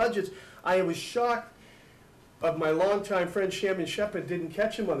discussion on budgets, I was shocked of my longtime friend Chairman Shepherd didn't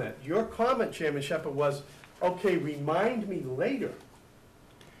catch him on that. Your comment, Chairman Shepherd, was, okay, remind me later.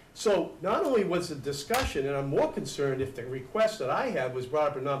 So not only was the discussion, and I'm more concerned if the request that I had was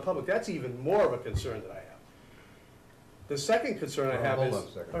brought up in non-public, that's even more of a concern that I have. The second concern I have is. Hold on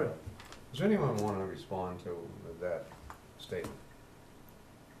a second. All right. Does anyone want to respond to that statement?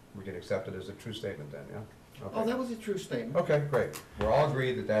 We can accept it as a true statement then, yeah? Oh, Okay. that was a true statement. Okay, great. We're all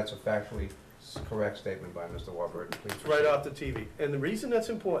agreed that that's a factually correct statement by Mr. Warburton. Please It's right proceed. off the TV. And the reason that's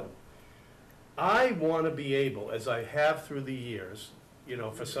important, I want to be able, as I have through the years, you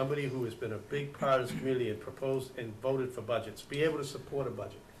know, for somebody who has been a big part of this community and proposed and voted for budgets, be able to support a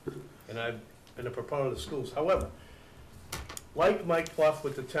budget. And I've been a proponent of the schools. However, like Mike Pluff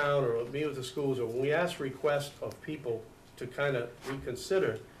with the town or me with the schools, or when we ask requests of people to kind of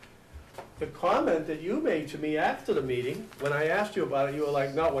reconsider, the comment that you made to me after the meeting, when I asked you about it, you were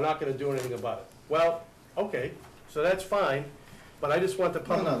like, no, we're not gonna do anything about it. Well, okay, so that's fine, but I just want the No,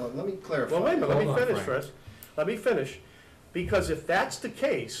 public. no, let me clarify. Well, wait a minute, let Hold me on, finish Frank. first. Let me finish, because if that's the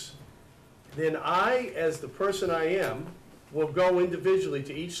case, then I, as the person I am, will go individually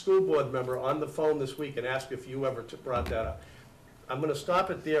to each school board member on the phone this week and ask if you ever brought that up. I'm gonna stop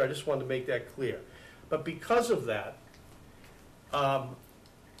it there, I just wanted to make that clear. But because of that,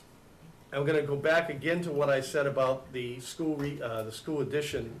 I'm gonna go back again to what I said about the school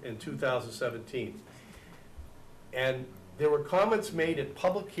edition in 2017. And there were comments made at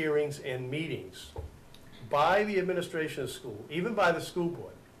public hearings and meetings by the administration of school, even by the school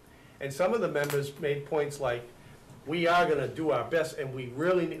board. And some of the members made points like, we are gonna do our best, and we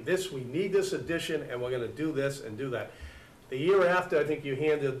really need this, we need this edition, and we're gonna do this and do that. The year after, I think you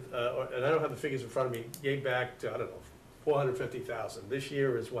handed, and I don't have the figures in front of me, gave back to, I don't know, 450,000. This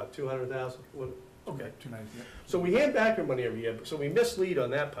year is what, 200,000? Okay. 290, yeah. So we hand back our money every year, so we mislead on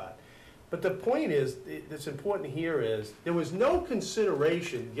that part. But the point is, that's important here is, there was no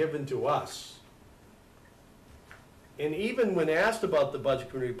consideration given to us. And even when asked about the budget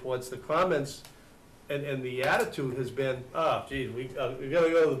committee reports, the comments and the attitude has been, oh, geez, we gotta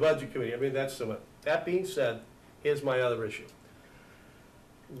go to the budget committee. I mean, that's so much. That being said, here's my other issue.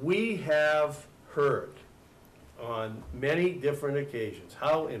 We have heard on many different occasions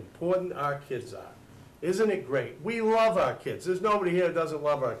how important our kids are. Isn't it great? We love our kids. There's nobody here that doesn't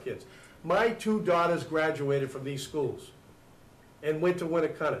love our kids. My two daughters graduated from these schools and went to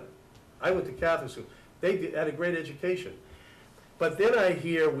Winnicott. I went to Catholic school. They had a great education. But then I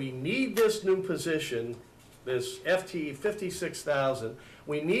hear we need this new position, this FTE 56,000.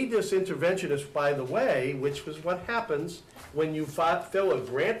 We need this interventionist, by the way, which was what happens when you fill a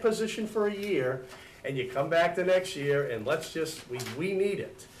grant position for a year and you come back the next year and we need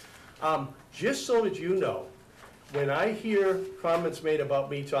it. Just so that you know, when I hear comments made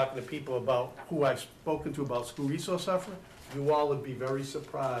about me talking to people about who I've spoken to about school resource officer, you all would be very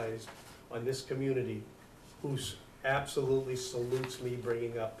surprised on this community who absolutely salutes me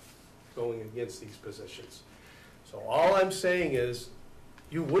bringing up going against these positions. So all I'm saying is,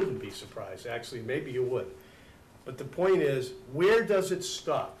 you wouldn't be surprised, actually, maybe you would. But the point is, where does it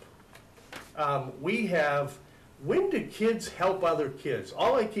stop? When do kids help other kids?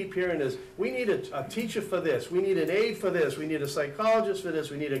 All I keep hearing is, we need a teacher for this, we need an aide for this, we need a psychologist for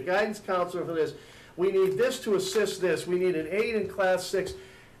this, we need a guidance counselor for this, we need this to assist this, we need an aide in class 6.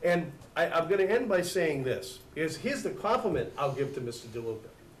 And I'm gonna end by saying this, because here's the compliment I'll give to Mr. DeLuca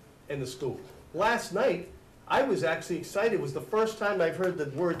and the school. Last night, I was actually excited. It was the first time I've heard the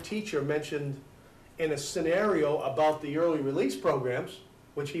word teacher mentioned in a scenario about the early release programs,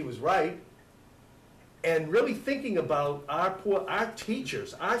 which he was right, and really thinking about our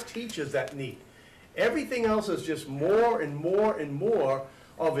teachers that need. Everything else is just more and more and more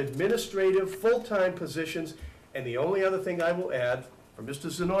of administrative, full-time positions. And the only other thing I will add, for Mr.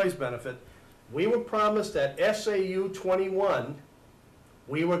 Zenoy's benefit, we were promised at SAU 21,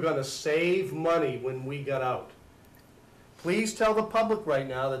 we were gonna save money when we got out. Please tell the public right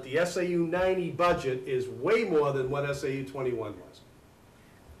now that the SAU 90 budget is way more than what SAU 21 was.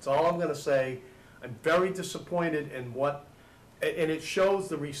 That's all I'm gonna say. I'm very disappointed in and it shows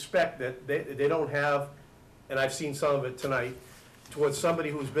the respect that they don't have, and I've seen some of it tonight, towards somebody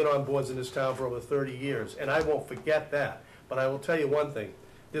who's been on boards in this town for over 30 years, and I won't forget that. But I will tell you one thing,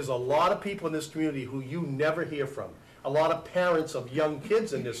 there's a lot of people in this community who you never hear from. a lot of parents of young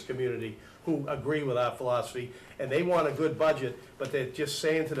kids in this community who agree with our philosophy, and they want a good budget, but they're just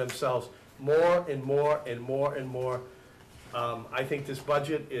saying to themselves, more and more and more and more. I think this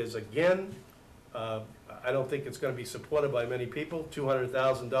budget is, again, I don't think it's gonna be supported by many people.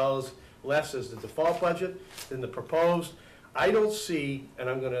 $200,000 less is the default budget than the proposed. I don't see, and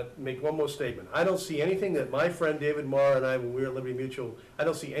I'm gonna make one more statement, I don't see anything that my friend David Marr and I, when we were at Liberty Mutual, I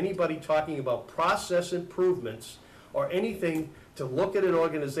don't see anybody talking about process improvements or anything to look at an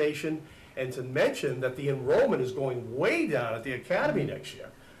organization and to mention that the enrollment is going way down at the academy next year.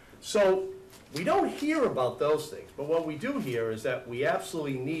 So we don't hear about those things, but what we do hear is that we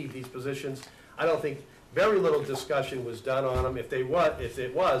absolutely need these positions. I don't think, very little discussion was done on them. If it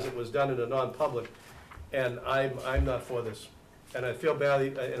was done in a non-public, and I'm not for this. And I feel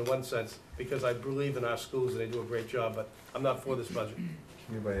badly in one sense, because I believe in our schools and they do a great job, but I'm not for this budget.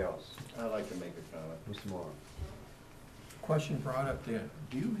 Anybody else? I'd like to make a comment. Mr. Moore? Question brought up there,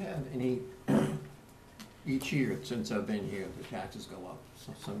 do you have any, each year since I've been here, the taxes go up,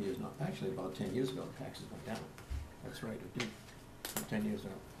 some years not, actually about 10 years ago, taxes went down. That's right, it did, 10 years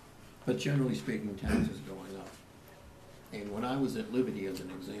ago. But generally speaking, taxes going up. And when I was at Liberty, as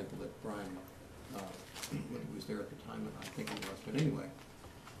an example, that Brian, when he was there at the time, and I think he was, but anyway,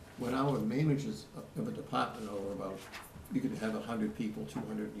 when our managers of a department over about, you could have 100 people,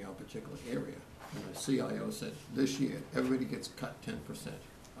 200 in your particular area, and the CIO said, this year, everybody gets cut 10%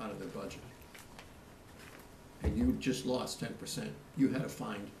 out of their budget. And you just lost 10%. You had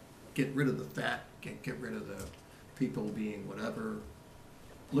to get rid of the fat, get rid of the people being whatever,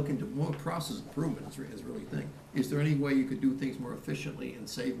 look into more process improvement is really the thing. Is there any way you could do things more efficiently and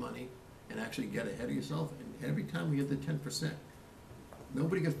save money and actually get ahead of yourself? And every time we had the 10%,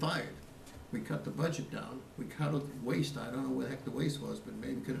 nobody got fired. We cut the budget down, we cut out the waste, I don't know where the heck the waste was, but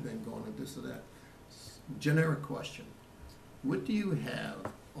maybe it could have been going to this or that. Generic question, what do you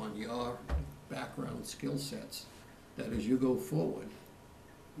have on your background skill sets that as you go forward,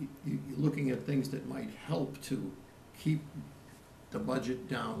 you're looking at things that might help to keep the budget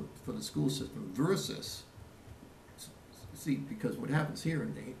down for the school system versus, see, because what happens here,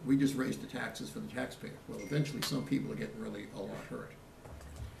 we just raise the taxes for the taxpayer. Well, eventually some people are getting really a lot hurt.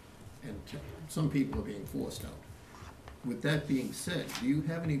 And some people are being forced out. With that being said, do you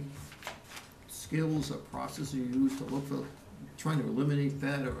have any skills or processes you use to look for, trying to eliminate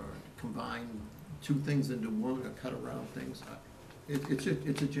fat or combine two things into one or cut around things? It's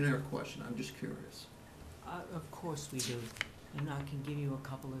a generic question, I'm just curious. Of course we do, and I can give you a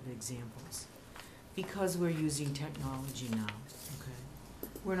couple of examples. Because we're using technology now, okay?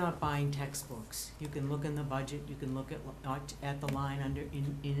 We're not buying textbooks. You can look in the budget, you can look at the line under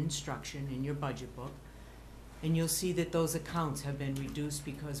in instruction in your budget book, and you'll see that those accounts have been reduced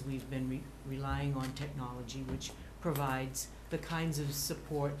because we've been relying on technology, which provides the kinds of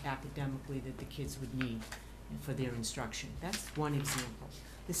support academically that the kids would need for their instruction. That's one example.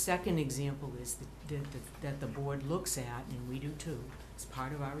 The second example is that the board looks at, and we do too, it's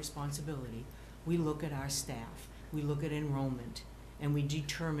part of our responsibility, we look at our staff, we look at enrollment, and we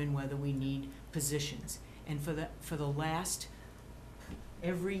determine whether we need positions. And for the last,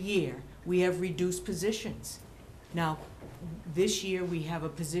 every year, we have reduced positions. Now, this year we have a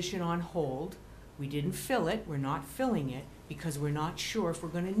position on hold. We didn't fill it, we're not filling it, because we're not sure if we're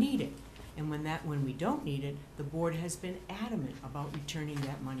gonna need it. And when we don't need it, the board has been adamant about returning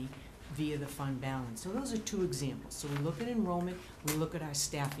that money via the fund balance. So those are two examples. So we look at enrollment, we look at our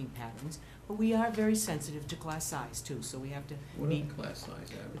staffing patterns, but we are very sensitive to class size too, so we have to What meet. are class size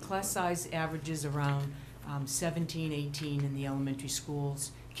averages? The class size averages around 17, 18 in the elementary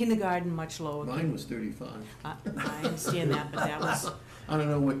schools. Kindergarten, much lower. Mine was 35. I understand that, but that was, I don't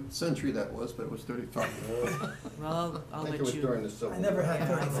know what century that was, but it was 35. well, I'll I think let it was you. during the Civil I never had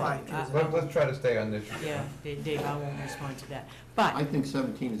Yeah, 35 kids. Let's try to stay on this. Yeah, Dave, I won't respond to that. I But, think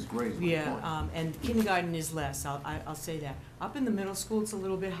 17 is great, is my point. yeah, and kindergarten is less, I'll say that. Up in the middle school, it's a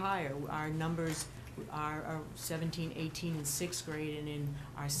little bit higher. Our numbers are 17, 18 in sixth grade, and in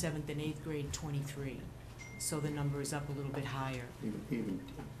our seventh and eighth grade, 23. So the number is up a little bit higher. Even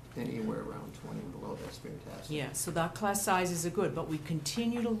anywhere around 20 and below, that's fantastic. Yeah, so the class sizes are good, but we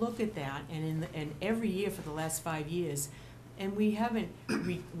continue to look at that, and and every year for the last 5 years, and we haven't,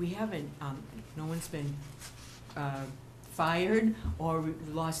 no one's been fired or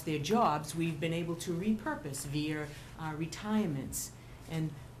lost their jobs. We've been able to repurpose via retirements. And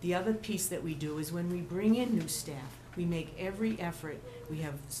the other piece that we do is when we bring in new staff, we make every effort. We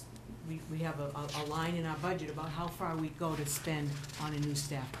have a line in our budget about how far we go to spend on a new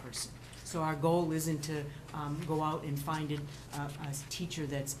staff person. So our goal isn't to go out and find a teacher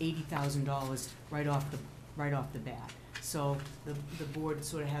that's $80,000 right right off the bat. So the board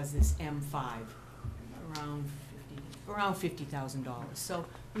sort of has this M5, around $50,000. So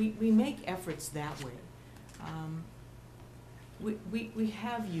we make efforts that way. We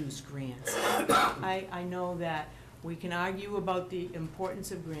have used grants. I know that we can argue about the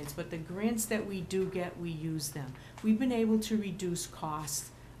importance of grants, but the grants that we do get, we use them. We've been able to reduce costs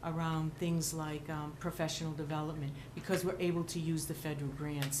around things like professional development because we're able to use the federal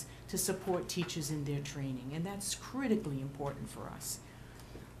grants to support teachers in their training, and that's critically important for us.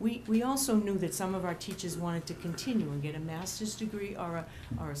 We also knew that some of our teachers wanted to continue and get a master's degree or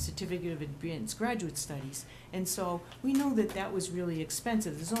a certificate of advanced graduate studies. And so we know that that was really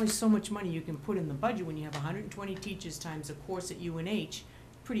expensive. There's only so much money you can put in the budget when you have 120 teachers times a course at UNH.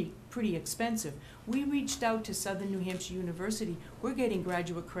 Pretty expensive. We reached out to Southern New Hampshire University. We're getting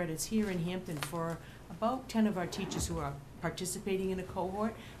graduate credits here in Hampton for about 10 of our teachers who are participating in a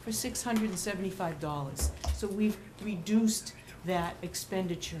cohort for $675. So we've reduced that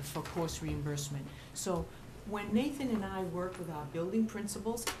expenditure for course reimbursement. So when Nathan and I work with our building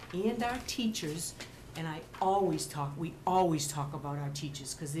principals and our teachers, and we always talk about our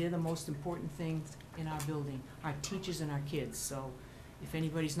teachers because they're the most important things in our building, our teachers and our kids. So if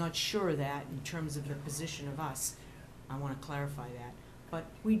anybody's not sure of that in terms of the position of us, I want to clarify that. But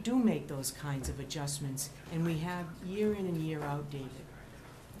we do make those kinds of adjustments, and we have year in and year out, David.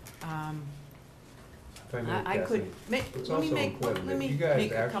 If I may, I could, Kathy, it's let me also make, important let that me you guys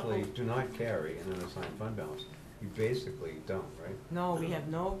make a couple. actually do not carry an unassigned fund balance. You basically don't, right? No, we have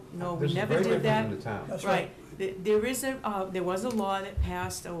no, This we is never very did that. different in the town. That's Right, there is there was a law that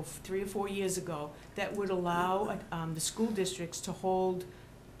passed, 3 or 4 years ago, that would allow, the school districts to hold,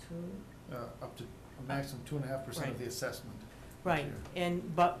 Up to a maximum 2.5% Right. of the assessment. right,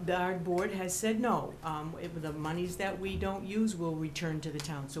 but our board has said no. The monies that we don't use will return to the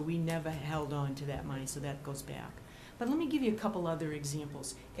town, so we never held on to that money, so that goes back. But let me give you a couple other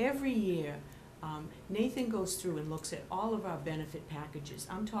examples. Every year, Nathan goes through and looks at all of our benefit packages.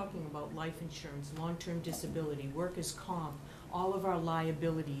 I'm talking about life insurance, long-term disability, workers' comp, all of our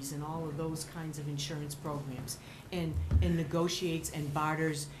liabilities and all of those kinds of insurance programs, and negotiates and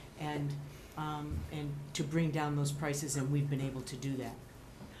barters and to bring down those prices, and we've been able to do that.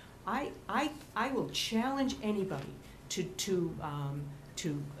 I will challenge anybody to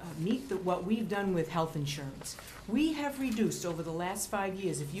meet what we've done with health insurance. We have reduced over the last 5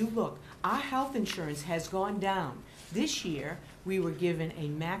 years, if you look, our health insurance has gone down. This year, we were given a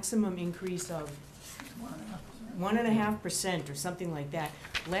maximum increase of 1.5% or something like that.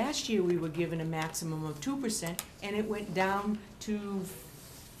 Last year, we were given a maximum of 2%, and it went down to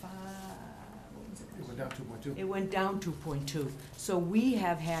It went down 2.2. It went down 2.2. So we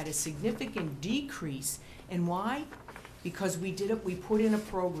have had a significant decrease. And why? Because we put in a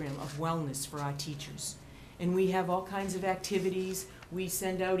program of wellness for our teachers. And we have all kinds of activities. We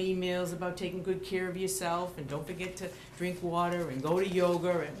send out emails about taking good care of yourself, and don't forget to drink water and go to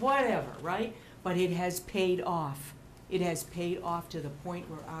yoga and whatever, right? But it has paid off. It has paid off to the point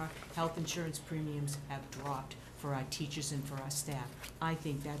where our health insurance premiums have dropped for our teachers and for our staff. I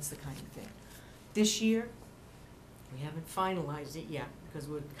think that's the kind of thing. This year, we haven't finalized it yet because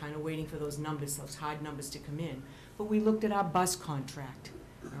we're kind of waiting for those numbers, those hard numbers to come in. But we looked at our bus contract,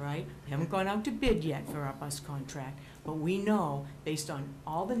 all right? We haven't gone out to bid yet for our bus contract, but we know, based on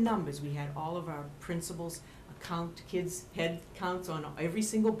all the numbers, we had all of our principals kids' head counts on every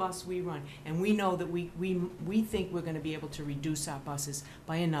single bus we run, and we know that we think we're gonna be able to reduce our buses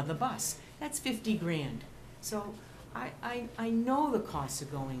by another bus. That's 50 grand. So I know the costs are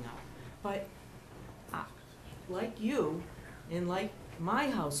going up, but like you, and like my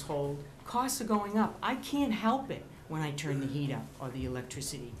household, costs are going up. I can't help it when I turn the heat up or the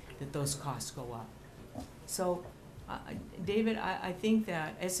electricity, that those costs go up. So, David, I think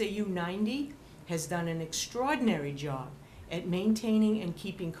that SAU 90 has done an extraordinary job at maintaining and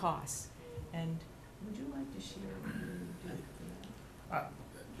keeping costs. And would you like to share what you did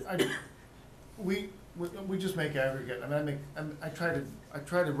for that? We just make aggregate. I mean, I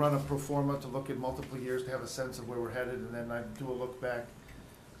try to run a pro forma to look at multiple years to have a sense of where we're headed, and then I do a look back.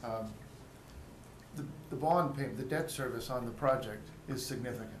 The bond payment, the debt service on the project is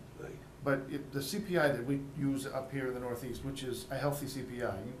significant. But the CPI that we use up here in the Northeast, which is a healthy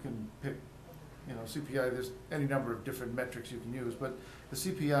CPI, you can pick, CPI, there's any number of different metrics you can use, but the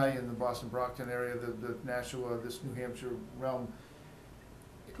CPI in the Boston-Brockton area, the Nashua, this New Hampshire realm,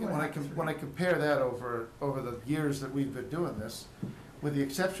 when I compare that over the years that we've been doing this, with the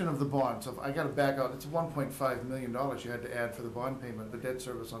exception of the bond, so if I gotta back out, it's $1.5 million you had to add for the bond payment, the debt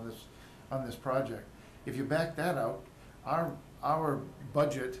service on this project. If you back that out, our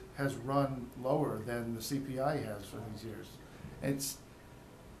budget has run lower than the CPI has for these years.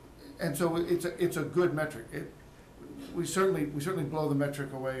 And so it's a good metric. We certainly blow the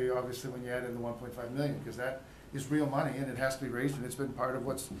metric away, obviously, when you add in the 1.5 million, because that is real money and it has to be raised, and it's been part of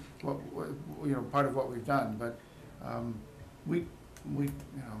part of what we've done. But we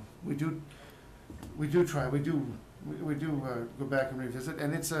do try. We do go back and revisit,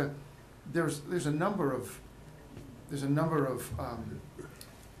 and there's a number of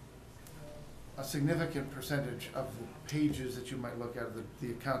a significant percentage of the pages that you might look at,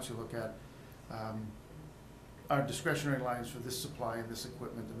 the accounts you look at, are discretionary lines for this supply and this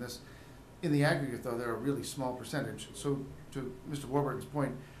equipment and this. In the aggregate, though, they're a really small percentage. So to Mr. Warburton's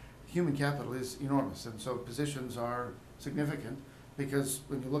point, human capital is enormous, and so positions are significant, because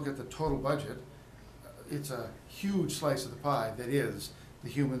when you look at the total budget, it's a huge slice of the pie that is the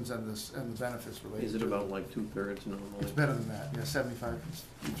humans and the benefits related. Is it to about like 2/3 normally? It's better than that, yeah, 75,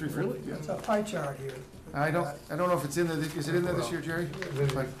 3/4. Really? Yeah. It's a pie chart here. I don't know if it's in there, is it in there this year, Jerry?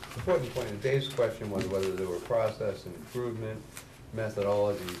 The Like, important point of Dave's question was whether there were process improvement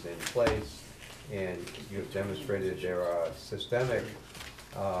methodologies in place, and you have demonstrated there are systemic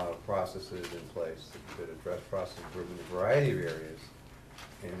processes in place that address process improvement in a variety of areas,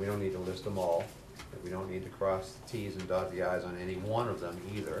 and we don't need to list them all. We don't need to cross the Ts and dot the Is on any one of them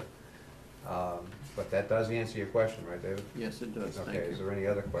either. But that does answer your question, right, David? Yes, it does, thank Okay, is you. there any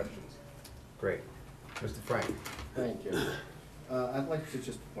other questions? Great. Mr. Frank? Thank you. I'd like to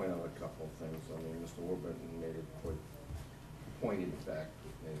just point out a couple of things. I mean, Mr. Warburton made a pointed fact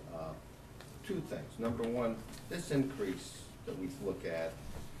with me. Two things. Number one, this increase that we look at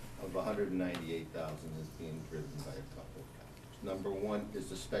of 198,000 is being driven by a couple of factors. Number one is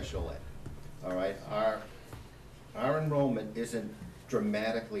the special ed. All right, our enrollment isn't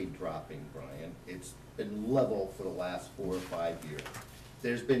dramatically dropping, Brian. It's been level for the last 4 or 5 years.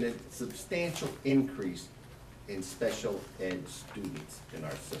 There's been a substantial increase in special ed students in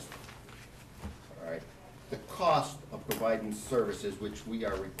our system. All right, the cost of providing services, which we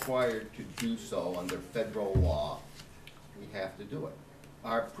are required to do so under federal law, we have to do it.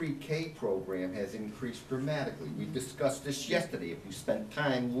 Our pre-K program has increased dramatically. We discussed this yesterday, if you spent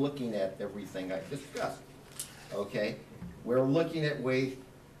time looking at everything I discussed, okay? We're looking at ways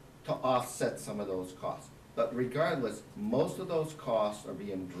to offset some of those costs. But regardless, most of those costs are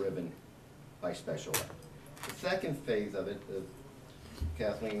being driven by special ed. The second phase of it,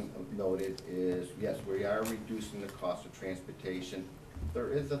 Kathleen noted, is yes, we are reducing the cost of transportation.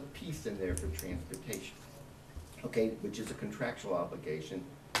 There is a piece in there for transportation, okay, which is a contractual obligation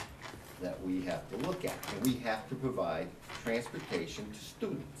that we have to look at, and we have to provide transportation to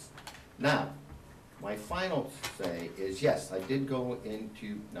students. Now, my final say is, yes, I did go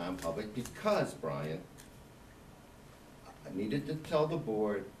into non-public because, Brian, I needed to tell the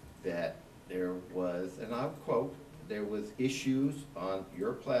board that there was, and I'll quote, there was issues on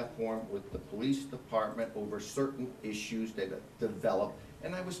your platform with the police department over certain issues that have developed,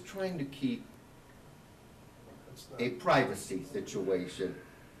 and I was trying to keep a privacy situation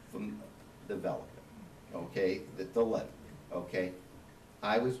from developing, okay, the letter, okay?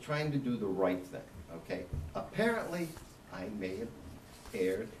 I was trying to do the right thing, okay? Apparently, I may have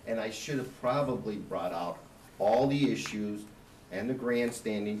erred, and I should have probably brought out all the issues and the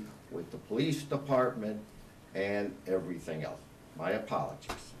grandstanding with the police department and everything else. My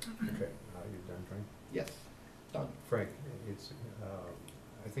apologies. Okay, are you done, Frank? Yes, done. Frank, it's,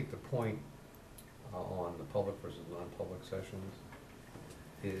 I think the point on the public versus non-public sessions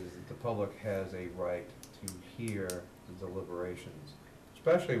is that the public has a right to hear the deliberations,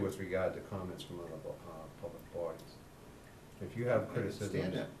 especially with regard to comments from other public bodies. If you have criticisms, I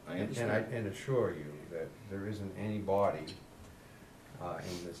understand that. I understand. and assure you that there isn't any body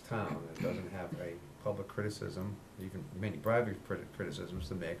in this town that doesn't have a public criticism, even many private criticisms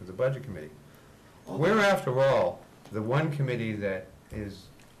to make of the budget committee. We're, after all, the one committee that is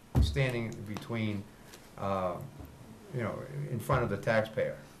standing between, in front of the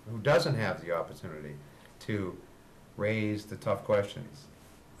taxpayer, who doesn't have the opportunity to raise the tough questions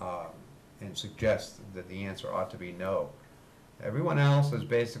and suggest that the answer ought to be no. Everyone else is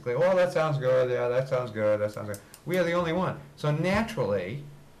basically, oh, that sounds good, yeah, that sounds good, that sounds good. We are the only one. So naturally,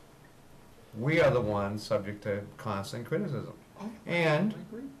 we are the ones subject to constant criticism. And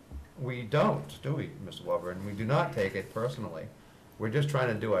we don't, do we, Mr. Warburton? We do not take it personally. We're just trying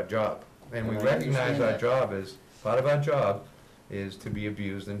to do our job. And we And I recognize understand our that. job is, part of our job is to be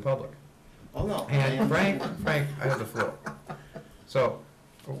abused in public. Oh, no. And Frank, I have the floor. So,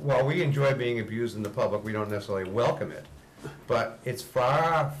 while we enjoy being abused in the public, we don't necessarily welcome it. But it's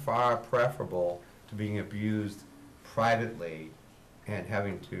far, far preferable to being abused privately and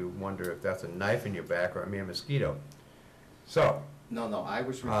having to wonder if that's a knife in your back or a mere mosquito. So, No, I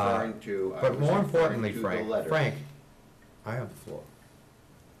was referring to, I but was more referring importantly, to the Frank, letter. I have the floor.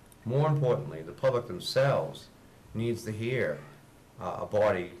 More importantly, the public themselves needs to hear a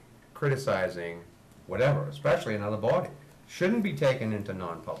body criticizing whatever, especially another body. Shouldn't be taken into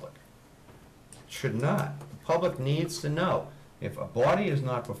non-public. Should not. The public needs to know. If a body is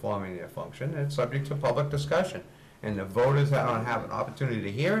not performing their function, it's subject to public discussion. And the voters have an opportunity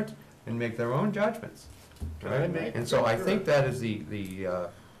to hear it and make their own judgments. Right? And so I think that is the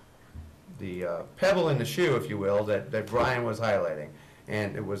pebble in the shoe, if you will, that Brian was highlighting.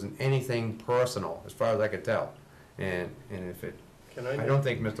 And it wasn't anything personal, as far as I could tell. And if it, I don't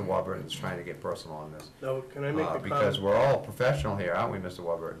think Mr. Warburton's trying to get personal on this. No, can I make a comment? Because we're all professional here, aren't we, Mr.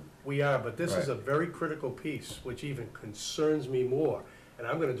 Warburton? We are, but this is Right. a very critical piece, which even concerns me more. And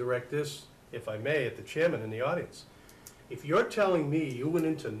I'm gonna direct this, if I may, at the chairman in the audience. If you're telling me you went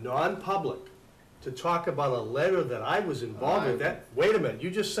into non-public to talk about a letter that I was involved with, wait a minute, you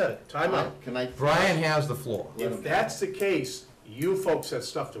just said it, time out. Can I? Brian has the floor. If that's the case, you folks have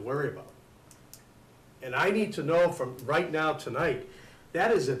stuff to worry about. And I need to know from right now, tonight,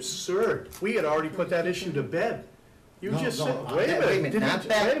 that is absurd. We had already put that issue to bed. You just said, wait a minute. not didn't you-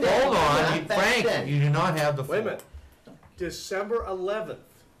 back wait a minute. then. Hold on, Not back Frank, then. you do not have the floor. Wait a minute. December 11th,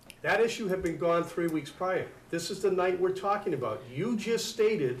 that issue had been gone 3 weeks prior. This is the night we're talking about. You just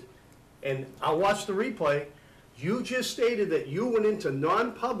stated, and I'll watch the replay, you just stated that you went into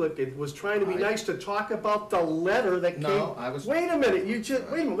non-public and was trying to be nice to talk about the letter that came. No, I was- Wait a minute, wait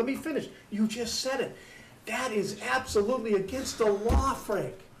a minute, let me finish. You just said it. That is absolutely against the law,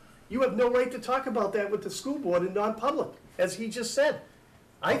 Frank. You have no right to talk about that with the school board in non-public, as he just said.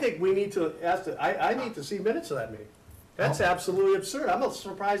 I think we need to ask, I need to see minutes of that meeting. That's absolutely absurd. I'm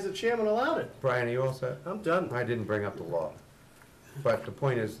surprised the chairman allowed it. Brian, are you all set? I'm done. I didn't bring up the law. But the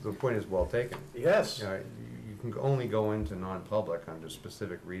point is well taken. Yes. You know, you can only go into non-public under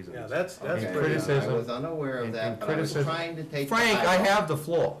specific reasons. Yeah, that's And Okay, pretty. criticism- I was unaware of and that, but I was criticism- trying to take. the Frank, high I road. have the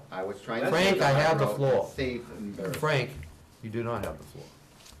floor. I was trying to. Frank, take the I high have the road floor. and save embarrassment. Frank, you do not have the floor.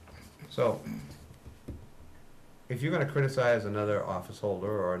 So, if you're gonna criticize another office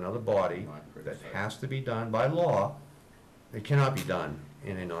holder or another body, Not that criticize. has to be done by law, it cannot be done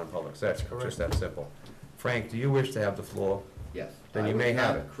in a non-public session, Correct. just that simple. Frank, do you wish to have the floor? Yes. Then you may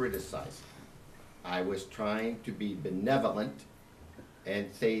have I it. was not criticizing. I was trying to be benevolent and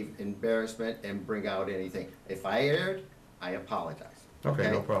save embarrassment and bring out anything. If I erred, I apologize.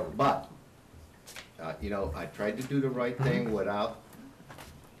 Okay, no problem. But, I tried to do the right thing without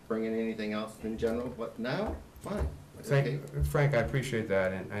bringing anything else in general, but now, fine. Okay. Frank, I appreciate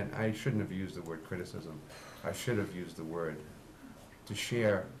that, and I shouldn't have used the word criticism. I should have used the word to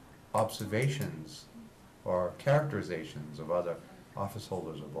share observations or characterizations of other office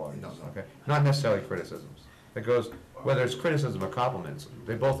holders or bodies, No. okay? Not necessarily criticisms. It goes, whether it's criticism or compliments,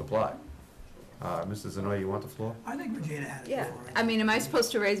 they both apply. Mr. Zanoy, you want the floor? I think Regina had it Yeah, before. I mean, am I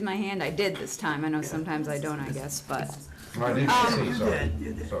supposed to raise my hand? I did this time. I know sometimes I don't, I guess, but Oh, I didn't see, You sorry. did,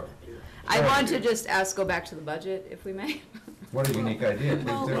 you did. Sorry. I wanted to just go back to the budget, if we may. What a unique idea,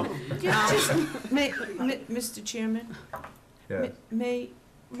 please do. Mr. Chairman, Yes. may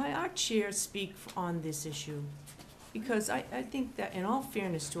our chair speak on this issue? Because I think that, in all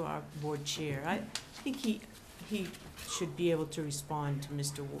fairness to our board chair, I think he should be able to respond to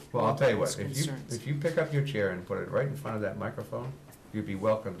Mr. Well, I'll tell you what, Walton's concerns. if you pick up your chair and put it right in front of that microphone, you'd be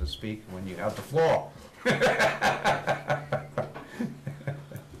welcome to speak when you have the floor. You don't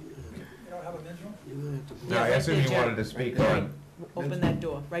have a visual? No, I right assume there, you Jack. wanted to speak Right. on, Open that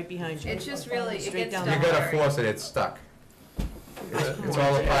door, right behind you. It's just really, it Straight gets down you the dark. gotta force it, it's stuck. It's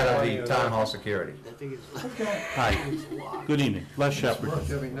all a part of the town hall security. Okay. Hi, good evening. Les Shepherd. Worked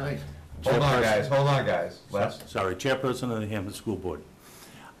every night. Hold on, guys, Les. Sorry, Chairperson of the Hampton School Board.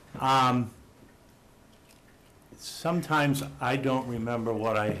 Sometimes I don't remember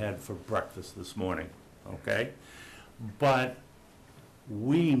what I had for breakfast this morning, okay? But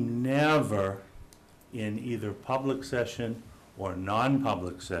we never, in either public session or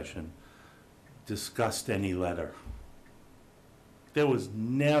non-public session, discussed any letter. There was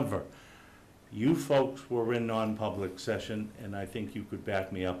never. You folks were in non-public session, and I think you could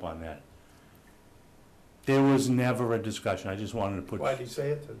back me up on that. There was never a discussion. I just wanted to put, Why'd he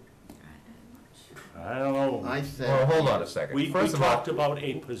say it then? I don't know. I Well, said, hold on a second. We First of all, talked about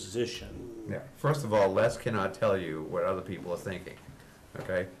a position. yeah, first of all, Les cannot tell you what other people are thinking,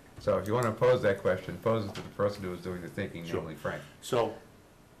 okay? So if you wanna pose that question, pose it to the person who is doing the thinking, Sure. namely Frank. So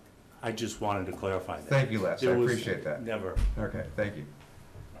I just wanted to clarify that. Thank you, Les, I There was appreciate that. Never. Okay, thank you.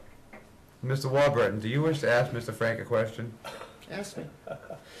 Mr. Warburton, do you wish to ask Mr. Frank a question? Ask me.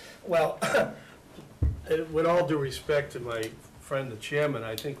 Well, with all due respect to my friend, the chairman,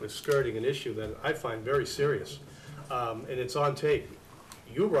 I think we're skirting an issue that I find very serious. And it's on tape.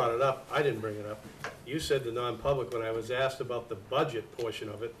 You brought it up, I didn't bring it up. You said the non-public when I was asked about the budget portion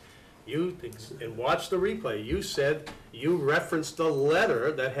of it. And watch the replay, you said, you referenced a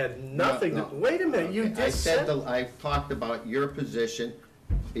letter that had nothing to, No. wait a minute, you Okay, just said. I talked about your position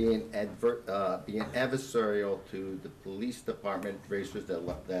being being adversarial to the police department racers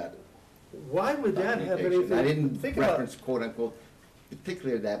that. Why would that have anything? I didn't Think about it. reference quote unquote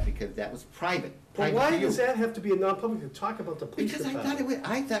particularly that because that was private. But private why to you. does that have to be a non-public to talk about the police Because department?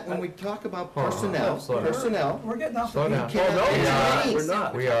 I thought when we talk about Hold on, personnel, slow down. personnel, We're getting off Slow the. down. You cannot- Oh, no, Yeah. we're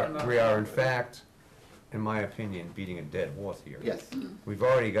not. We are in fact, in my opinion, beating a dead horse here. yes. We've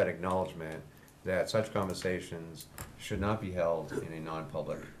already got acknowledgement that such conversations should not be held in a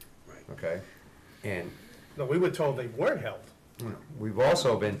non-public, okay? And No, we were told they weren't held. we've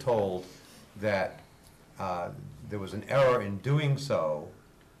also been told that there was an error in doing so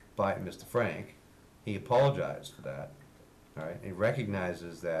by Mr. Frank. He apologized for that, all right? He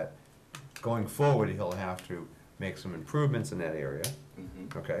recognizes that going forward, he'll have to make some improvements in that area,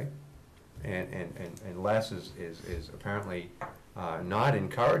 Mhm. okay? And Les is apparently not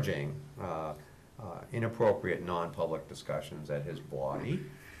encouraging inappropriate non-public discussions at his body.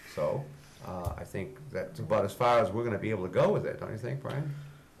 So I think that's about as far as we're gonna be able to go with it, don't you think, Brian?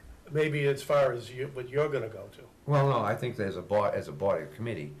 Maybe as far as you, what you're gonna go to. Well, no, I think as a body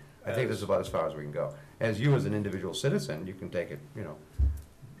committee, I think this is about as far as we can go. As you, as an individual citizen, you can take it, you know,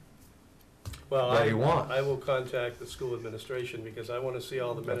 Well, What do you want? I will contact the school administration because I wanna see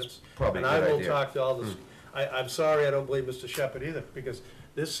all the That's minutes. probably a And I good will idea. talk to all the, I'm sorry, I don't believe Mr. Shepherd either, because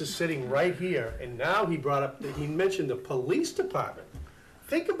this is sitting right here, and now he brought up, he mentioned the police department.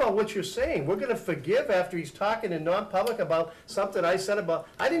 Think about what you're saying. We're gonna forgive after he's talking in non-public about something I said about,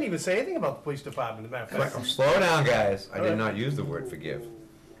 I didn't even say anything about the police department, as a matter of fact. Slow down, guys. I All did right. not use the word forgive.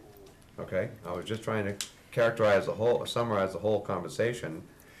 Okay? I was just trying to characterize the whole, summarize the whole conversation,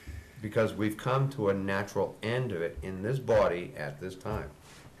 because we've come to a natural end of it in this body at this time.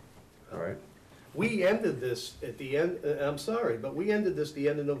 All right? We ended this at the end, I'm sorry, but we ended this the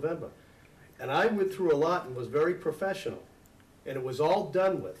end of November. And I went through a lot and was very professional, and it was all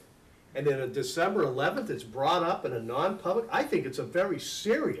done with. And then on December 11th, it's brought up in a non-public, I think it's a very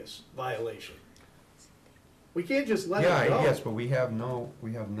serious violation. We can't just let it Yeah, go. yes, but we have no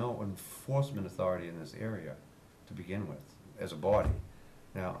enforcement authority in this area to begin with, as a body.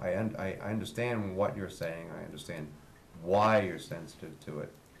 Now, I understand what you're saying, I understand why you're sensitive to it,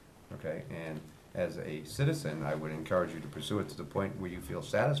 okay? And as a citizen, I would encourage you to pursue it to the point where you feel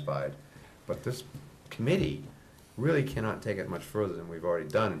satisfied. But this committee really cannot take it much further than we've already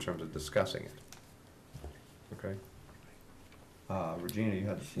done in terms of discussing it. Okay? Regina, you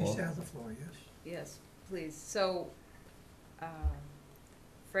had the She floor. has the floor, yes. Yes, please. So,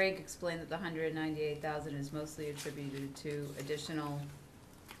 Frank explained that the $198,000 is mostly attributed to additional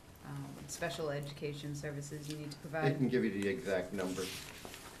special education services you need to I provide. can give you the exact number.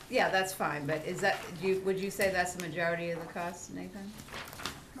 Yeah, that's fine, but is that, would you say that's the majority of the cost, Nathan?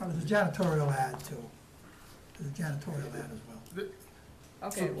 There's a janitorial ad too. There's a janitorial ad as well.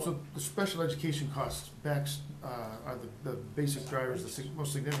 Okay, So well, the special education costs backs are the basic drivers,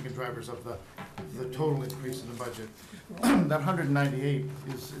 most significant drivers of the total increase in the budget. That 198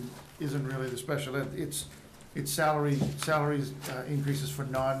 isn't really the special ed, it's salaries increases for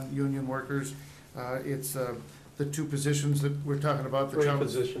non-union workers. It's the two positions that we're talking about, the Three child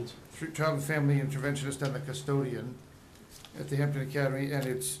positions. and family interventionist and the custodian at the Hampton Academy, and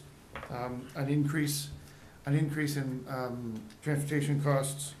it's an increase in transportation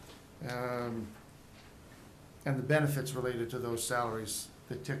costs, and the benefits related to those salaries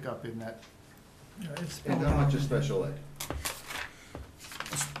that tick up in that. Yeah, it's And how much is special ed?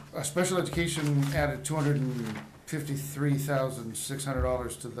 Special education added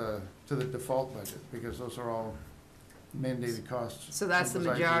 $253,600 to the default budget, because those are all mandated costs. so that's the Those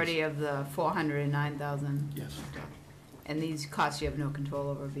items. majority of the 409,000, Yes, and these costs you have no control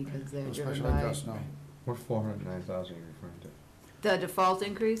over because they're those driven special ed by. costs, no. What 409,000 are you referring to? The default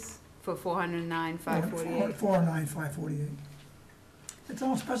increase for 409,548. 409,548. It's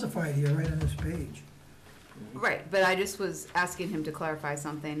all specified here, right on this page. Right, but I just was asking him to clarify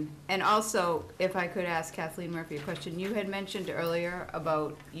something. And also, if I could ask Kathleen Murphy a question, you had mentioned earlier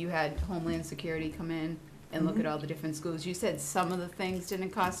about you had Homeland Security come in and look at all the different schools. You said some of the things didn't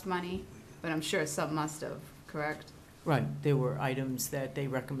cost money, but I'm sure some must have, correct? Right, there were items that they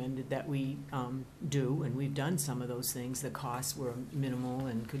recommended that we do, and we've done some of those things. The costs were minimal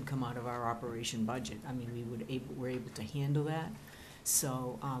and could come out of our operation budget. I mean, we're able to handle that.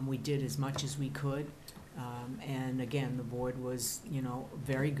 So we did as much as we could. And again, the board was,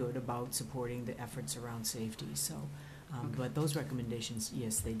 very good about supporting the efforts around safety. So, but those recommendations,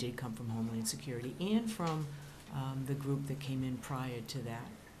 yes, they did come from Homeland Security and from the group that came in prior to that,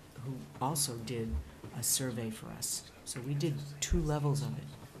 who also did a survey for us. So we did 2 levels of it.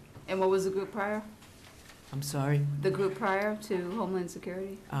 And what was the group prior? I'm sorry? The group prior to Homeland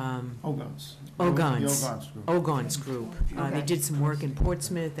Security? Ogons. Ogons. The Ogons group. Ogons Group. They Okay. did some work in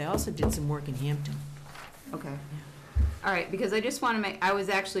Portsmouth. They also did some work in Hampton. Okay. All right, because I just want to I was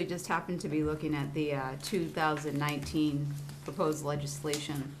actually just happened to be looking at the 2019 proposed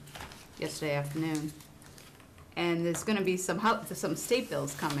legislation yesterday afternoon. And there's going to be some state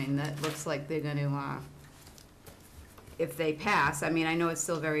bills coming that looks like they're going to, if they pass, I mean, I know it's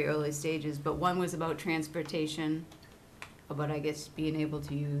still very early stages, but one was about transportation, about, I guess, being able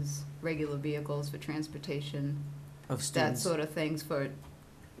to use regular vehicles for transportation, Of that students. sort of things for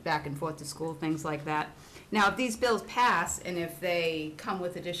back and forth to school, things like that. Now, if these bills pass and if they come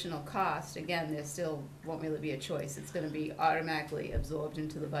with additional cost, again, there still won't really be a choice. It's going to be automatically absorbed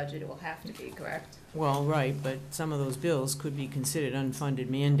into the budget. It will have to be, correct? Well, right, but some of those bills could be considered unfunded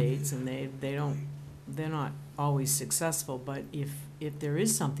mandates, and they're not always successful, but if there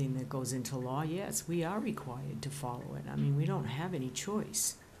is something that goes into law, yes, we are required to follow it. I mean, we don't have any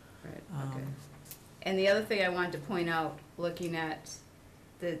choice. Right, okay. And the other thing I wanted to point out, looking at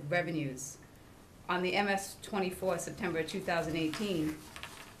the revenues, on the MS 24, September 2018,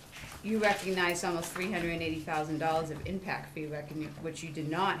 you recognized almost $380,000 of impact fee revenue, which you did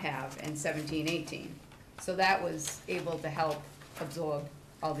not have in 17-18. So that was able to help absorb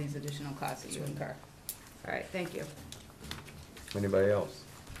all these additional costs that you incur. All right, thank you. Anybody else?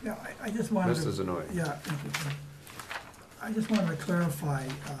 Yeah, I just wanted to. Mr. Zanoy. Yeah, thank you, Jim. I just wanted to clarify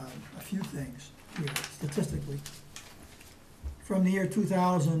a few things here statistically. From the year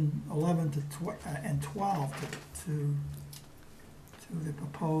 2011 and 12 to the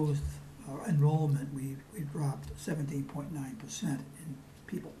proposed enrollment, we dropped 17.9% in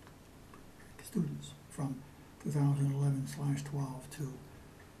people, students, from 2011/12 to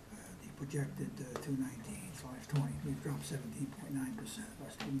the projected 2019/20. We've dropped 17.9% of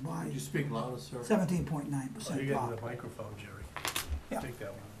our student body. Could you speak louder, sir? 17.9% You drop. get the microphone, Jerry. Yeah. Take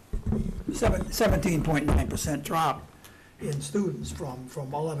that one. 17.9% drop in students from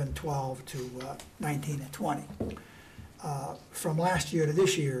 11/12 to 19 and 20. From last year to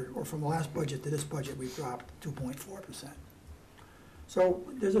this year, or from the last budget to this budget, we've dropped 2.4%. So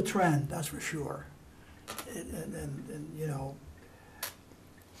there's a trend, that's for sure. And you know,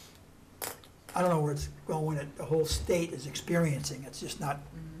 I don't know where it's going, the whole state is experiencing, it's just not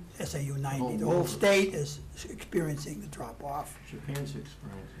SAU 90. The whole state is experiencing the drop off. Japan's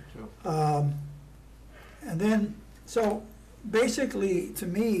experiencing it too. And then, so basically, to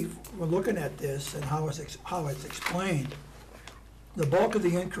me, we're looking at this and how it's explained. The bulk of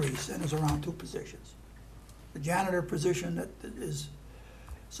the increase then is around 2 positions. The janitor position that is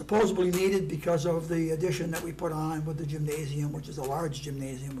supposedly needed because of the addition that we put on with the gymnasium, which is a large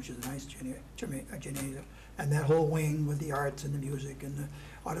gymnasium, which is a nice gymnasium, and that whole wing with the arts and the music and the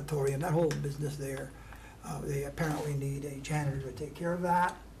auditorium, that whole business there. They apparently need a janitor to take care of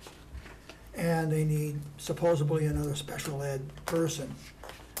that. And they need supposedly another special ed person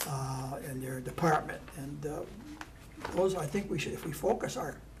in their department. And those, I think we should, if we focus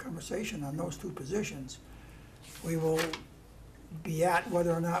our conversation on those 2 positions, we will be at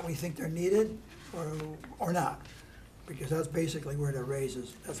whether or not we think they're needed or not. Because that's basically where the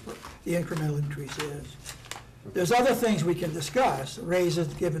raises, that's where the incremental increase is. There's other things we can discuss,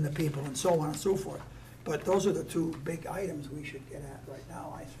 raises given to people and so on and so forth. But those are the 2 big items we should get at right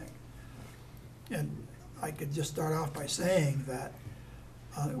now, I think. And I could just start off by saying that,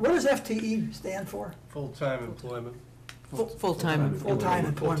 what does FTE stand for? Full-time employment. Full-time employee. Full-time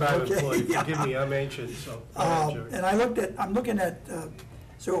employment, Full-time okay. employee. Yeah. Forgive me, I'm ancient, so. go ahead, Jerry. And I'm looking at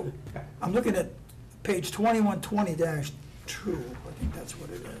page 2120-2, I think that's what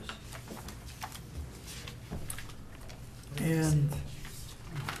it is. And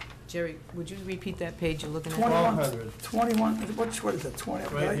Jerry, would you repeat that page you're looking at? 21, what is it,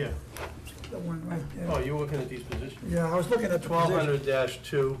 20? Right here. The one right there. Oh, you're looking at these positions? Yeah, I was looking at the position.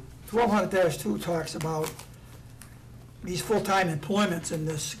 1200-2. 1200-2 talks about these full-time employments and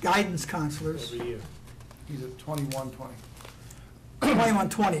this guidance counselors. Every year. He's at 2120.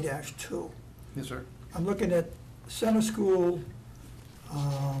 2120-2. Yes, sir. I'm looking at center school,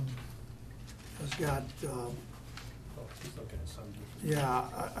 has got Oh, he's looking at some different.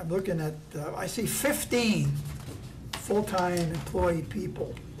 Yeah, I'm looking at, I see 15 full-time employee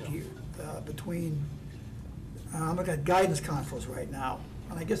people here, between, I'm looking at guidance counselors right now.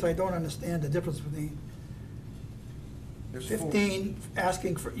 And I guess I don't understand the difference between There's four. 15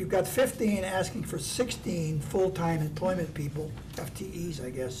 asking for, you've got 15 asking for 16 full-time employment people, FTEs, I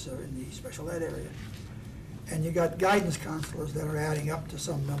guess, in the special ed area. And you got guidance counselors that are adding up to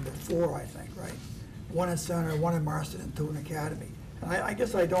some number, 4, I think, right? 1 in Center, 1 in Marston, and 2 in Academy. And I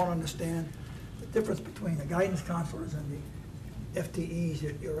guess I don't understand the difference between the guidance counselors and the FTEs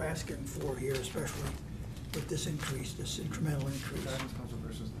that you're asking for here, especially with this increase, this incremental increase. Guidance counselor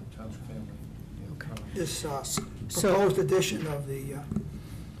versus the township family. This So- proposed addition of the,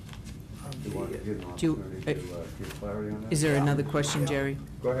 Do you want to give an Do you- opportunity to give clarity on that? Is there another question, Yeah. Jerry?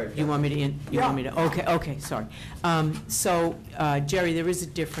 Go ahead. You want me to, you want me to, Yeah. okay, sorry. So, Jerry, there is a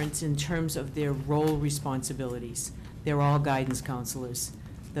difference in terms of their role responsibilities. They're all guidance counselors.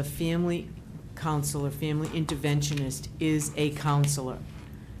 The family counselor, family interventionist is a counselor.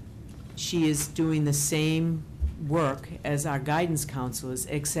 She is doing the same work as our guidance counselors,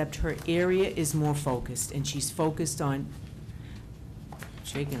 except her area is more focused, and she's focused on,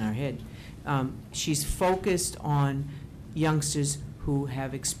 shaking our head, she's focused on youngsters who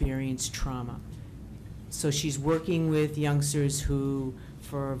have experienced trauma. So she's working with youngsters who,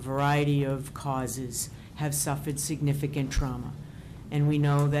 for a variety of causes, have suffered significant trauma. And we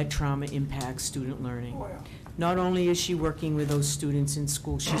know that trauma impacts student learning. oh, yeah. Not only is she working with those students in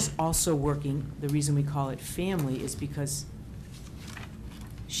school, she's also working, the reason we call it family is because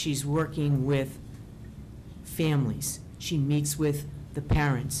she's working with families. She meets with the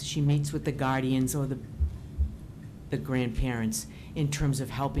parents, she meets with the guardians or the grandparents in terms of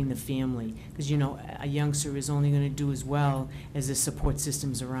helping the family. Because, you know, a youngster is only going to do as well as the support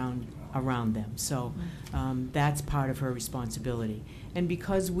systems around them. So that's part of her responsibility. And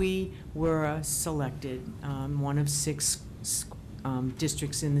because we were selected, one of 6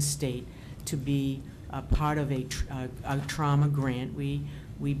 districts in the state, to be a part of a trauma grant,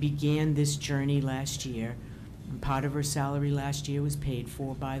 we began this journey last year. And part of her salary last year was paid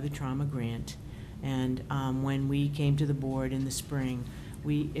for by the trauma grant. And when we came to the board in the spring,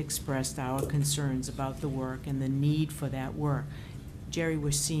 we expressed our concerns about the work and the need for that work. Jerry,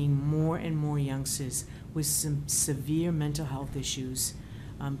 we're seeing more and more youngsters with some severe mental health issues,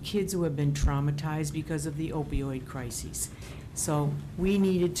 kids who have been traumatized because of the opioid crises. So we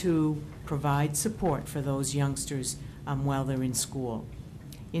needed to provide support for those youngsters while they're in school.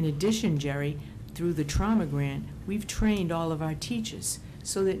 In addition, Jerry, through the trauma grant, we've trained all of our teachers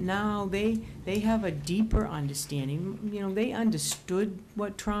so that now they have a deeper understanding. You know, they understood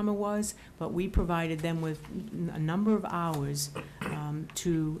what trauma was, but we provided them with a number of hours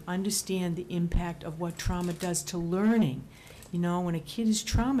to understand the impact of what trauma does to learning. You know, when a kid is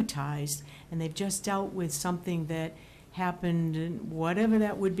traumatized and they've just dealt with something that happened, and whatever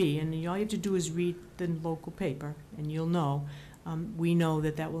that would be, and all you have to do is read the local paper and you'll know, we know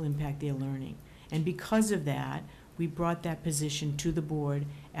that that will impact their learning. And because of that, we brought that position to the board,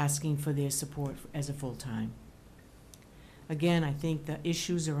 asking for their support as a full-time. Again, I think the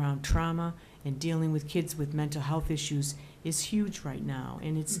issues around trauma and dealing with kids with mental health issues is huge right now.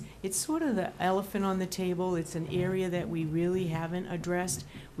 And it's sort of the elephant on the table. It's an area that we really haven't addressed.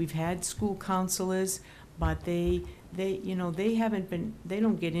 We've had school counselors, but they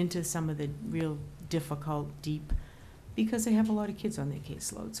don't get into some of the real difficult, deep, because they have a lot of kids on their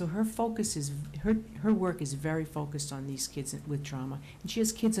caseload. So her focus is, her work is very focused on these kids with trauma. And she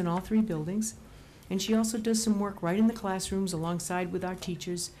has kids in all 3 buildings. And she also does some work right in the classrooms alongside with our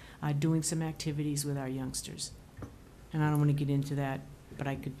teachers, doing some activities with our youngsters. And I don't want to get into that, but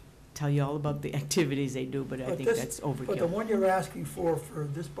I could tell you all about the activities they do, but I think that's overkill. But the one you're asking for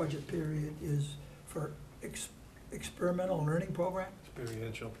this budget period is for experimental learning program?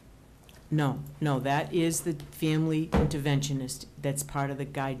 Experiential. No, that is the family interventionist. That's part of the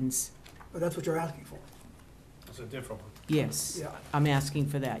guidance. But that's what you're asking for? It's a different one. Yes. Yeah. I'm asking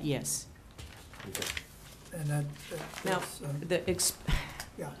for that, yes. And Now, that's,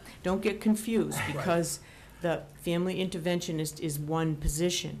 yeah. don't get confused, because the family interventionist is one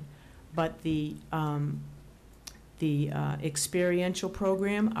position, but the experiential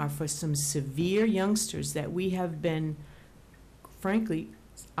program are for some severe youngsters that we have been, frankly,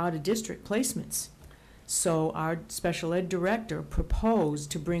 out-of-district placements. So our special ed director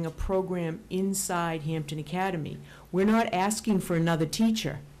proposed to bring a program inside Hampton Academy. We're not asking for another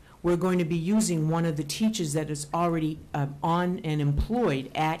teacher. We're going to be using one of the teachers that is already on and employed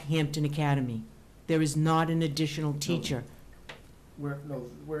at Hampton Academy. There is not an additional teacher.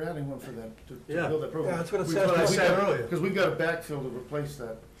 we're adding one for that, to Yeah. build that program. Yeah, that's what it We- says. That's what I said earlier. Because we've got a backfill to replace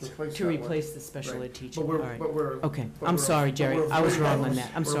that one. To replace the special Right. ed teaching, But all we're, right. but we're. Okay, but I'm we're- sorry, but Jerry, we're I was avoiding wrong all on those-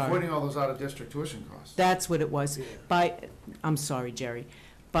 that, I'm We're sorry. avoiding all those out-of-district tuition costs. That's what it was. I'm sorry, Jerry.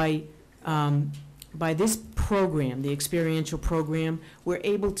 By this program, the experiential program, we're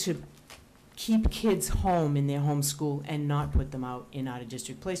able to keep kids home in their home school and not put them out in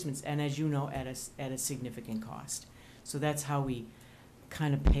out-of-district placements, and as you know, at a significant cost. So that's how we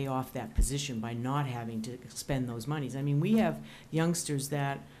kind of pay off that position, by not having to spend those monies. I mean, we have youngsters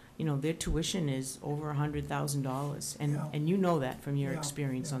that, you know, their tuition is over $100,000, Yeah. and you know that from your Yeah,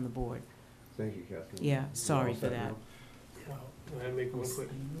 experience yeah. on the board. Thank you, Kathleen. Yeah, We're sorry all for set that. now. Can I make one quick?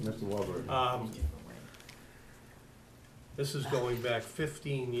 Mr. Wahlberg. This is going back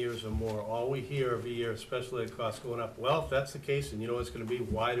 15 years or more. All we hear every year, special ed costs going up. Well, if that's the case, and you know what it's gonna be,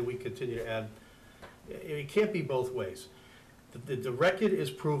 why do we continue to add? It can't be both ways. The record is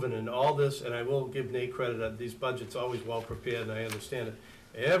proven in all this, and I will give Nate credit, that these budgets are always well-prepared, and I understand it.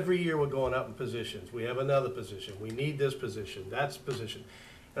 Every year we're going up in positions. We have another position. We need this position, that's position.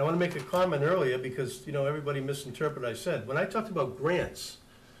 And I wanna make a comment earlier, because, you know, everybody misinterpreted what I said. When I talked about grants,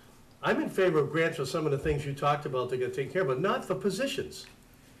 I'm in favor of grants for some of the things you talked about that get taken care of, but not for positions.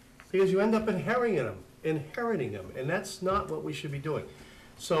 Because you end up inheriting them, and that's not what we should be doing.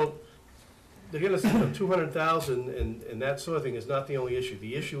 So, they're gonna spend 200,000 and that sort of thing is not the only issue.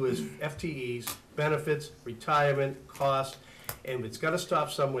 The issue is FTEs, benefits, retirement, cost, and it's gotta stop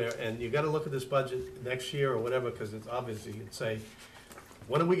somewhere, and you gotta look at this budget next year or whatever, because it's obviously, and say,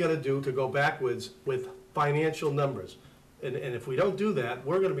 what are we gonna do to go backwards with financial numbers? And if we don't do that,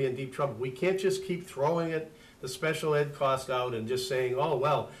 we're gonna be in deep trouble. We can't just keep throwing the special ed cost out and just saying, oh,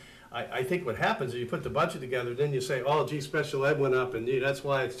 well, I think what happens is you put the budget together, then you say, oh, gee, special ed went up, and gee, that's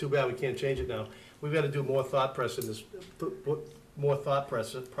why it's too bad we can't change it now. We've gotta do more thought process in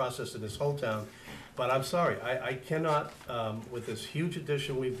this whole town. But I'm sorry, I cannot, with this huge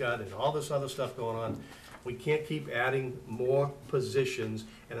addition we've got and all this other stuff going on, we can't keep adding more positions.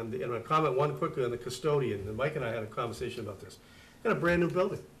 And I'm gonna comment one quickly on the custodian, and Mike and I had a conversation about this. Got a brand-new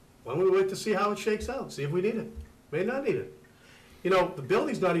building. Why don't we wait to see how it shakes out, see if we need it? May not need it. You know, the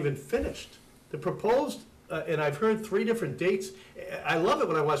building's not even finished. The proposed, and I've heard 3 different dates. I love it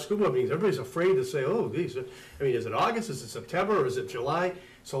when I watch school board meetings. Everybody's afraid to say, oh, these, I mean, is it August, is it September, or is it July?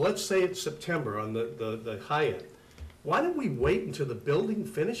 So let's say it's September on the high end. Why don't we wait until the building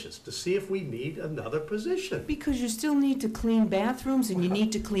finishes to see if we need another position? Because you still need to clean bathrooms, and you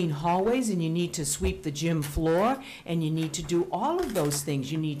need to clean hallways, and you need to sweep the gym floor, and you need to do all of those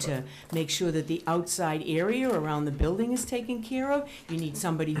things. You need to make sure that the outside area around the building is taken care of. You need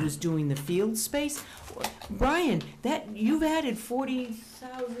somebody who's doing the field space. Brian, you've added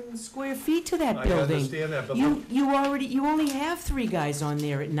 40,000 square feet to that I building. understand that, but You only have 3 guys on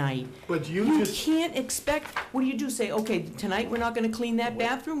there at night. But you You just, can't expect, what do? Say, okay, tonight we're not gonna clean that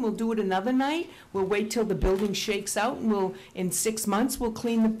bathroom, we'll do it another night? We'll wait till the building shakes out, and in 6 months, we'll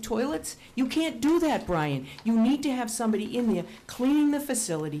clean the toilets? You can't do that, Brian. You need to have somebody in there cleaning the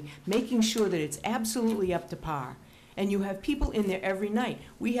facility, making sure that it's absolutely up to par. And you have people in there every night.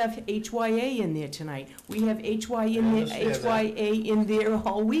 We have HYA in there tonight. We have HYA in there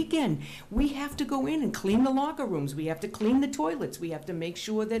all weekend. We have to go in and clean the locker rooms. We have to clean the toilets. We have to make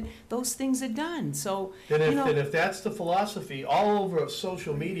sure that those things are done. So, and you know. if that's the philosophy, all over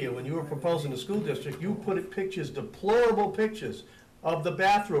social media, when you were proposing the school district, you put it pictures, deplorable pictures of the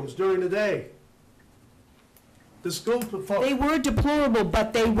bathrooms during the day. The school They were deplorable,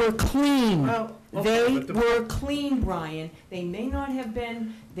 but they were clean. Well, okay, They but were clean, Brian. They may not have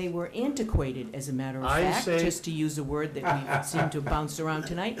been, they were antiquated, as a matter of I'm fact, saying- just to use a word that we seem to have bounced around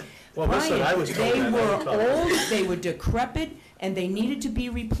tonight. Well, listen, I was told Brian, that they all were the time. old, they were decrepit, and they needed to be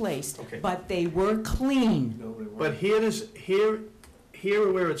replaced. Okay. But they were clean. But here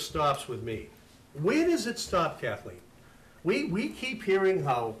where it stops with me. Where does it stop, Kathleen? We keep hearing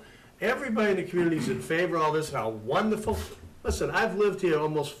how everybody in the community is in favor of all this, how wonderful. Listen, I've lived here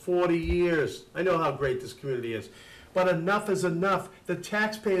almost 40 years. I know how great this community is. But enough is enough. The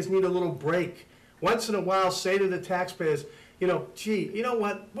taxpayers need a little break. Once in a while, say to the taxpayers, you know, gee, you know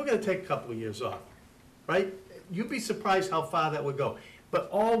what? We're going to take a couple of years off, right? You'd be surprised how far that would go. But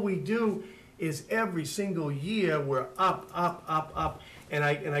all we do is every single year, we're up, up, up, up. And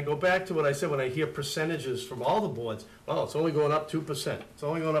I go back to what I said when I hear percentages from all the boards. Oh, it's only going up 2%. It's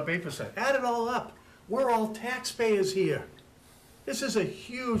only going up 8%. Add it all up. We're all taxpayers here. This is a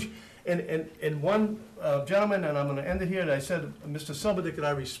huge, and one gentleman, and I'm going to end it here, and I said, Mr. Silverdick, that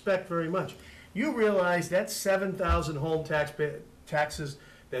I respect very much. You realize that 7,000 home taxes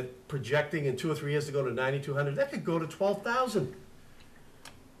that projecting in 2 or 3 years to go to 9,200, that could go to 12,000.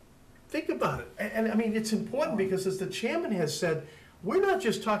 think about it. And I mean, it's important because as the chairman has said, we're not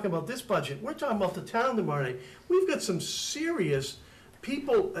just talking about this budget, we're talking about the town tomorrow night. We've got some serious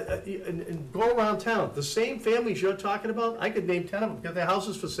people, and go around town, the same families you're talking about, I could name 10 of them, got their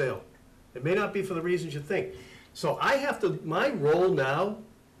houses for sale. It may not be for the reasons you think. So I have to, my role now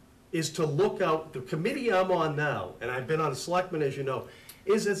is to look out, the committee I'm on now, and I've been on selectmen, as you know,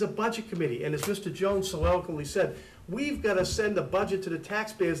 is as a budget committee, and as Mr. Jones so eloquently said, we've got to send a budget to the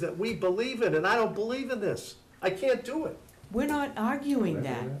taxpayers that we believe in, and I don't believe in this. I can't do it. We're not arguing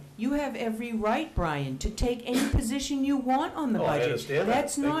that. You have every right, Brian, to take any position you want on the Oh, I budget. understand that.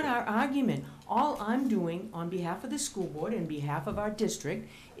 That's Thank not you. our argument. All I'm doing on behalf of the school board and behalf of our district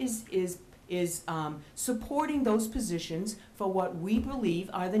is supporting those positions for what we believe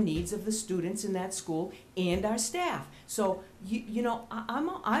are the needs of the students in that school and our staff. So, you know,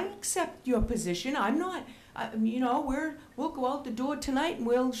 I accept your position. I'm not, you know, we'll go out the door tonight and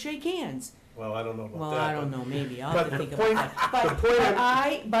we'll shake hands. Well, I don't know about that. Well, I don't know, maybe, I'll But have to the think point- about that. the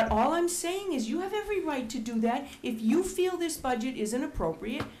point But all I'm saying is you have every right to do that. If you feel this budget isn't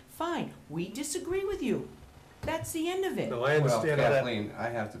appropriate, fine, we disagree with you. That's the end of it. No, I understand Well, that. Kathleen, I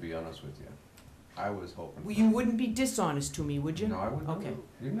have to be honest with you. I was hoping. Well, you wouldn't be dishonest to me, would you? No, I wouldn't. Okay.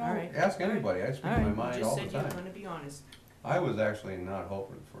 You know, All right. ask anybody, I speak All my right, mind you all just the said you were time. gonna be honest. I was actually not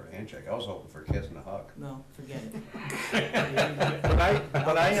hoping for a handshake, I was hoping for a kiss and a hug. No, forget it.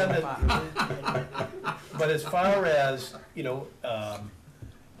 But as far as, you know,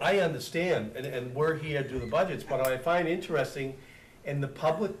 I understand, and we're here to do the budgets, but what I find interesting, and the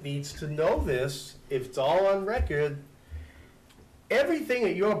public needs to know this, if it's all on record, everything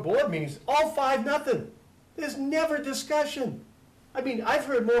at your board meetings, all 5-0. There's never discussion. I mean, I've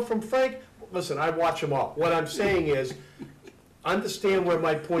heard more from Frank, listen, I watch them all. What I'm saying is, understand where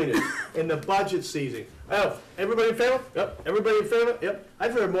my point is. In the budget season, oh, everybody in favor? Yep. Everybody in favor? Yep.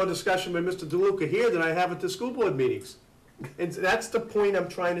 I've heard more discussion by Mr. DeLuca here than I have at the school board meetings. And that's the point I'm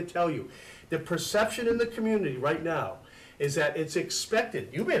trying to tell you. The perception in the community right now is that it's expected.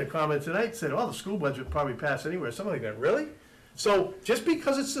 You made a comment tonight, said, oh, the school budget would probably pass anywhere, something like that. Really? So just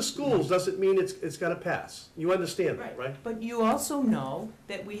because it's the schools doesn't mean it's gonna pass. You understand that, right? But you also know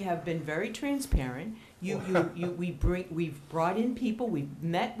that we have been very transparent. We've brought in people, we've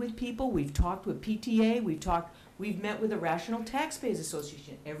met with people, we've talked with PTA, we've met with the Rational Taxpayers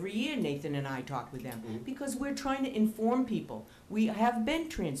Association. Every year Nathan and I talk with them, because we're trying to inform people. We have been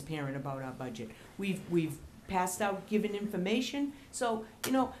transparent about our budget. We've passed out, given information. So,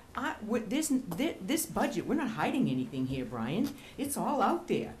 you know, this budget, we're not hiding anything here, Brian. It's all out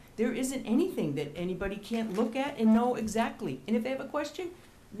there. There isn't anything that anybody can't look at and know exactly. And if they have a question,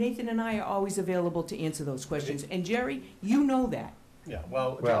 Nathan and I are always available to answer those questions. And Jerry, you know that. Yeah,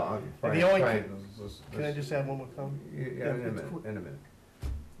 well, Well, the only, Brian, can I just add one more comment? Yeah, in a minute.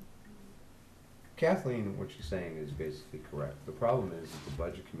 Kathleen, what she's saying is basically correct. The problem is that the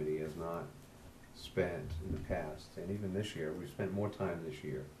budget committee has not spent in the past, and even this year, we've spent more time this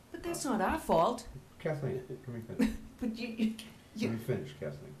year. But that's not our fault. Kathleen, let me finish. But Let me finish,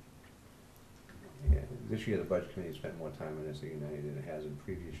 Kathleen. Yeah, this year, the budget committee spent more time on SE United than it has in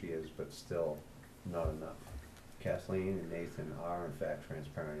previous years, but still not enough. Kathleen and Nathan are in fact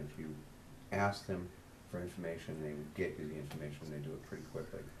transparent. If you ask them for information, they would get you the information, they do it pretty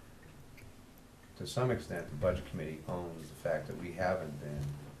quickly. To some extent, the budget committee owns the fact that we haven't been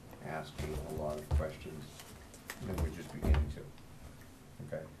asking a lot of questions, and we're just beginning to,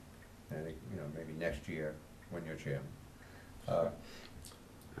 okay? And I think, you know, maybe next year, when you're chairman,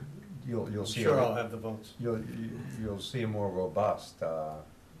 you'll see. Sure, I'll have the votes. You'll see a more robust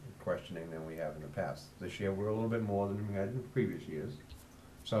questioning than we have in the past. This year, we're a little bit more than we had in the previous years.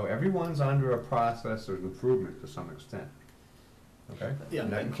 So everyone's under a process of improvement to some extent, okay? Yeah.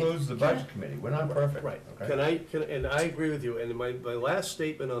 And that includes the budget committee. We're not perfect, Right. okay? And I agree with you, and my last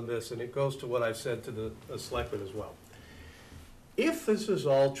statement on this, and it goes to what I said to the selectmen as well. If this is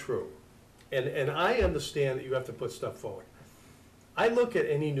all true, and I understand that you have to put stuff forward, I look at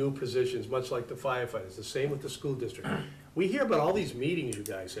any new positions, much like the firefighters, the same with the school district. We hear about all these meetings you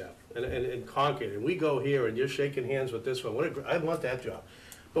guys have, and Concord, and we go here, and you're shaking hands with this one. I want that job.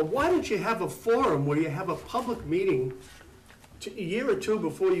 But why don't you have a forum where you have a public meeting a year or two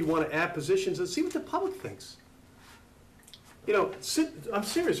before you want to add positions and see what the public thinks? You know, I'm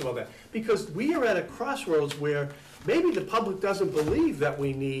serious about that, because we are at a crossroads where maybe the public doesn't believe that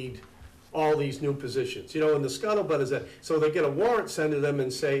we need all these new positions, you know, and the scuttlebutt is that, so they get a warrant sent to them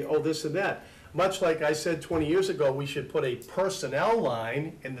and say, oh, this and that. Much like I said 20 years ago, we should put a personnel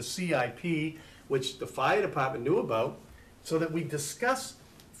line in the CIP, which the fire department knew about, so that we discuss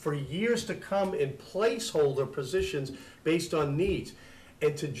for years to come in placeholder positions based on needs.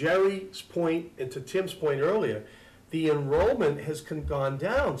 And to Jerry's point, and to Tim's point earlier, the enrollment has gone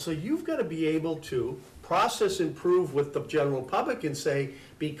down. So you've got to be able to process improve with the general public and say,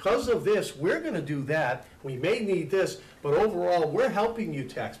 because of this, we're going to do that. We may need this, but overall, we're helping you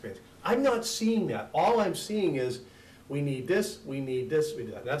taxpayers. I'm not seeing that. All I'm seeing is, we need this, we need this, we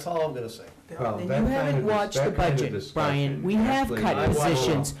need that. That's all I'm going to say. Well, Then that you kind haven't of- watched that the kind of budget, discussion Brian. We have actually- cut I watched-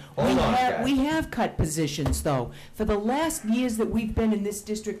 positions. Hold on, guys. We have cut positions, though. For the last years that we've been in this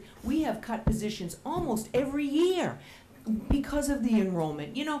district, we have cut positions almost every year because of the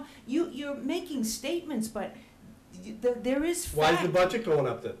enrollment. You know, you're making statements, but there is fact. Why is the budget going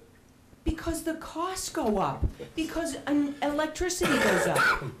up then? Because the costs go up, because electricity goes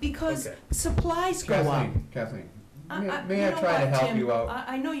up, because Okay. supplies go up. Kathleen, I- may you I know try to what, help Tim? you out?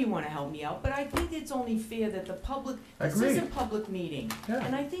 I know you want to help me out, but I think it's only fair that the public, this is a Agreed. public meeting. Yeah.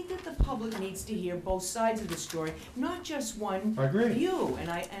 And I think that the public needs to hear both sides of the story, not just one Agreed. view.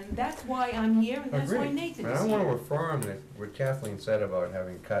 And that's why I'm here, and that's why Agreed. Nathan And is I want to here. affirm that what Kathleen said about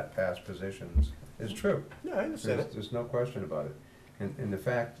having cut past positions is true. Yeah, I understand it. There's no question about it. And the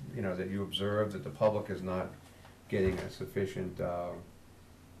fact, you know, that you observe that the public is not getting a sufficient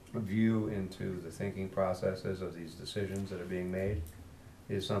view into the thinking processes of these decisions that are being made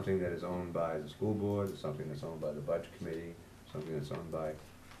is something that is owned by the school board, it's something that's owned by the budget committee, something that's owned by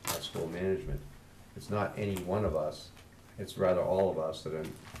school management. It's not any one of us, it's rather all of us that are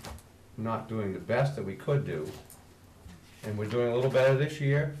not doing the best that we could do. And we're doing a little better this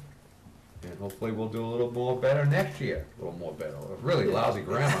year, and hopefully we'll do a little more better next year. A little more better, really lousy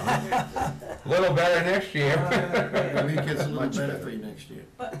grammar, huh? A little better next year. Maybe it gets a little better for you next year.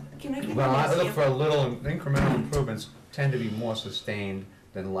 But can I give you Well, I an look for example? a little incremental improvements tend to be more sustained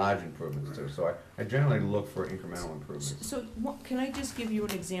than large improvements too. So I generally look for incremental improvements. So, can I just give you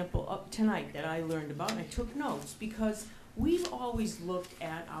an example of tonight that I learned about, and I took notes, because we've always looked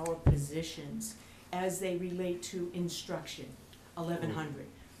at our positions as they relate to instruction, 1,100.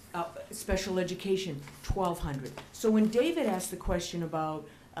 Special education, 1,200. So when David asked the question about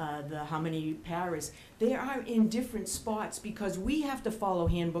how many paras, they are in different spots because we have to follow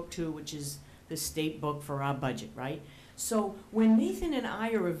Handbook 2, which is the state book for our budget, right? So when Nathan and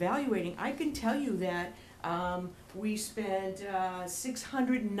I are evaluating, I can tell you that we spent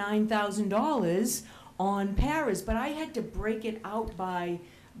 $609,000 on paras, but I had to break it out by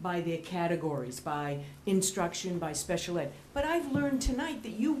their categories, by instruction, by special ed. But I've learned tonight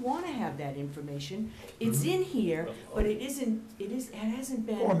that you want to have that information. It's in here, but it hasn't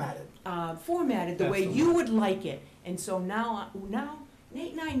been Formatted. formatted the way you would like it. And so now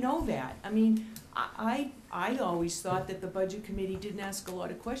Nate and I know that. I mean, I always thought that the budget committee didn't ask a lot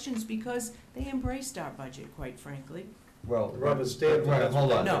of questions because they embraced our budget, quite frankly. Well, Rubber stamp, right, that's hold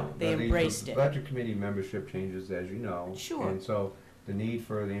what- on. No, they The embraced it. Budget committee membership changes, as you know. Sure. And so the need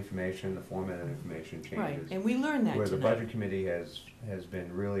for the information, the format of information Right, changes. and we learned that Where the tonight. budget committee has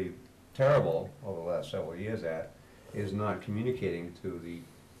been really terrible over the last several years is not communicating to the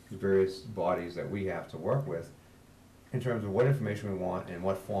various bodies that we have to work with in terms of what information we want and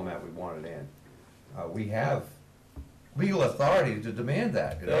what format we want it in. We have legal authority to demand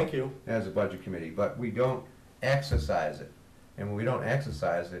that, you know? Thank you. As a budget committee, but we don't exercise it. And when we don't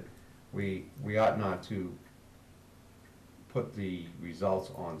exercise it, we ought not to put the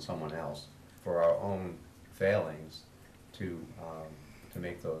results on someone else for our own failings to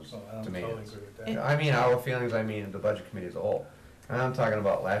make those Oh, I don't totally demands. agree with that. And- I mean our feelings, I mean the budget committee as a whole. And I'm talking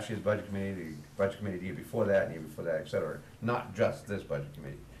about last year's budget committee, the budget committee the year before that, and the year before that, et cetera. Not just this budget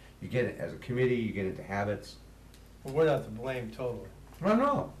committee. You get it as a committee, you get into habits. Well, we're not to blame totally.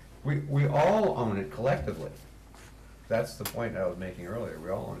 No, we all own it collectively. That's the point I was making earlier, we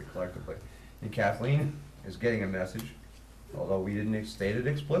all own it collectively. And Kathleen is getting a message, although we didn't state it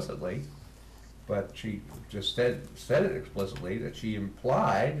explicitly, but she just said it explicitly, that she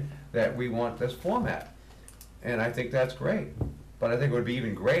implied that we want this format. And I think that's great. But I think it would be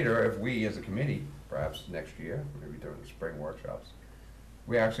even greater if we, as a committee, perhaps next year, maybe during the spring workshops,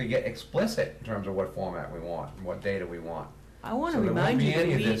 we actually get explicit in terms of what format we want and what data we want. I want to So remind you there that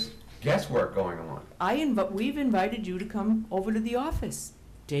won't be any of this guesswork going on. we've invited you to come over to the office.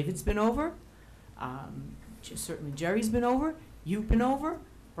 David's been over, certainly Jerry's been over, you've been over,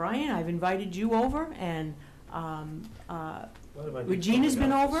 Brian, I've invited you over, and What if I do Regina's been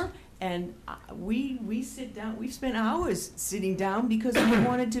something else? over, and we sit down, we've spent hours sitting down because we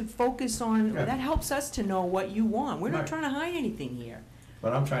wanted to focus on, Yeah. that helps us to know what you want. We're not Right. trying to hide anything here.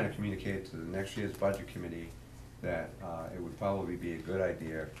 But I'm trying to communicate to the next year's budget committee that it would probably be a good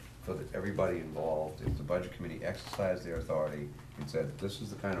idea for everybody involved if the budget committee exercised their authority and said, this is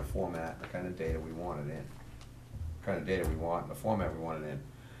the kind of format, the kind of data we wanted in. kind of data we want, and the format we want it in.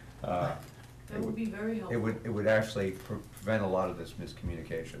 That would be very helpful. It would actually prevent a lot of this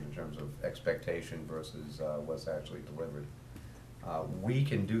miscommunication in terms of expectation versus what's actually delivered. We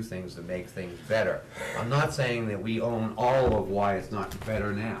can do things to make things better. I'm not saying that we own all of why it's not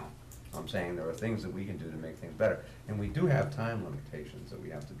better now. I'm saying there are things that we can do to make things better. And we do have time limitations that we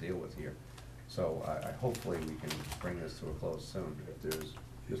have to deal with here. So hopefully we can bring this to a close soon, if there's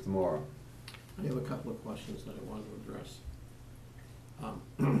just more. I have a couple of questions that I wanted to address.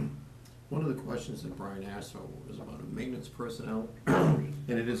 One of the questions that Brian asked was about a maintenance personnel, and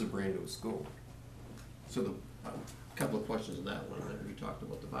it is a brand-new school. So the, couple of questions on that one, and then we talked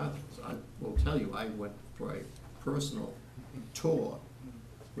about the bathrooms. I will tell you, I went for a personal tour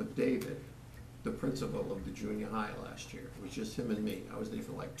with David, the principal of the junior high last year. It was just him and me. I was there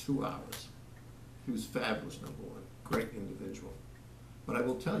for like 2 hours. He was fabulous, number one, great individual. But I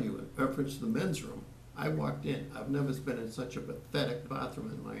will tell you, in reference to the men's room, I walked in, I've never been in such a pathetic bathroom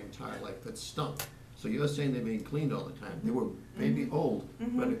in my entire life that stunk. So you're saying they're being cleaned all the time. They were maybe old,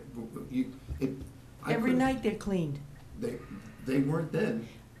 but I Every couldn't- night they're cleaned. They weren't then.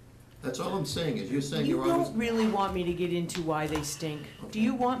 That's all I'm saying, is you're saying You you're always. don't really want me to get into why they stink. Do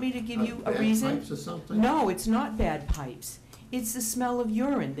you want me to give you a bad reason? pipes or something? No, it's not bad pipes. It's the smell of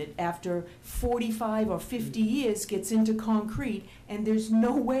urine that after 45 or 50 years gets into concrete, and there's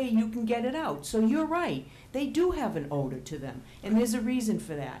no way you can get it out. So you're right, they do have an odor to them, and there's a reason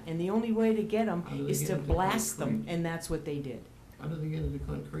for that. And the only way to get them How do they is get to into blast them, concrete? and that's what they did. How do they get into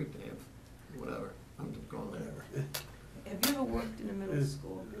concrete? They have, whatever, I'm just going there. Have you ever worked in a middle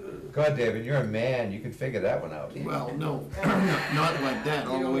school? God, David, you're a man, you can figure that one out. Well, no, not like that,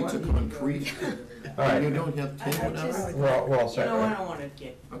 all the way to concrete. All right. You don't have I tape just- now? Well You said. know, I don't wanna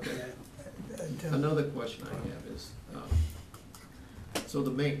get, Okay. Until- Another question I have is, so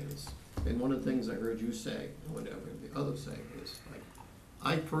the maintenance, and one of the things I heard you say, and whatever the others say, is like,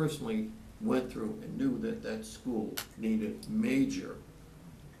 I personally went through and knew that that school needed major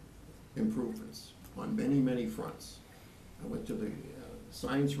improvements on many, many fronts. I went to the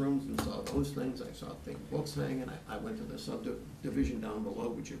science rooms and saw those things, I saw thick books hanging, I went to the subdivision down below,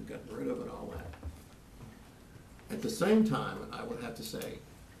 which you've gotten rid of and all that. At the same time, I would have to say,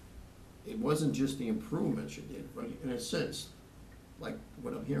 it wasn't just the improvements you did, but in a sense, like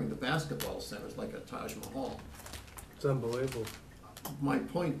what I'm hearing, the basketball center is like a Taj Mahal. It's unbelievable. My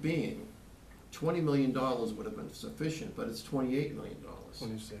point being, $20 million would have been sufficient, but it's $28 million.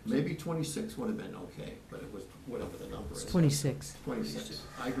 26. Maybe 26 would have been okay, but it was whatever the number is. 26. 26,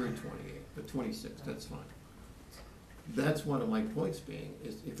 I agree 28, but 26, that's fine. That's one of my points being,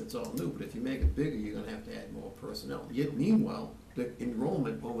 is if it's all new, but if you make it bigger, you're gonna have to add more personnel. Yet meanwhile, the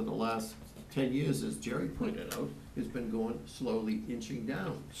enrollment over the last 10 years, as Jerry pointed out, has been going slowly inching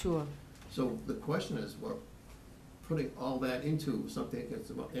down. Sure. So the question is, we're putting all that into something that's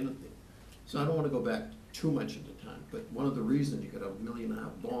about anything. So I don't wanna go back too much into time, but one of the reasons you got $1.5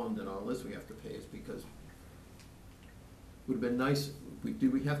 million bond and all this we have to pay is because would've been nice,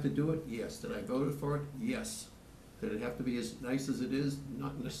 did we have to do it? Yes. Did I vote for it? Yes. Did it have to be as nice as it is?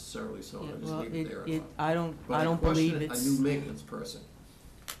 Not necessarily so, Yeah, I just well, leave it there. I don't But believe I it's. question a new maintenance person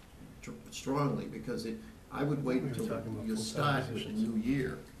strongly, because I would wait We were until talking about you full-time start with the positions. new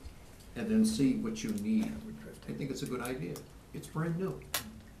year and then see what you need. I think it's a good idea. It's brand new.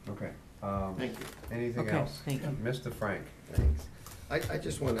 Okay. Thank you. Anything Okay, else? thank you. Mr. Frank? I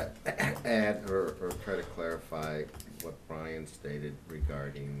just want to add or try to clarify what Brian stated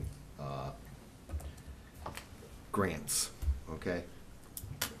regarding grants, okay?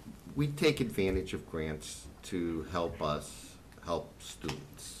 We take advantage of grants to help us help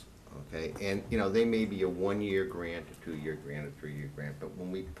students, okay? And, you know, they may be a 1-year grant, a 2-year grant, a 3-year grant, but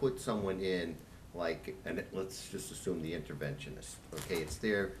when we put someone in, like, and let's just assume the interventionist, okay? It's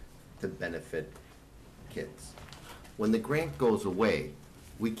there to benefit kids. When the grant goes away,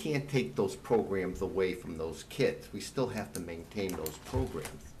 we can't take those programs away from those kids. We still have to maintain those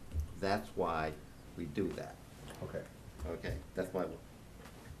programs. That's why we do that. Okay. Okay, that's my,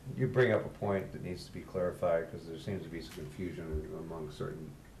 You bring up a point that needs to be clarified, because there seems to be some confusion among certain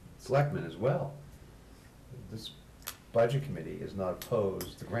selectmen as well. This budget committee is not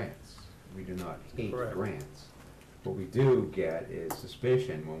opposed to grants. We do not hate Correct. grants. What we do get is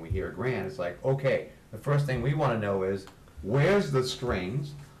suspicion when we hear a grant. It's like, okay, the first thing we want to know is, where's the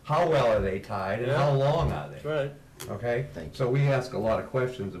strings? How well are they tied, and how long are That's they? right. Okay? Thank you. So we ask a lot of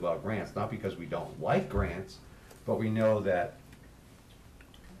questions about grants, not because we don't like grants, but we know that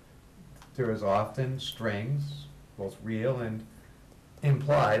there is often strings, both real and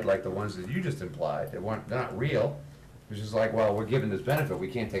implied, like the ones that you just implied, that weren't, not real. It's just like, well, we're given this benefit, we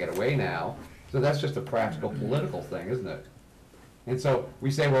can't take it away now, So that's just a practical political thing, isn't it? And so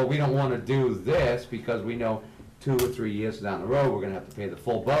we say, well, we don't wanna do this because we know 2 or 3 years down the road, we're gonna have to pay the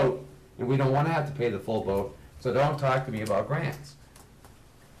full boat, and we don't wanna have to pay the full boat, so don't talk to me about grants.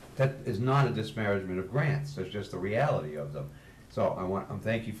 That is not a disparagement of grants, it's just the reality of them. So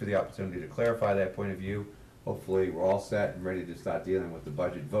thank you for the opportunity to clarify that point of view. Hopefully, we're all set and ready to start dealing with the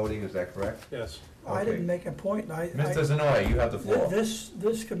budget voting, is that correct? Yes. I didn't make a point, Mr. Zanoy, you have the floor.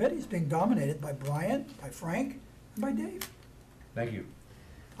 This committee is being dominated by Brian, by Frank, and by Dave. Thank you.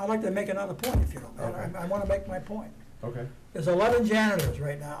 I'd like to make another point, if you don't mind. Okay. I want to make my point. Okay. There's 11 janitors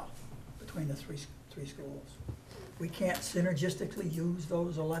right now between the three schools. We can't synergistically use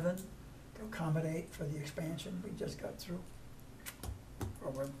those 11 to accommodate for the expansion we just got through.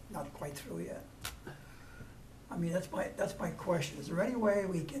 Or we're not quite through yet. I mean, that's my question. Is there any way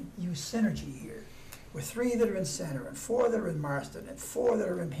we can use synergy here with 3 that are in Center and 4 that are in Marston and 4 that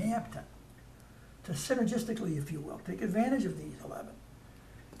are in Hampton to synergistically, if you will, take advantage of these 11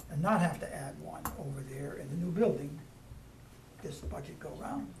 and not have to add one over there in the new building this budget go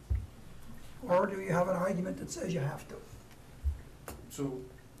round? Or do you have an argument that says you have to? So,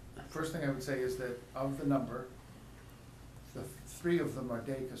 first thing I would say is that of the number, the 3 of them are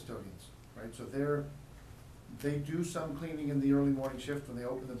day custodians, right? So they do some cleaning in the early morning shift when they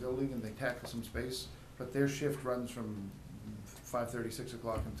open the building and they tackle some space, but their shift runs from 5:30, 6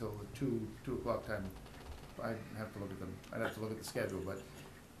 o'clock until the 2 o'clock time. I have to look at them, I'd have to look at the schedule, but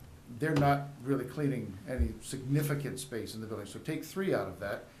they're not really cleaning any significant space in the building. So take 3 out of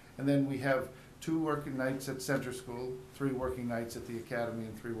that, and then we have 2 working nights at Center School, 3 working nights at the academy,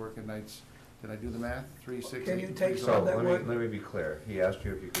 and 3 working nights, did I do the math? 3, 6, Can 8, you 3, take so- some So of that let me be clear. He asked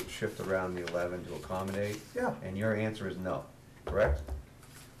you if you could shift around the 11 to accommodate, Yeah, and your answer is no, correct?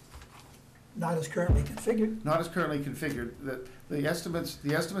 not as currently configured. Not as currently configured. The estimates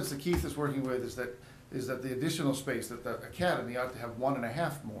that Keith is working with is that the additional space, that the academy ought to have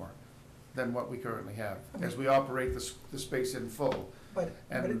 1.5 more than what we currently have, as we operate the space in full. But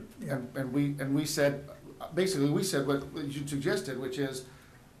yeah. And we said, basically, we said what you suggested, which is,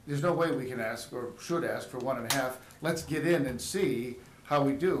 there's no way we can ask, or should ask, for 1.5. Let's get in and see how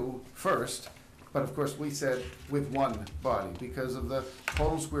we do first. But of course, we said with 1 body, because of the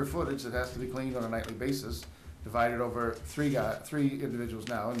total square footage that has to be cleaned on a nightly basis, divided over 3 individuals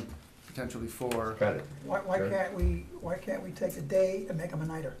now, and potentially 4. Got it. Why can't we take a day and make them a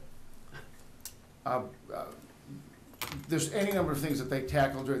nighter? There's any number of things that they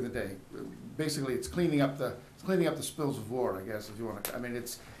tackle during the day. Basically, it's cleaning up the spills of war, I guess, if you want to. I mean,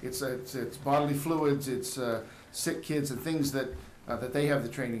 it's bodily fluids, it's sick kids and things that they have the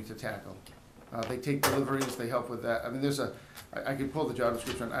training to tackle. They take deliveries, they help with that. I mean, I could pull the job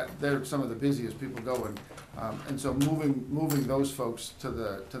description. They're some of the busiest people going, and so moving those folks to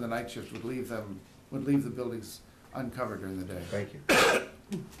the night shift would leave the buildings uncovered during the day. Thank you.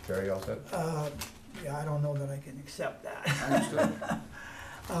 Jerry, all set? Yeah, I don't know that I can accept that. I understand.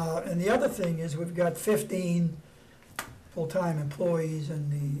 And the other thing is, we've got 15 full-time employees in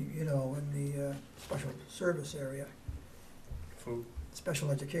the special service area, Food.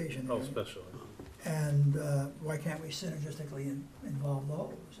 special education Oh, area. special. And why can't we synergistically involve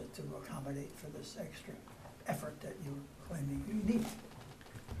those to accommodate for this extra effort that you're claiming you need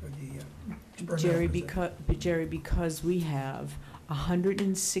for the experimental position? Jerry, because we have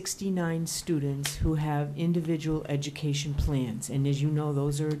 169 students who have individual education plans, and as you know,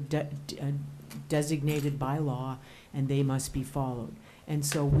 those are designated by law, and they must be followed. And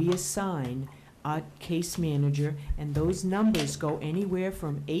so we assign a case manager, and those numbers go anywhere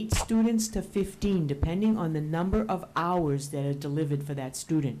from 8 students to 15, depending on the number of hours that are delivered for that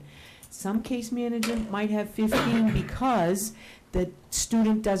student. Some case manager might have 15 because the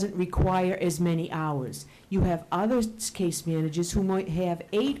student doesn't require as many hours. You have other case managers who might have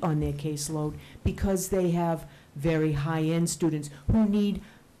 8 on their caseload because they have very high-end students who need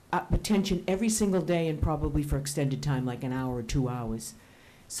attention every single day and probably for extended time, like an hour or 2 hours.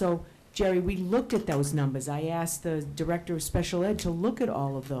 So, Jerry, we looked at those numbers. I asked the Director of Special Ed to look at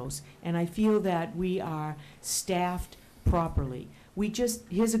all of those, and I feel that we are staffed properly.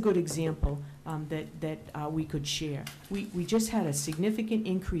 Here's a good example that we could share. We just had a significant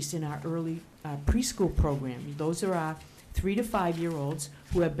increase in our early preschool program. Those are our 3 to 5-year-olds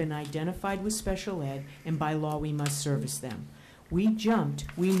who have been identified with special ed, and by law we must service them. We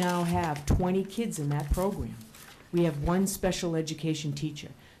now have 20 kids in that program. We have 1 special education teacher.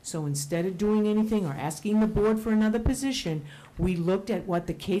 So instead of doing anything or asking the board for another position, we looked at what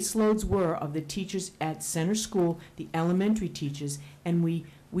the caseloads were of the teachers at Center School, the elementary teachers, and we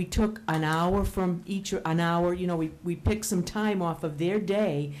we took an hour from each, an hour, you know, we picked some time off of their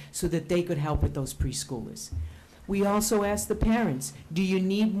day so that they could help with those preschoolers. We also asked the parents, do you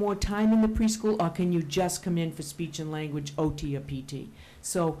need more time in the preschool, or can you just come in for speech and language, OT or PT?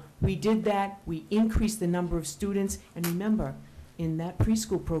 So we did that, we increased the number of students, and remember, in that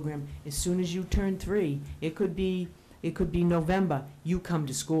preschool program, as soon as you turn 3, it could be November, you come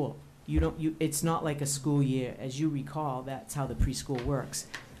to school. It's not like a school year. As you recall, that's how the preschool works.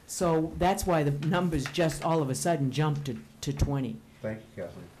 So that's why the numbers just all of a sudden jumped to 20. Thank you,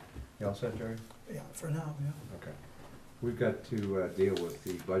 Kathleen. You all set, Jerry? Yeah, for now, yeah. Okay. We've got to deal with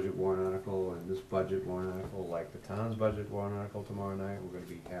the budget warrant article, and this budget warrant article, like the town's budget warrant article tomorrow night, we're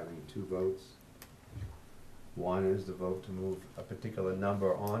gonna be having 2 votes. One is the vote to move a particular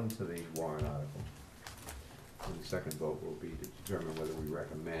number onto the warrant article. And the second vote will be to determine whether we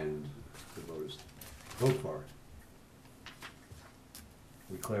recommend the voters vote for it.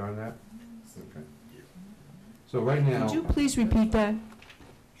 We clear on that? Okay. So right now. Could you please repeat that?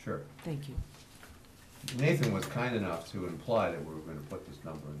 Sure. Thank you. Nathan was kind enough to imply that we were gonna put this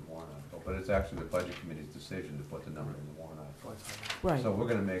number in the warrant article, but it's actually the budget committee's decision to put the number in the warrant article. Right. So we're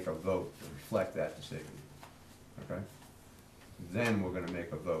gonna make a vote to reflect that decision, okay? Then we're gonna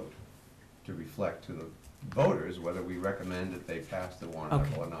make a vote to reflect to the voters whether we recommend that they pass the warrant Okay.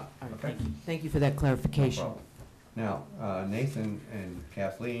 article or not, All right, okay? thank you. Thank you for that No clarification. problem. Now, Nathan and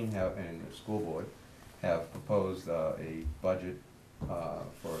Kathleen and the school board have proposed a budget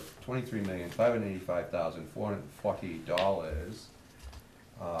for $23,585,440.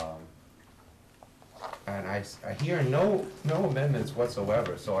 And I hear no amendments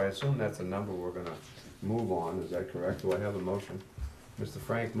whatsoever, so I assume that's a number we're gonna move on. Is that correct? Do I have a motion? Mr.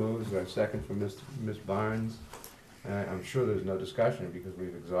 Frank moves. Do I have a second from Ms. Barnes? I'm sure there's no discussion because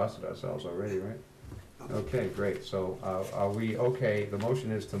we've exhausted ourselves already, right? Okay, great. So are we okay? The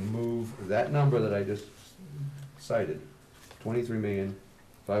motion is to move that number that I just cited,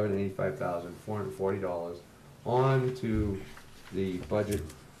 $23,585,440, on to the budget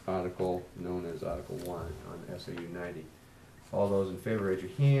article known as Article 1 on SAU 90. All those in favor, raise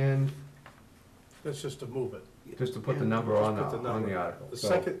your hand. That's just to move it. Just to put the number on Just put the number. the article. The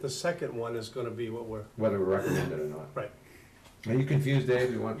So second one is gonna be what we're, whether we recommend it or not. right. Are you confused,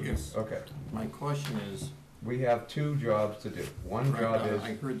 Dave? You want? Yes. Okay. My question is, We have 2 jobs to do. One right job now, is.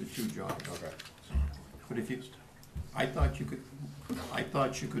 I heard the 2 jobs. Okay. But if you, I thought you could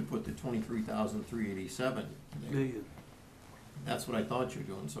put the 23,387. That's what I thought you were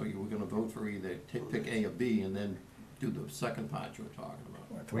doing, so you were gonna vote for either pick A or B and then do the second part you were talking about.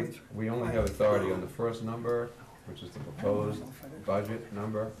 We only have authority on the first number, which is the proposed budget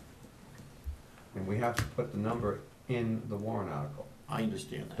number. And we have to put the number in the warrant article. I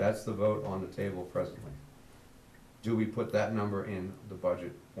understand that. That's the vote on the table presently. Do we put that number in the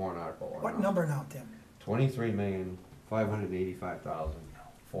budget warrant article or not? What number now, Tim?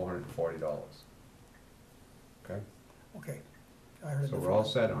 $23,585,440. Okay? Okay. I heard it So we're before. all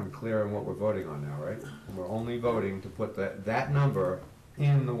set on clear on what we're voting on now, right? And we're only voting to put that number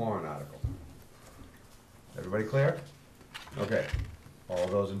in the warrant article. Everybody clear? Okay. All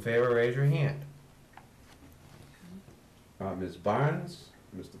those in favor, raise your hand. Ms. Barnes,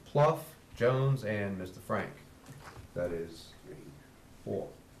 Mr. Pluff, Jones, and Mr. Frank. That is 4.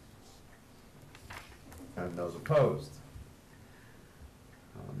 And those opposed?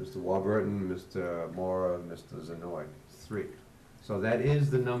 Mr. Warburton, Mr. Mora, Mr. Zanoy, 3. So that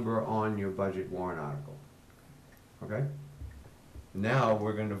is the number on your budget warrant article. Okay? Now,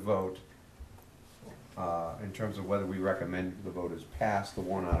 we're going to vote in terms of whether we recommend the voters pass the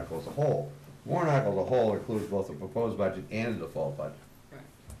warrant article as a whole. Warrant article as a whole includes both the proposed budget and the default budget. Right.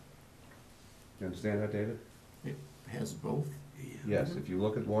 You understand that, David? It has both? Yes, if you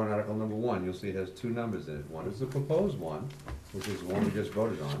look at warrant article number 1, you'll see it has 2 numbers in it. One is the proposed one, which is the one we just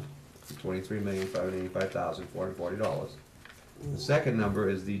voted on, the $23,585,440. The second number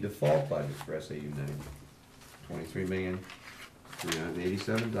is the default budget for SAU 90,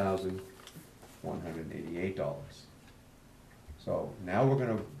 $23,387,188. So now we're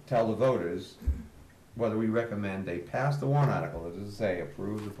gonna tell the voters whether we recommend they pass the warrant article, that is to say,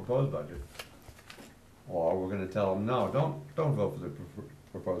 approve the proposed budget, or we're gonna tell them, no, don't vote for the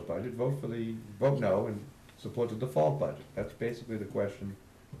proposed budget, vote no and support the default budget. That's basically the question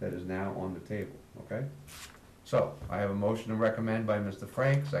that is now on the table, okay? So, I have a motion to recommend by Mr.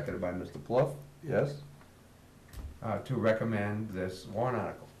 Frank, seconded by Mr. Pluff, yes? To recommend this warrant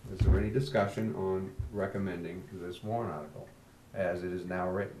article. Is there any discussion on recommending this warrant article as it is now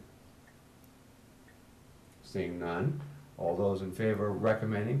written? Seeing none, all those in favor of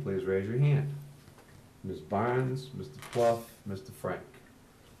recommending, please raise your hand. Ms. Barnes, Mr. Pluff, Mr. Frank.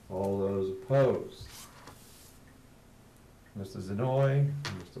 All those opposed? Mr. Zenoy,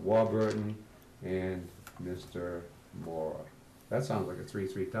 Mr. Warburton, and Mr. Mora. That sounds like a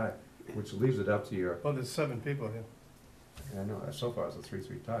 3-3 tie, which leaves it up to your, Well, there's 7 people here. I know, so far it's a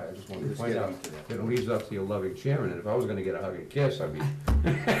 3-3 tie. I just wanted to Just point get out into that. that it leaves up to your loving chairman, and if I was gonna get a hug and kiss, I'd be.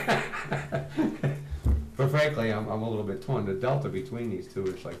 But frankly, I'm a little bit torn. The delta between these two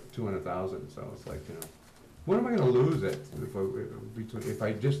is like 200,000, so it's like, you know, what am I gonna lose it if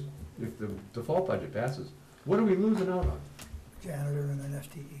the default budget passes? What are we losing out on? Janitor and an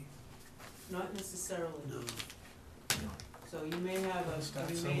FTE. Not necessarily. So you may have Start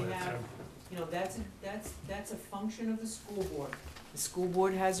you may somewhere, have, Tim. you know, that's a function of the school board. The school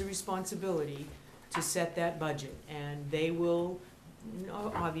board has a responsibility to set that budget, and they will,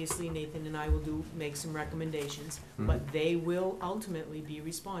 obviously Nathan and I will make some recommendations, but they will ultimately be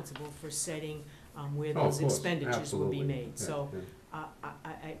responsible for setting where Oh, of those course, expenditures will be absolutely. made. Yeah, So, yeah.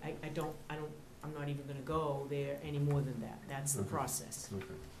 I'm not even gonna go there any more than that. That's the Okay. process.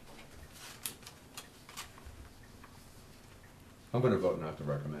 Okay. I'm gonna vote not to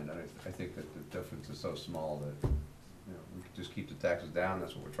recommend. I think that the difference is so small that, you know, we could just keep the taxes down.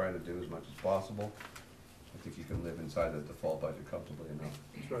 That's what we're trying to do as much as possible. I think you can live inside the default budget comfortably enough.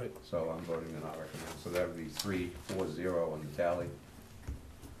 That's right. So I'm voting to not recommend. So that would be 3-4-0 on the tally.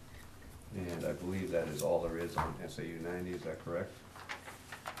 And I believe that is all there is on SAU 90, is that correct?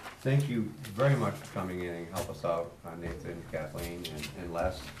 Thank you very much for coming in and help us out, Nathan, Kathleen, and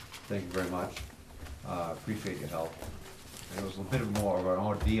Les. Thank you very much. Appreciate your help. It was a bit more of an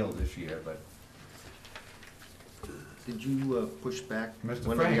ordeal this year, but Did you push back Mr.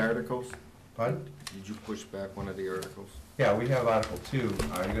 one of Frank. the articles? pardon? Did you push back one of the articles? Yeah, we have Article 2.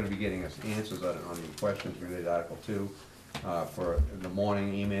 You're gonna be getting us answers on the questions related to Article 2 for the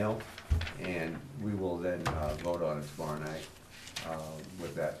morning email, and we will then vote on it tomorrow night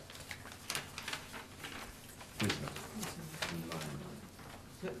with that business in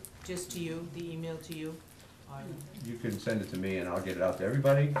mind. Just to you, the email to you? You can send it to me and I'll get it out to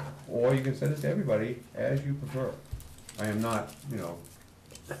everybody, or you can send it to everybody as you prefer. I am not, you know,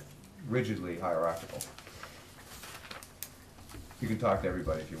 rigidly hierarchical. You can talk to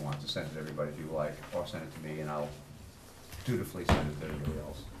everybody if you want, to send it to everybody if you like, or send it to me and I'll dutifully send it to everybody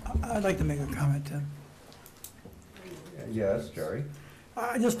else. I'd like to make a comment, Tim. Yes, Jerry?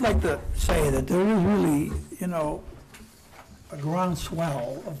 I'd just like to say that there is really, you know, a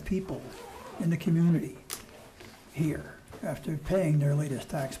groundswell of people in the community here after paying their latest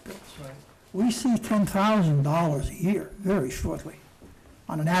tax bills. Right. We see $10,000 a year very shortly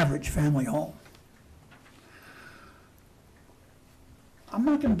on an average family home. I'm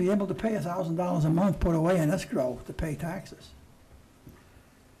not gonna be able to pay $1,000 a month put away in escrow to pay taxes.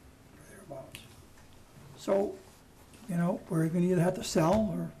 Thereabouts. So, you know, we're gonna either have to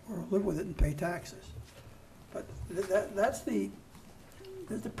sell or live with it and pay taxes. But there's the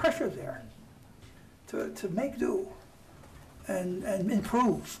pressure there to make do and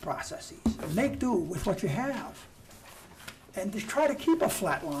improve processes, make do with what you have, and just try to keep a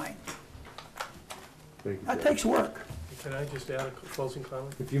flat line. Thank you, That Jerry. takes work. Can I just add a closing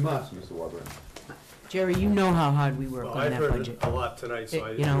comment? If you must, Mr. Warburton. Jerry, you know how hard we work Well, on I've that heard budget. a lot tonight, so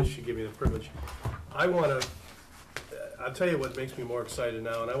I You know. wish you give me the privilege. I want to, I'll tell you what makes me more excited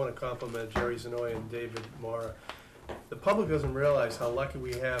now, and I want to compliment Jerry Zenoy and David Mora. The public doesn't realize how lucky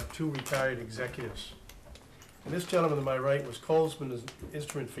we have 2 retired executives. And this gentleman to my right was Colesman's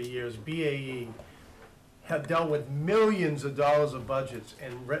instrument for years, BAE, had dealt with millions of dollars of budgets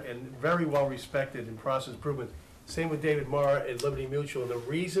and very well respected in process improvement. Same with David Mara at Liberty Mutual, and the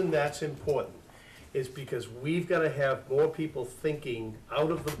reason that's important is because we've got to have more people thinking out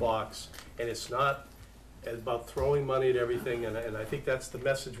of the box, and it's not about throwing money at everything, and I think that's the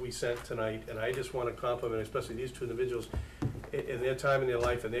message we sent tonight, and I just want to compliment especially these 2 individuals in their time in their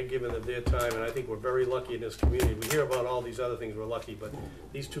life, and they're giving them their time, and I think we're very lucky in this community. We hear about all these other things, we're lucky, but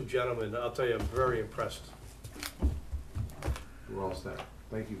these 2 gentlemen, I'll tell you, I'm very impressed. We're all set.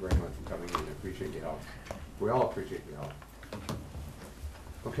 Thank you very much for coming in. I appreciate your help. We all appreciate your help.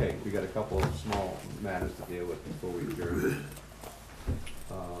 Okay, we got a couple of small matters to deal with before we adjourn.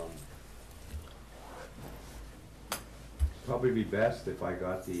 Probably be best if I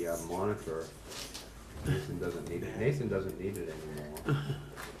got the monitor. Nathan doesn't need it. Nathan doesn't need it anymore.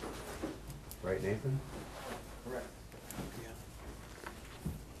 Right, Nathan? Correct.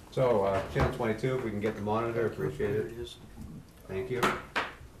 So, channel 22, if we can get the monitor, appreciate it. Thank you.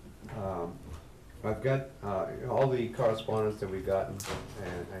 I've got all the correspondence that we've gotten,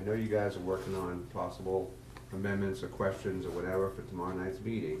 and I know you guys are working on possible amendments or questions or whatever for tomorrow night's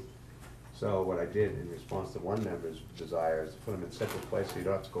meeting. So what I did in response to one member's desire is to put them in central place so you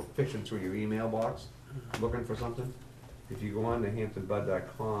don't have to go fishing through your email box looking for something. If you go on to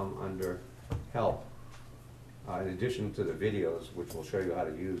hamptonbud.com under help, in addition to the videos, which will show you how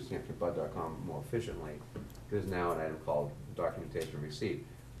to use hamptonbud.com more efficiently, there's now an item called documentation receipt.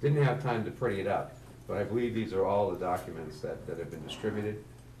 Didn't have time to pretty it up, but I believe these are all the documents that have been distributed,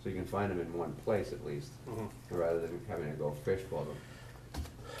 so you can find them in one place at least, rather than having to go fish for them.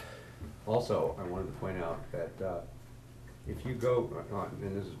 Also, I wanted to point out that if you go,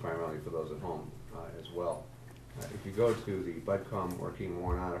 and this is primarily for those at home as well, if you go to the BudCom working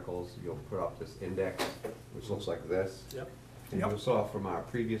warrant articles, you'll put up this index, which looks like this. Yep. And you saw from our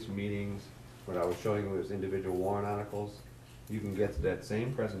previous meetings, what I was showing you was individual warrant articles. You can get to that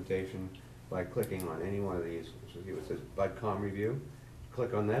same presentation by clicking on any one of these. So here it says BudCom review.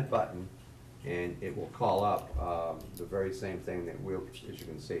 Click on that button, and it will call up the very same thing that as you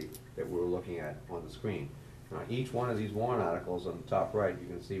can see, that we're looking at on the screen. Now, each one of these warrant articles on the top right, you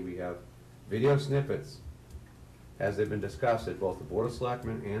can see we have video snippets as they've been discussed at both the Board of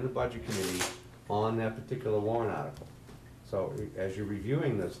Selectmen and the Budget Committee on that particular warrant article. So as you're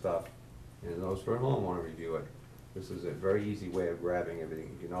reviewing this stuff, and those who at home want to review it, this is a very easy way of grabbing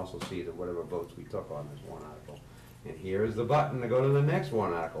everything. You can also see that whatever votes we took on this warrant article. And here is the button to go to the next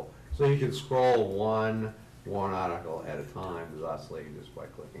warrant article. So you can scroll one warrant article at a time, thusly, just by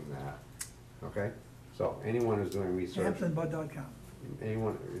clicking that. Okay? So anyone who's doing research. HamptonBud.com.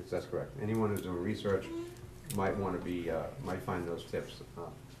 Anyone, that's correct. Anyone who's doing research might want to be, might find those tips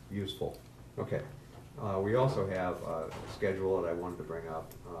useful. Okay. We also have a schedule that I wanted to bring up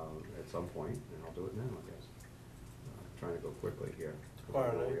at some point, and I'll do it now, I guess. Trying to go quickly here.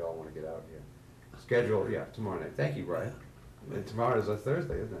 Tomorrow night. We all want to get out here. Schedule, yeah, tomorrow night. Thank you, Brian. And tomorrow is a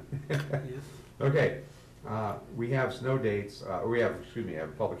Thursday, isn't it? Okay. We have snow dates, we have a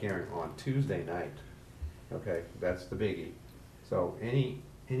public hearing on Tuesday night. Okay, that's the biggie. So any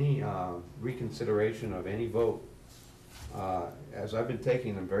reconsideration of any vote, as I've been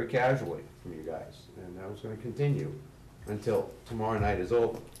taking them very casually from you guys, and that was gonna continue until tomorrow night is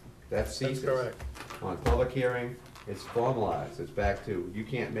over. That ceases. That's correct. On public hearing, it's formalized. It's back to, you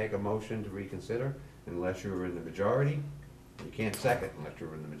can't make a motion to reconsider unless you're in the majority. You can't second unless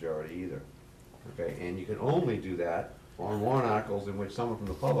you're in the majority either. Okay, and you can only do that on warrant articles in which someone from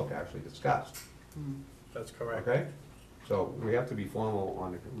the public actually discussed. That's correct. Okay? So we have to be formal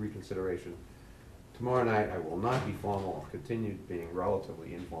on the reconsideration. Tomorrow night, I will not be formal, I'll continue being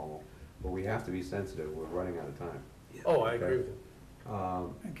relatively informal, but we have to be sensitive, we're running out of time. Oh, I agree with you.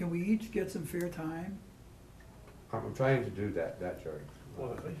 And can we each get some fair time? I'm trying to do that, Jerry. Well,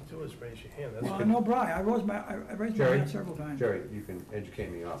 all you do is raise your hand. That's Well, I good. know Brian, I raised my Jerry? hand several times. Jerry, you can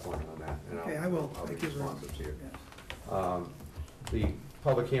educate me offline on that, and Okay, I will. I'll be Thank you very much. responsive to you. Yes. The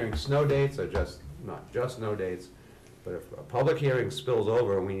public hearing snow dates are not just snow dates, but if a public hearing spills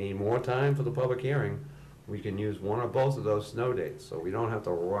over and we need more time for the public hearing, we can use one or both of those snow dates, so we don't have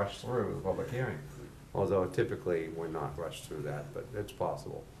to rush through the public hearing. Although typically, we're not rushed through that, but it's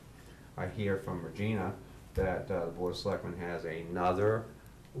possible. I hear from Regina that the Board of Selectmen has another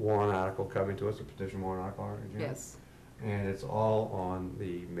warrant article coming to us, a petition warrant article, Regina? Yes. And it's all on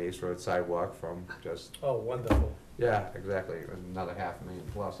the Mace Road sidewalk from just, Oh, wonderful. yeah, exactly, another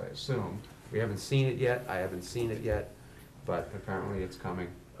 500,000 plus, I assume. We haven't seen it yet, I haven't seen it yet, but apparently it's coming.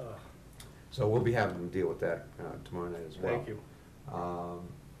 So we'll be having to deal with that tomorrow night as well. Thank you.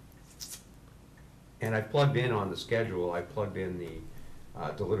 And I plugged in on the schedule, I plugged in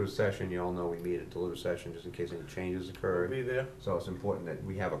the deliberative session. You all know we meet at deliberative session just in case any changes occur. Be there. So it's important that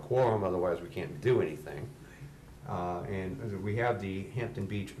we have a quorum, otherwise we can't do anything. And we have the Hampton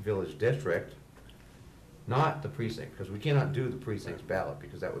Beach Village District, not the precinct, because we cannot do the precinct's ballot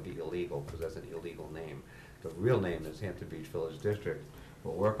because that would be illegal, because that's an illegal name. The real name is Hampton Beach Village District.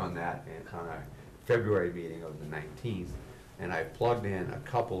 We'll work on that on our February meeting of the 19th. And I plugged in a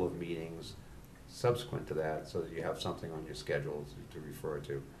couple of meetings subsequent to that so that you have something on your schedule to refer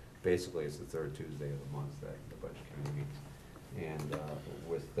to. Basically, it's the third Tuesday of the month that the Budget Committee meets. And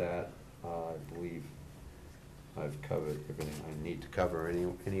with that, I believe I've covered everything I need to cover.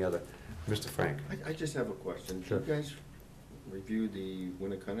 Any other? Mr. Frank? I just have a question. Sure. Did you guys review the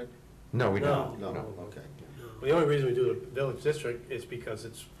Winnicott? No, we No. don't. No, okay. The only reason we do the village district is because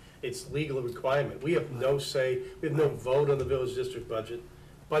it's legal requirement. We have no say, we have no vote on the village district budget.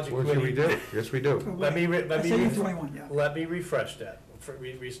 Budget Well, committee. we do. Yes, we do. Let me I say you're 21, yeah. let me refresh that,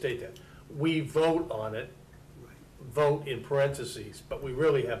 restate that. We vote on it, vote in parentheses, but we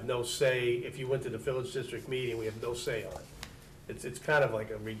really have no say. If you went to the village district meeting, we have no say on it. It's kind of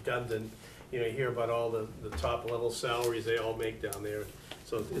like a redundant, you know, you hear about all the top level salaries they all make down there.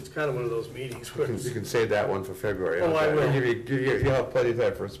 So it's kind of one of those meetings where You can save that one for February. Oh, I will. You'll have plenty of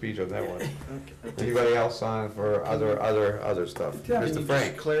time for a speech on that one. Anybody else on for other stuff? Can Can Mr. you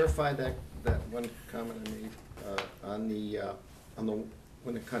Frank? just clarify that one comment I made, on the,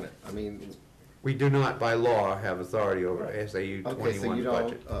 when it kind of, I mean, We do not, by law, have authority over SAU okay, so 21's you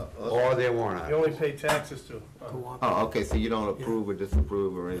budget, don't, or their warrant you only articles. pay taxes to. oh, okay, so you don't approve or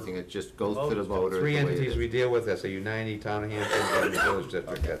disapprove or anything, it just goes to the voters the Three way it entities is. we deal with, SAU 90, Town of Hampton, and the Village District,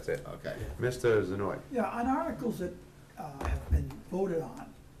 Okay. that's it. Okay. Mr. Zanoy? Yeah, on articles that have been voted on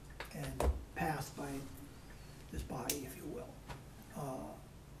and passed by this body, if you will,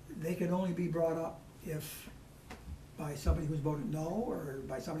 they can only be brought up if by somebody who's voted no, or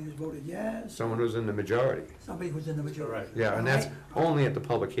by somebody who's voted yes, Someone who's in the majority. somebody who's in the majority. Right. Yeah, and that's only at the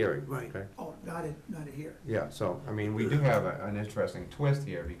public hearing. Right. Okay? Oh, not in here. Yeah, so, I mean, we do have an interesting twist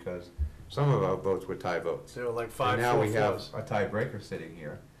here, because some of our votes were tie votes. They were like And now we have 5-4-4s. a tiebreaker sitting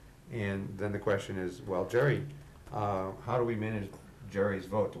here, and then the question is, well, Jerry, how do we manage Jerry's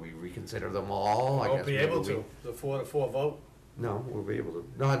vote? Do we reconsider them all? I Won't guess be maybe able we- to, the 4-4 vote. No, we'll be able to,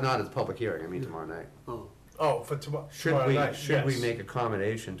 not at the public hearing, I mean tomorrow night. Oh, for tomorrow Should night, should we yes. make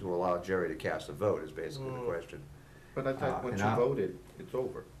accommodation to allow Jerry to cast a vote, is basically the question. But I thought once and you I'll- voted, it's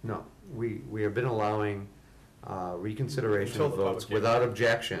over. No, we have been allowing reconsideration Until of the public votes hearing. without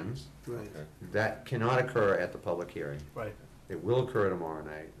objections. Okay. That cannot occur at the public hearing. Right. It will occur tomorrow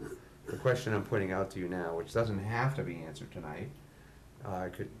night. The question I'm putting out to you now, which doesn't have to be answered tonight,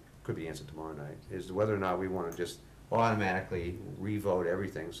 could be answered tomorrow night, is whether or not we want to just automatically re-vote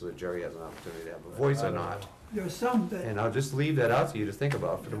everything so that Jerry has an opportunity to have a voice I or don't not. know. There are some that, And I'll just leave that out to you to think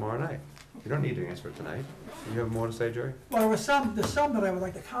about for tomorrow night. You don't need to answer it tonight. You have more to say, Jerry? well, there's some that I would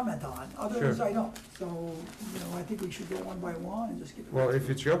like to comment on, others Sure. I don't. So, you know, I think we should go one by one and just get it. Well, if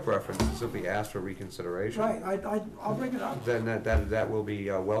it's your preference to simply ask for reconsideration. Right, I'll bring it up. Then that will be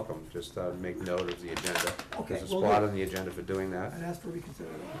welcome. Just make note of the agenda. Okay, There's a will spot do. on the agenda for doing that. I'd ask for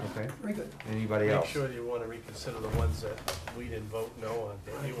reconsideration. Okay. Very good. Anybody Make else? sure you want to reconsider the ones that we didn't vote no on,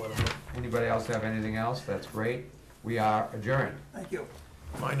 that you want to vote. Anybody else have anything else? That's great. We are adjourned. Thank you.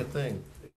 Minor thing,